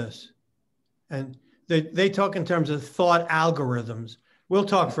into this. And they talk in terms of thought algorithms. We'll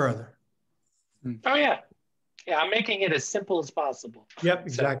talk further. Oh, yeah. Yeah, I'm making it as simple as possible. Yep,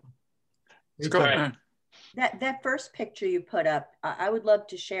 exactly. So, go ahead. That first picture you put up, I would love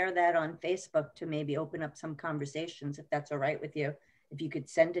to share that on Facebook to maybe open up some conversations, if that's all right with you. If you could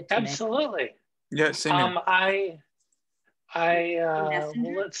send it to me. Absolutely. Yeah, same here. Well,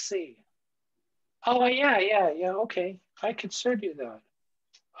 let's see. Oh, yeah. Okay, I could serve you that.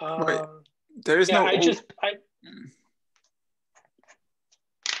 Wait, there is no.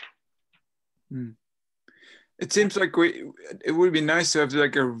 It seems like it would be nice to have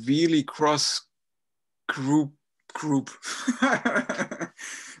like a really cross group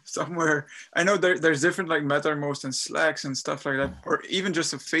somewhere. I know there's different like Mattermost and Slacks and stuff like that, or even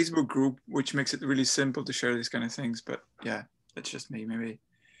just a Facebook group, which makes it really simple to share these kind of things. But yeah, that's just me. Maybe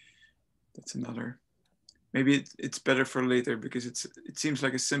that's another. Maybe it's better for later because it seems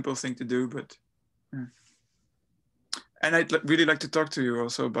like a simple thing to do, but. Yeah. And I'd really like to talk to you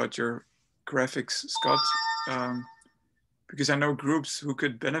also about your graphics, Scott. because I know groups who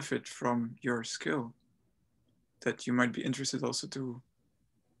could benefit from your skill that you might be interested also to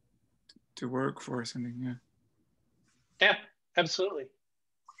work for or something. Yeah. Yeah, absolutely.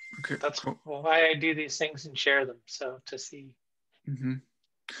 Okay. That's cool. why I do these things and share them. So to see. Mm-hmm.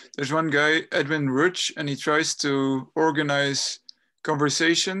 There's one guy, Edwin Rutsch, and he tries to organize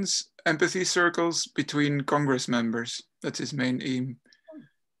conversations, empathy circles between Congress members. That's his main aim.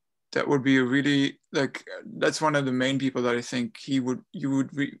 That would be a really, like, that's one of the main people that I think you would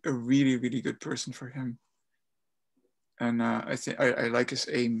be a really, really good person for him. And I think I like his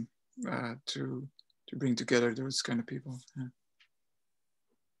aim to bring together those kind of people. Yeah.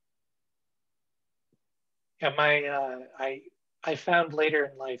 Yeah, I found later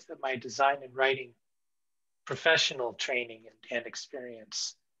in life that my design and writing professional training and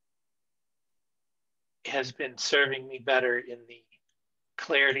experience has been serving me better in the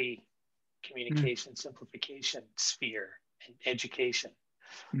clarity, communication, simplification sphere and education.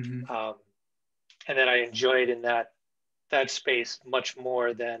 Mm-hmm. And that I enjoyed in that space much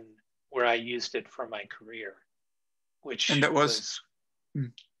more than where I used it for my career, which and that was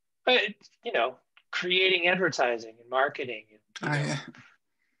you know, creating advertising and marketing and yeah.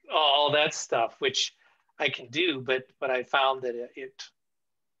 all that stuff, which I can do, but I found that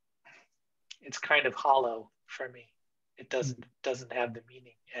it's kind of hollow for me. It doesn't have the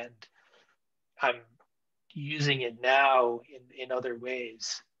meaning, and I'm using it now in other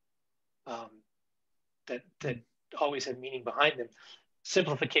ways that always have meaning behind them.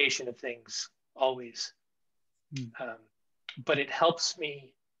 Simplification of things always, but it helps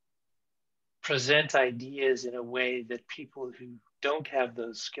me present ideas in a way that people who don't have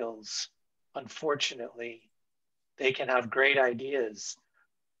those skills, unfortunately, they can have great ideas,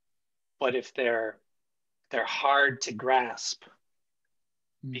 but if they're hard to grasp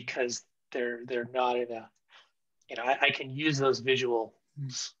because they're not in a, you know, I can use those visuals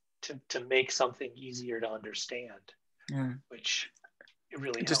to make something easier to understand, which it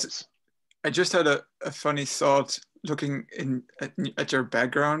really helps. I just had a funny thought looking at your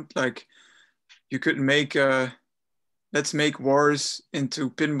background. Like, you could make let's make wars into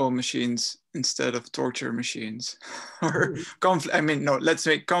pinball machines instead of torture machines, or conflict. I mean, no, let's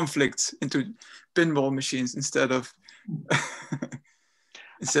make conflicts into pinball machines instead of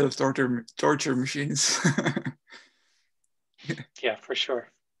torture machines. Yeah, for sure.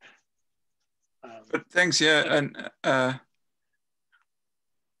 But thanks, yeah, and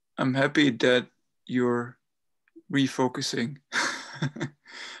I'm happy that you're refocusing.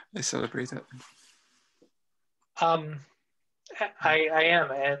 I celebrate that. I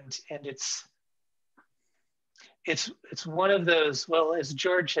am, and it's one of those. Well, as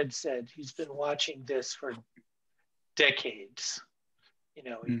George had said, he's been watching this for decades, you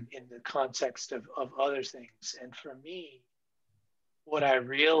know, in the context of other things. And for me, what I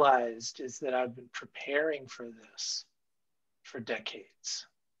realized is that I've been preparing for this for decades.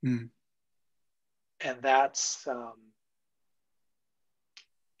 And that's,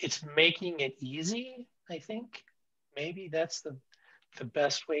 it's making it easy, I think. Maybe that's the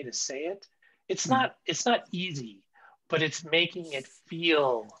best way to say it. It's not easy, but it's making it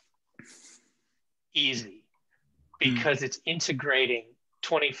feel easy because it's integrating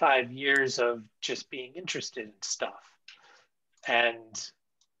 25 years of just being interested in stuff. And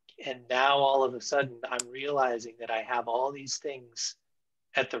now all of a sudden I'm realizing that I have all these things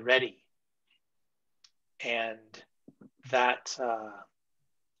at the ready. And that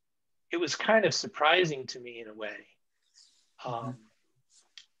it was kind of surprising to me in a way.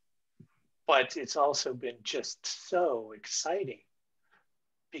 But it's also been just so exciting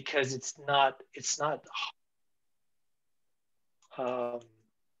because it's not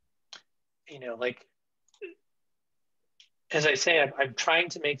you know, like, as I say, I'm trying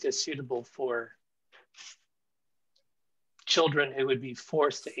to make this suitable for children who would be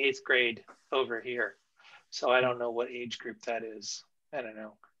forced to 8th grade over here. So I don't know what age group that is. I don't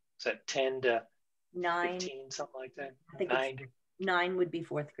know. Is that 10 to 9, 15, something like that? I think 9 would be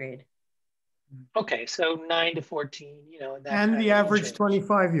 4th grade. Okay, so 9 to 14, you know. And the average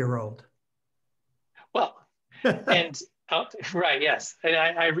 25-year-old. Well, and right, yes. And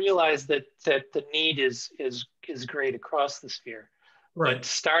I realize that the need is great across the sphere. Right. But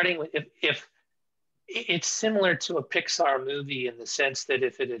starting with, if it's similar to a Pixar movie in the sense that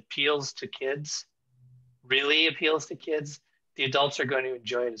if it appeals to kids, really appeals to kids, the adults are going to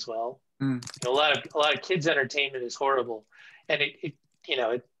enjoy it as well. You know, a lot of kids' entertainment is horrible, and it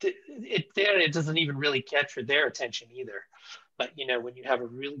doesn't even really capture their attention either. But you know, when you have a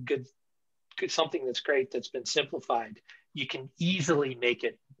really good something that's great that's been simplified, you can easily make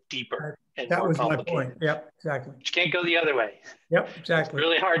it deeper and That more was my complicated. point. Yep, exactly. You can't go the other way. Yep, exactly. It's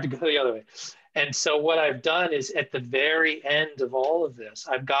really hard to go the other way. And so what I've done is at the very end of all of this,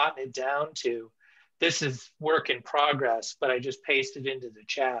 I've gotten it down to, this is work in progress, but I just pasted into the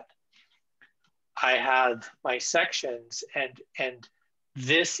chat. I have my sections, and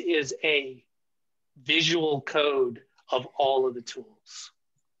this is a visual code of all of the tools.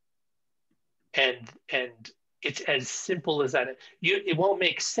 And it's as simple as that. It won't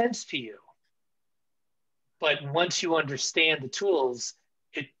make sense to you, but once you understand the tools,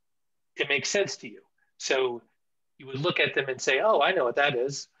 it makes sense to you. So you would look at them and say, oh, I know what that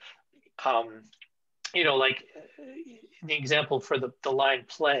is. You know, like the example for the line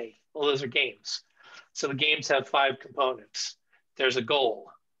play, well, those are games. So the games have 5 components. There's a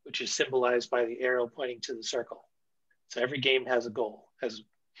goal, which is symbolized by the arrow pointing to the circle. So every game has a goal.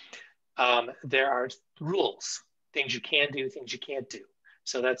 There are rules, things you can do, things you can't do.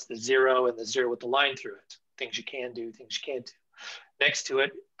 So that's the 0 and the 0 with the line through it. Things you can do, things you can't do. Next to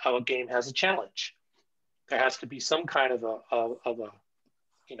it, a game has a challenge. There has to be some kind of a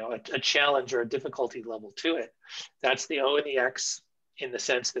challenge or a difficulty level to it. That's the O and the X, in the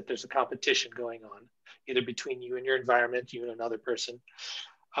sense that there's a competition going on, either between you and your environment, you and another person.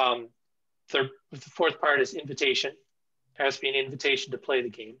 The fourth part is invitation. There has to be an invitation to play the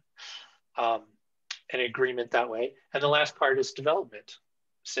game, an agreement that way. And the last part is development.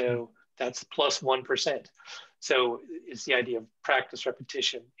 So that's plus 1%. So it's the idea of practice,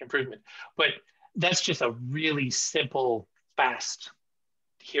 repetition, improvement. But that's just a really simple, fast,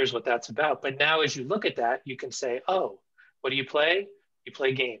 here's what that's about. But now as you look at that, you can say, oh, what do you play? You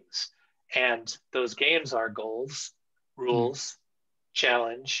play games. And those games are goals, rules,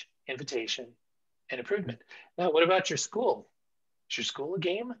 challenge, invitation, and improvement. Now, what about your school? Is your school a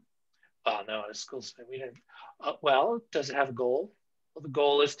game? Oh, no, school's, we didn't. Well, does it have a goal? Well, the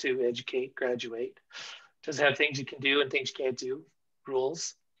goal is to educate, graduate. Does it have things you can do and things you can't do?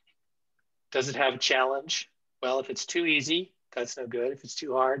 Rules. Does it have a challenge? Well, if it's too easy, that's no good. If it's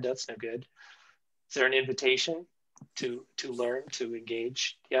too hard, that's no good. Is there an invitation to learn, to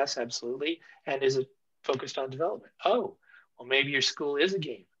engage? Yes, absolutely. And is it focused on development? Oh, well, maybe your school is a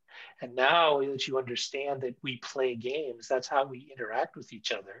game. And now that you understand that we play games, that's how we interact with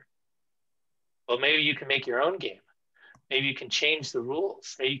each other. Well, maybe you can make your own game. Maybe you can change the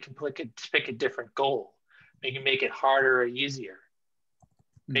rules. Maybe you can pick a different goal. Maybe make it harder or easier.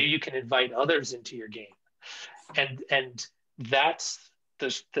 Maybe you can invite others into your game. And that's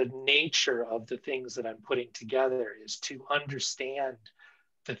the nature of the things that I'm putting together, is to understand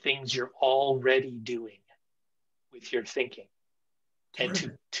the things you're already doing with your thinking,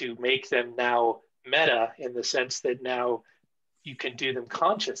 and to make them now meta, in the sense that now you can do them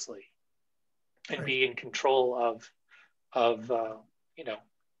consciously and be in control of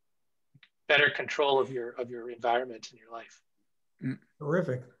better control of your environment and your life.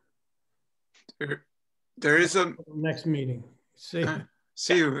 Terrific. There is a next meeting. See you.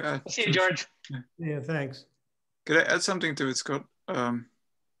 See you, George. Yeah, thanks. Could I add something to it, Scott? A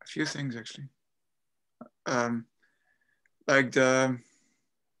few things actually. I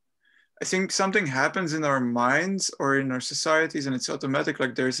think something happens in our minds or in our societies, and it's automatic.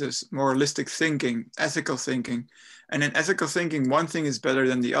 Like there's this moralistic thinking, ethical thinking, and in ethical thinking, one thing is better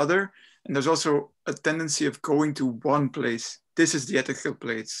than the other. And there's also a tendency of going to one place. This is the ethical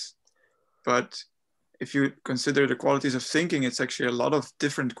place. But if you consider the qualities of thinking, it's actually a lot of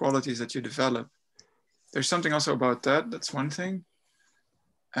different qualities that you develop. There's something also about that. That's one thing.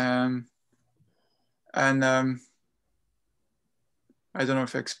 I don't know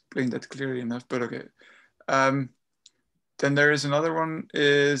if I explained that clearly enough, but okay. Then there is another one,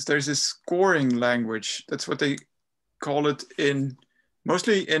 there's this scoring language. That's what they call it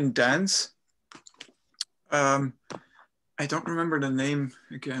mostly in dance. I don't remember the name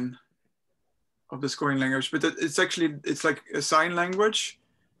again of the scoring language, but it's like a sign language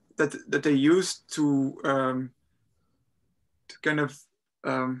that they use to kind of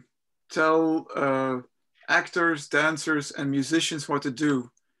tell actors, dancers, and musicians what to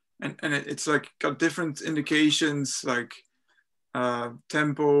do, and it's like got different indications like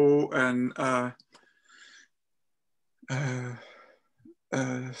tempo and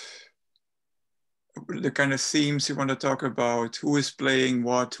the kind of themes you want to talk about, who is playing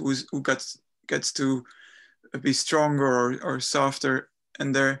what, who gets to be stronger or softer,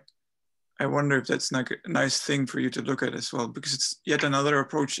 and there. I wonder if that's like a nice thing for you to look at as well, because it's yet another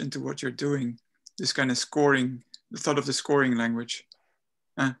approach into what you're doing. This kind of scoring, the thought of the scoring language.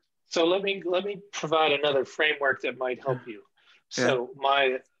 So let me provide another framework that might help you. So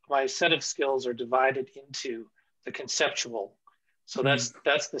my set of skills are divided into the conceptual. So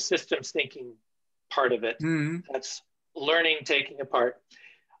that's the systems thinking part of it. That's learning, taking apart.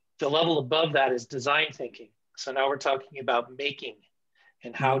 The level above that is design thinking. So now we're talking about making,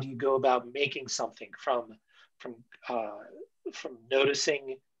 and how do you go about making something from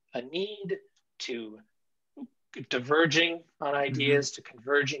noticing a need to diverging on ideas to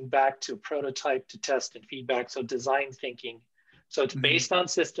converging back to prototype to test and feedback. So design thinking. So it's based on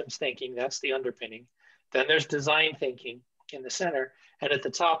systems thinking. That's the underpinning. Then there's design thinking in the center. And at the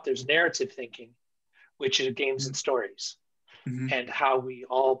top, there's narrative thinking, which is games and stories, and how we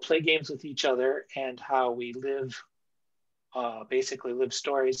all play games with each other and how we live, basically live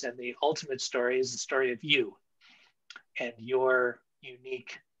stories. And the ultimate story is the story of you and your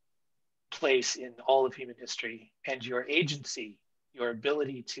unique place in all of human history, and your agency, your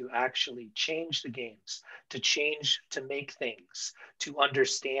ability to actually change the games, to change, to make things, to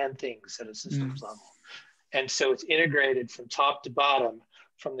understand things at a systems level. And so it's integrated from top to bottom,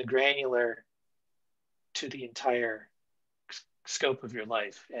 from the granular to the entire scope of your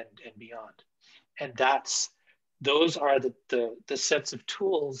life and beyond. And those are the sets of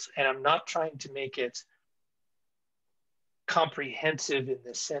tools. And I'm not trying to make it comprehensive in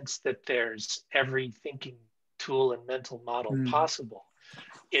the sense that there's every thinking tool and mental model possible.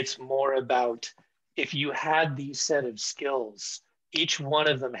 It's more about, if you had these set of skills, each one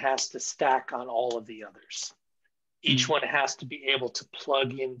of them has to stack on all of the others. Each one has to be able to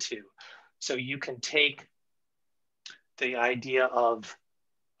plug into. So you can take the idea of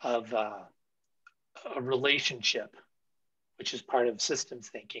a relationship, which is part of systems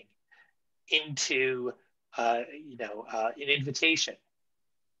thinking, into an invitation.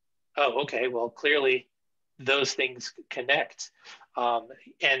 Oh, okay, well, clearly those things connect.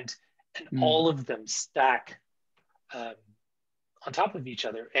 And all of them stack on top of each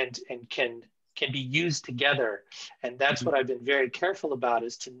other and can be used together. And that's what I've been very careful about,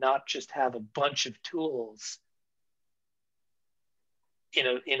 is to not just have a bunch of tools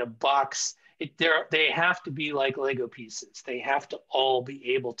in a box. They have to be like Lego pieces. They have to all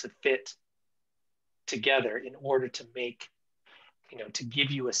be able to fit together in order to make, to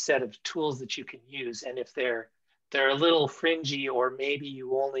give you a set of tools that you can use. And if they're a little fringy, or maybe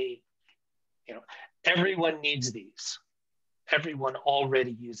you only, everyone needs these. Everyone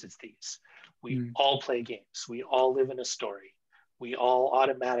already uses these. We all play games. We all live in a story. We all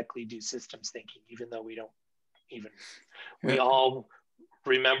automatically do systems thinking, even though we don't even, we all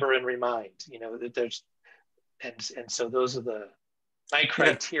remember and remind, that there's, and so those are my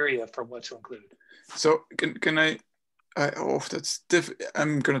criteria for what to include. So can I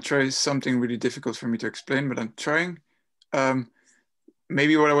I'm going to try something really difficult for me to explain, but I'm trying.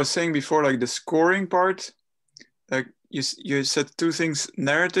 Maybe what I was saying before, like the scoring part, like you said two things,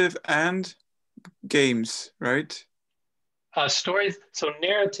 narrative and games, right? Stories. So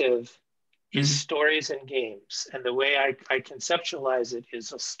narrative is stories and games. And the way I conceptualize it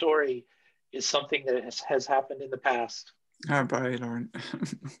is, a story is something that has happened in the past. Bye, Lauren.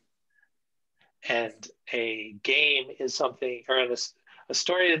 And a game is something, or a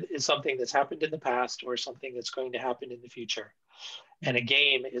story is something that's happened in the past or something that's going to happen in the future. And a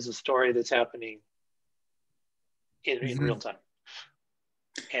game is a story that's happening in real time.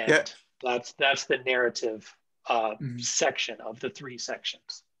 And that's the narrative section of the three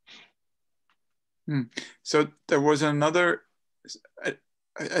sections. So there was another, I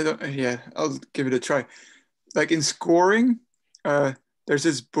don't, I'll give it a try. Like in scoring, there's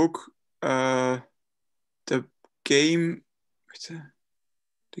this book, the game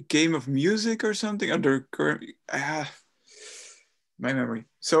of music or something, under my memory.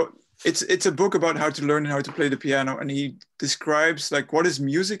 So it's a book about how to learn how to play the piano, and he describes like what is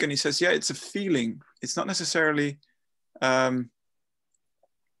music, and he says, it's a feeling. It's not necessarily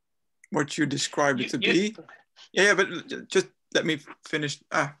what you describe it to be. Yeah, but just let me finish.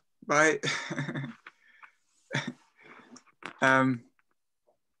 Bye.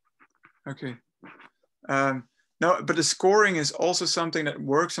 Okay. No, but the scoring is also something that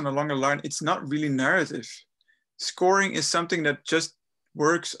works on a longer line. It's not really narrative. Scoring is something that just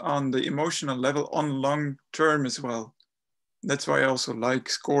works on the emotional level on long term as well. That's why I also like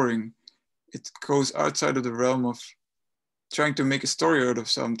scoring. It goes outside of the realm of trying to make a story out of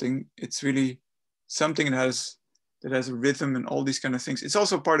something. It's really something that has a rhythm and all these kind of things. It's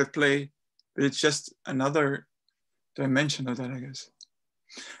also part of play, but it's just another dimension of that, I guess.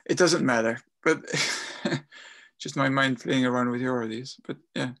 It doesn't matter, but just my mind playing around with your ideas. But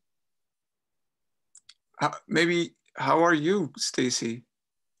yeah, maybe how are you, Stacy?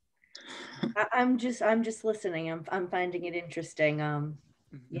 I'm just listening. I'm finding it interesting.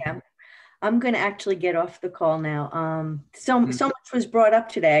 Yeah, I'm going to actually get off the call now. So much was brought up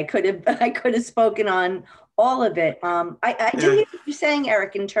today. I could have spoken on all of it. I did hear what you're saying,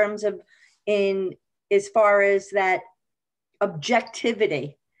 Eric, in terms of as far as that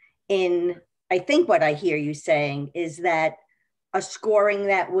objectivity in, I think what I hear you saying is that a scoring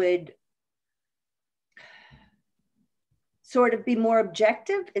that would sort of be more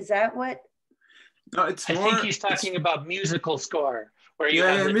objective. Is that what? No, it's I more, think he's talking about musical score, where you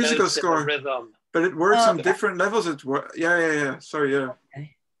yeah, have the musical notes score and the rhythm. But it works on different levels. Yeah. Sorry, yeah.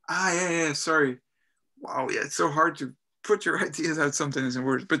 Okay. Yeah. Sorry. Wow, yeah. It's so hard to put your ideas out sometimes in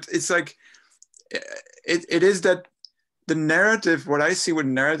words. But it's like, it is that the narrative. What I see with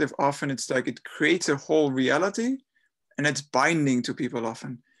narrative often, it's like it creates a whole reality, and it's binding to people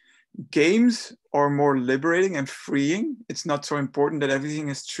often. Games are more liberating and freeing. It's not so important that everything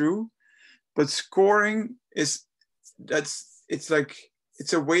is true, but scoring is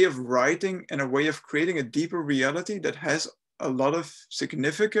it's a way of writing and a way of creating a deeper reality that has a lot of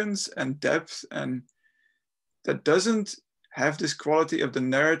significance and depth, and that doesn't have this quality of the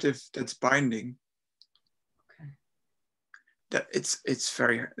narrative that's binding. Okay. That it's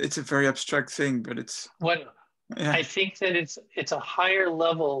a very abstract thing, but it's yeah. I think that it's a higher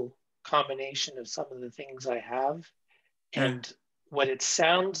level combination of some of the things I have, and what it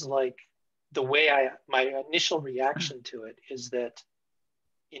sounds like, the way my initial reaction to it is that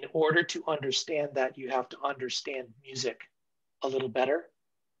in order to understand that, you have to understand music a little better.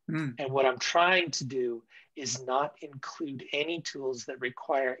 And what I'm trying to do is not include any tools that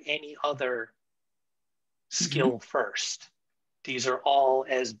require any other skill first. These are all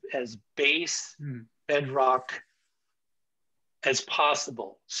as base bedrock as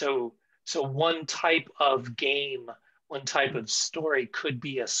possible. So one type of game, one type of story could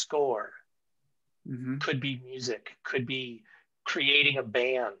be a score, could be music, could be creating a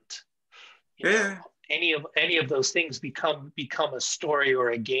band. You know, any of those things become a story or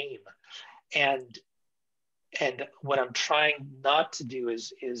a game. And what I'm trying not to do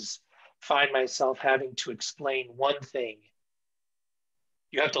is find myself having to explain one thing.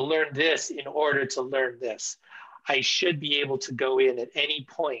 You have to learn this in order to learn this. I should be able to go in at any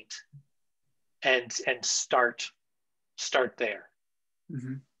point and start there.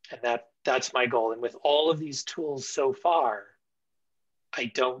 And that's my goal. And with all of these tools so far, I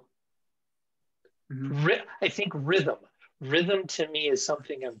don't, I think rhythm to me is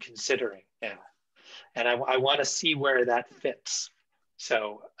something I'm considering now. And I want to see where that fits.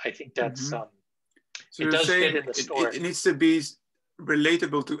 So I think that's, so it does fit in the story. It needs to be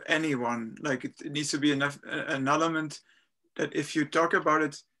relatable to anyone. Like it needs to be an element that if you talk about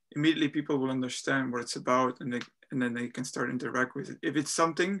it, immediately people will understand what it's about, and then they can start interact with it. If it's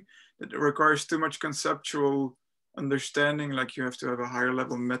something that requires too much conceptual understanding, like you have to have a higher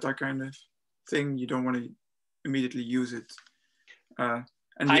level meta kind of thing, you don't want to immediately use it. And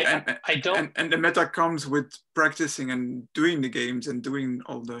the meta comes with practicing and doing the games and doing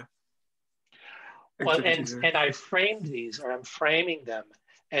all the activities. And I framed these, or I'm framing them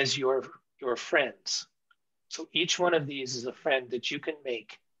as your friends. So each one of these is a friend that you can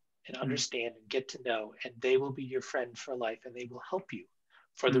make and understand and get to know, and they will be your friend for life, and they will help you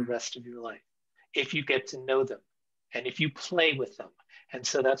for the rest of your life if you get to know them and if you play with them. And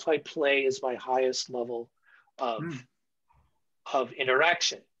so that's why play is my highest level of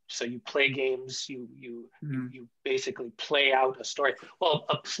interaction. So you play games, you basically play out a story. Well,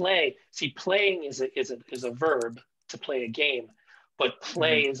 playing is a verb, to play a game, but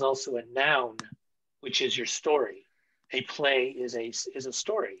play is also a noun, which is your story. A play is a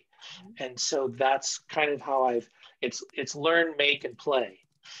story. And so that's kind of how it's learn, make, and play.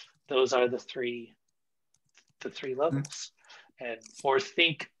 Those are the three levels. And or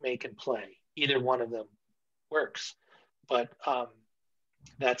think, make, and play. Either one of them works. But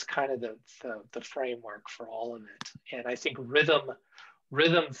that's kind of the framework for all of it. And I think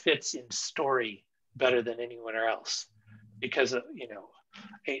rhythm fits in story better than anywhere else, because a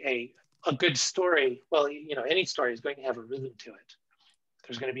good story, well, any story is going to have a rhythm to it.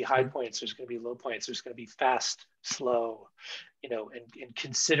 There's going to be high points, there's going to be low points, there's going to be fast, slow, and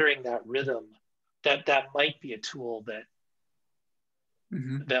considering that rhythm, that might be a tool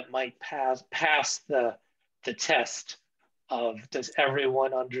that might pass the test of, does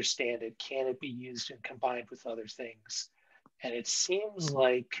everyone understand it? Can it be used and combined with other things? And it seems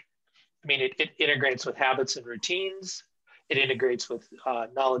like, it integrates with habits and routines. It integrates with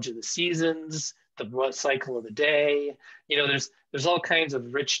knowledge of the seasons, the cycle of the day. There's all kinds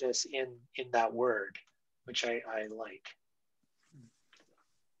of richness in that word, which I like.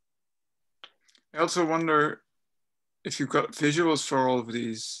 I also wonder if you've got visuals for all of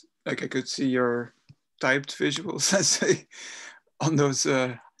these, like I could see your typed visuals, let's say, on those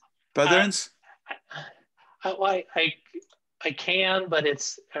patterns? I can, but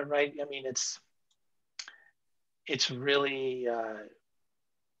it's right. I mean, it's really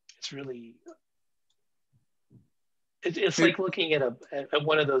it's like looking at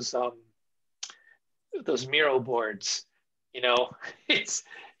one of those Miro boards. You know, it's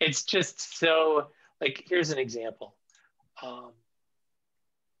just so, like, here's an example.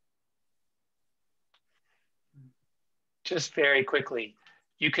 Just very quickly,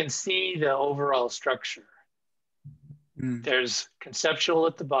 you can see the overall structure. There's conceptual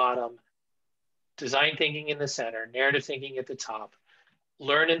at the bottom, design thinking in the center, narrative thinking at the top,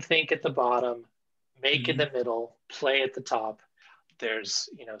 learn and think at the bottom, make in the middle, play at the top. There's,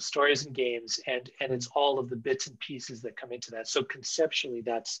 you know, stories and games, and it's all of the bits and pieces that come into that. So conceptually,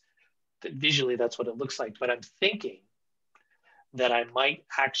 visually, that's what it looks like. But I'm thinking that I might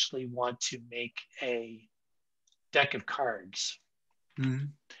actually want to make a deck of cards,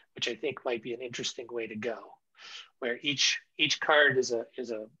 which I think might be an interesting way to go, where each card is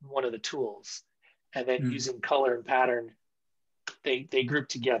one of the tools, and then using color and pattern, they group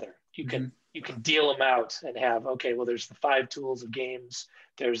together. You can deal them out and have, okay, well, there's the 5 tools of games,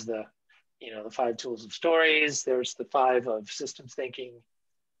 there's the 5 tools of stories, there's the 5 of systems thinking,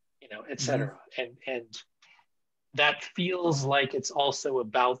 you know, etc. And that feels like it's also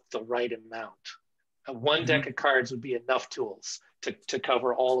about the right amount. One deck of cards would be enough tools to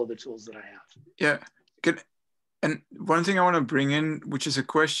cover all of the tools that I have. Yeah, good. And one thing I want to bring in, which is a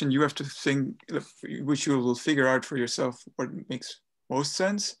question you have to think, which you will figure out for yourself what makes most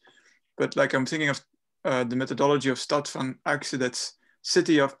sense. But like, I'm thinking of the methodology of Stad van Axe, that's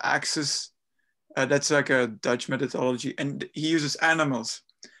City of Axes. That's like a Dutch methodology, and he uses animals.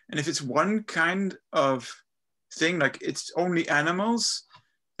 And if it's one kind of thing, like it's only animals,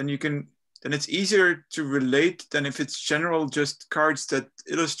 then it's easier to relate than if it's general, just cards that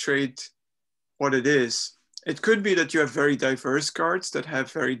illustrate what it is. It could be that you have very diverse cards that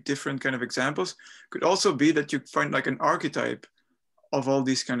have very different kind of examples. Could also be that you find like an archetype of all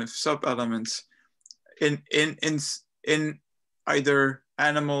these kind of sub-elements in either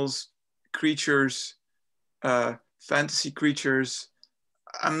animals, creatures, fantasy creatures.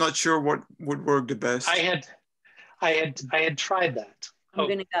 I'm not sure what would work the best. I had tried that. I'm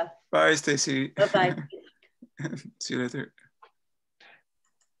gonna go. Bye, Stacy. Bye-bye. See you later.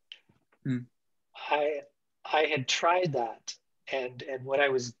 I had tried that, and what I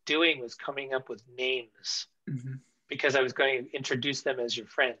was doing was coming up with names, because I was going to introduce them as your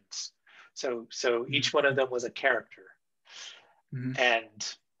friends. So each one of them was a character.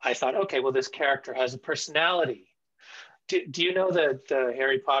 And I thought, okay, well, this character has a personality. Do you know the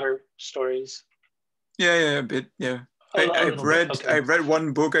Harry Potter stories? Yeah, a bit, yeah. I've read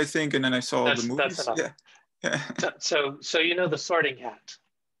one book, I think, and then I saw the movies. That's enough. Yeah. So you know the Sorting Hat,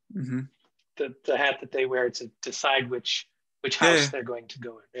 the hat that they wear to decide which house they're going to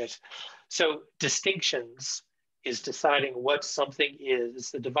go in. Yes. So distinctions is deciding what something is,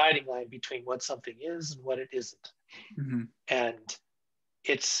 the dividing line between what something is and what it isn't. And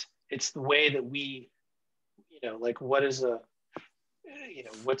it's the way that we, like, what is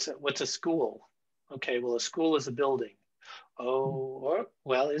what's a school? Okay, well, a school is a building. Oh,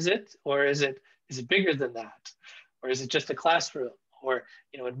 well, is it? Or is it bigger than that? Or is it just a classroom? Or,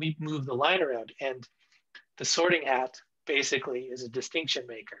 and we move the line around. And the Sorting Hat basically is a distinction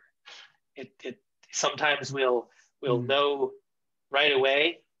maker. It sometimes we'll know right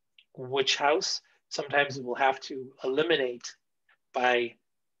away which house. Sometimes it will have to eliminate by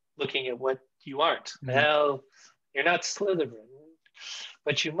looking at what you aren't. Well, you're not Slytherin,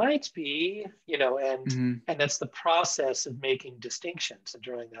 but you might be, and that's the process of making distinctions and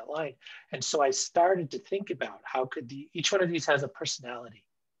drawing that line. And so I started to think about how could each one of these has a personality.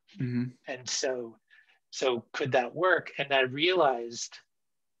 And so could that work? And I realized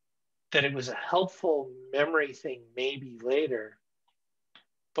that it was a helpful memory thing maybe later,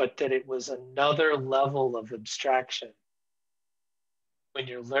 but that it was another level of abstraction when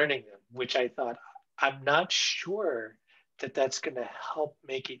you're learning them, which I thought, I'm not sure that that's going to help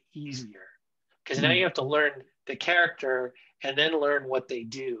make it easier, because now you have to learn the character and then learn what they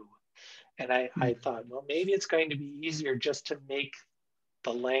do. And I thought, well, maybe it's going to be easier just to make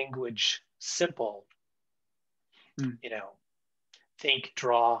the language simple, think,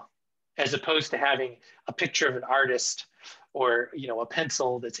 draw, as opposed to having a picture of an artist or, a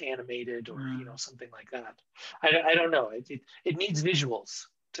pencil that's animated or, something like that. I don't know. It needs visuals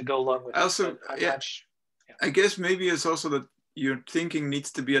to go along with also, it. I guess maybe it's also that your thinking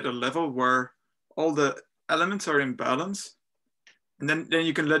needs to be at a level where all the elements are in balance. And then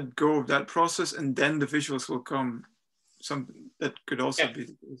you can let go of that process, and then the visuals will come. Something that could also be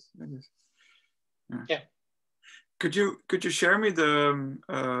the case, I guess. Yeah. Could you share me the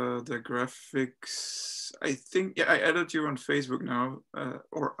graphics? I think I added you on Facebook now,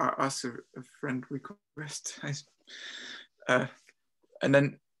 or I asked a friend request. And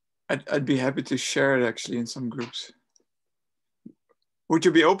then I'd be happy to share it actually in some groups. Would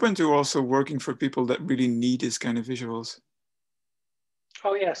you be open to also working for people that really need this kind of visuals?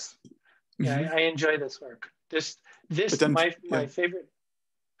 Oh yes, yeah, Mm-hmm. I enjoy this work. My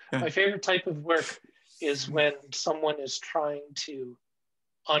favorite type of work is when someone is trying to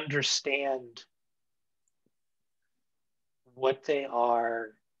understand what they are,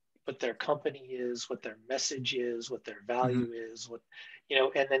 what their company is, what their message is, what their value is, what, you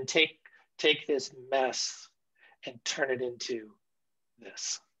know, and then take this mess and turn it into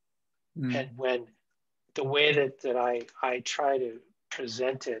this. And when the way that I try to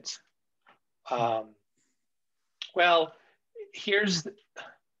present it, well, there's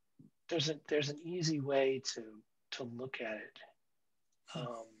an easy way to look at it.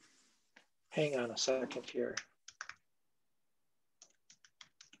 Hang on a second here.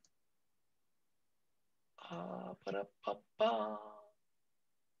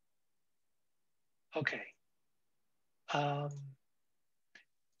 Okay.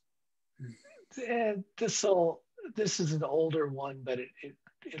 This is an older one, but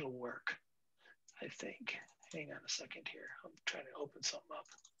it'll work, I think. Hang on a second here. I'm trying to open something up.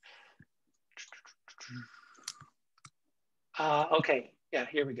 Okay, yeah,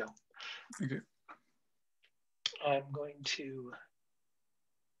 here we go. Okay. I'm going to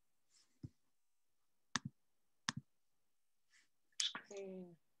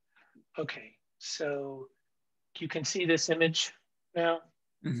screen. Okay, so you can see this image now?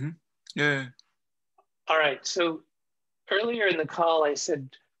 Mm-hmm. Yeah. All right, so earlier in the call, I said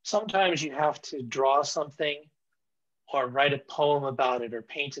sometimes you have to draw something or write a poem about it or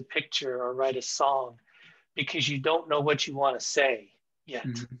paint a picture or write a song because you don't know what you want to say yet.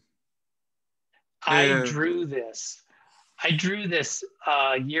 Mm-hmm. I drew this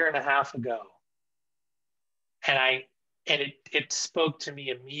a year and a half ago, and it spoke to me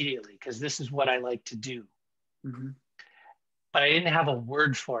immediately because this is what I like to do. Mm-hmm. But I didn't have a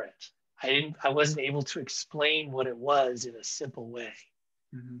word for it. I wasn't able to explain what it was in a simple way.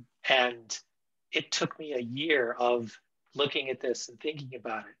 Mm-hmm. And it took me a year of looking at this and thinking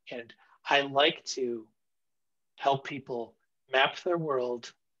about it. And I like to help people map their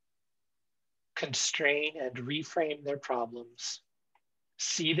world, constrain and reframe their problems,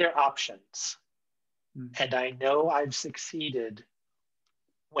 see their options. Mm-hmm. And I know I've succeeded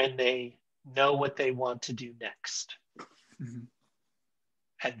when they know what they want to do next. Mm-hmm.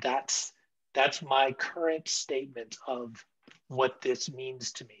 And that's my current statement of what this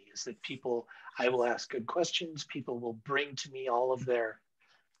means to me, is that I will ask good questions. People will bring to me all of the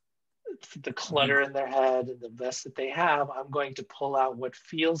clutter in their head and the mess that they have. I'm going to pull out what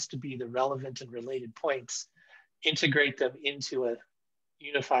feels to be the relevant and related points, integrate them into a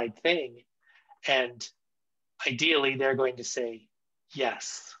unified thing. And ideally, they're going to say,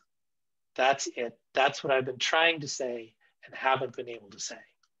 yes, that's it. That's what I've been trying to say and haven't been able to say.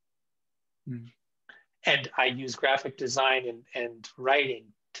 Mm. And I use graphic design and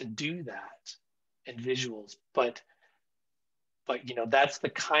writing to do that, and visuals, but you know, that's the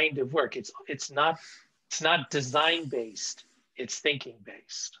kind of work. It's not design based, it's thinking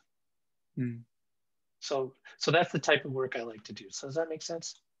based. Mm. So that's the type of work I like to do. So does that make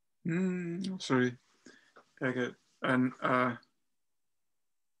sense? Sorry. Okay. And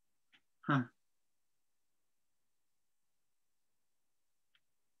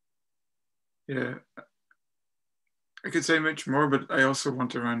yeah, I could say much more, but I also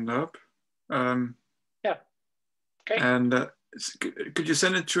want to round up. Yeah. Okay. And could you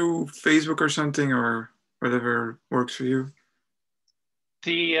send it through Facebook or something, or whatever works for you?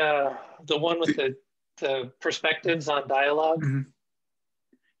 The one with the perspectives on dialogue. Mm-hmm.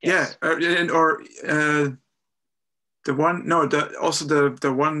 Yes. Yeah, the one. No,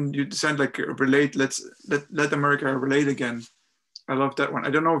 the one you sent, like relate. Let America relate again. I love that one. I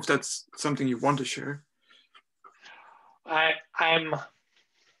don't know if that's something you want to share. I'm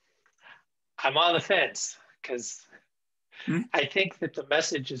on the fence because I think that the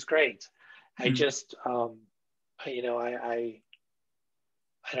message is great. I just you know, I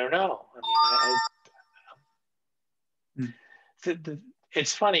don't know. I mean,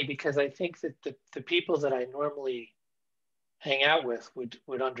 it's funny because I think that the people that I normally hang out with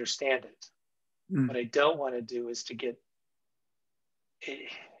would understand it. What I don't want to do is to get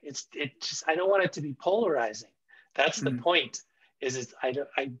it just, I don't want it to be polarizing. That's the point,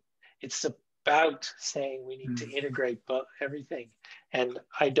 It's about saying we need to integrate everything, and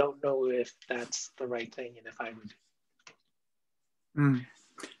I don't know if that's the right thing, and if I would.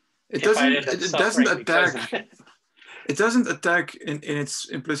 It doesn't attack in its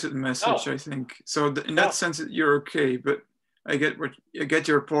implicit message. I think so. In that sense, you're okay. But I get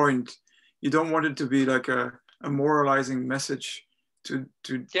your point. You don't want it to be like a moralizing message to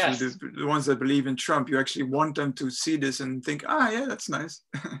the ones that believe in Trump. You actually want them to see this and think, yeah, that's nice.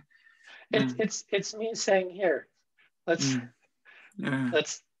 It's me saying, here, let's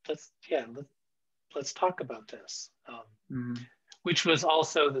talk about this, which was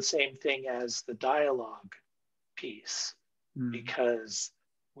also the same thing as the dialogue piece, because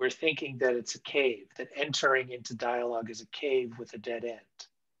we're thinking that it's a cave, that entering into dialogue is a cave with a dead end,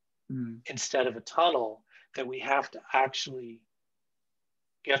 instead of a tunnel that we have to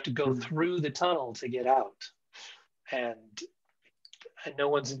go through the tunnel to get out. And no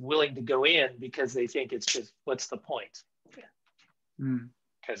one's willing to go in because they think it's just, what's the point?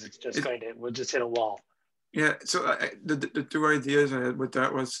 Because it's just we'll just hit a wall. Yeah, so the two ideas I had with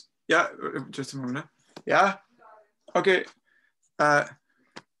that was, just a moment. Yeah, okay. I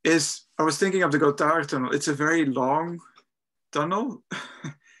was thinking of the Gotthard tunnel. It's a very long tunnel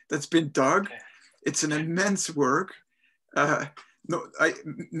that's been dug. It's an immense work. It's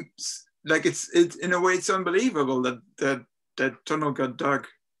in a way it's unbelievable that tunnel got dug.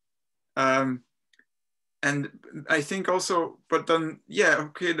 And I think also, but then,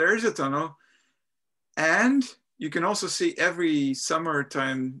 there is a tunnel. And you can also see every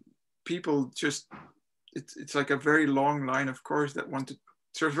summertime people it's like a very long line of cars that want to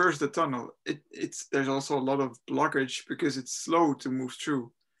traverse the tunnel. There's also a lot of blockage because it's slow to move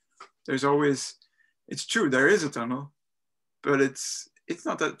through. It's true, there is a tunnel, but it's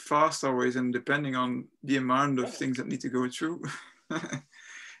not that fast always, and depending on the amount of things that need to go through.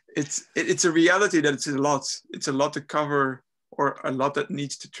 It's a reality that it's a lot to cover, or a lot that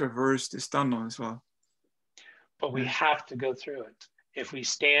needs to traverse this tunnel as well. But we have to go through it. If we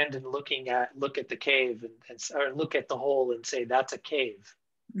stand and look at the cave or look at the hole and say that's a cave,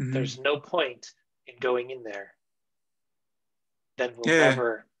 there's no point in going in there. Then we'll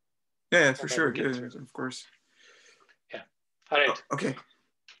never. Yeah, for sure. Of course. Yeah. All right. Okay.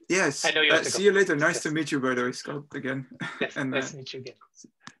 Yes. I know you have to see you later. Nice to meet you, by the way, Scott, again. Yes, nice to meet you again.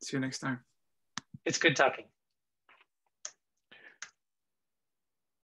 See you next time. It's good talking.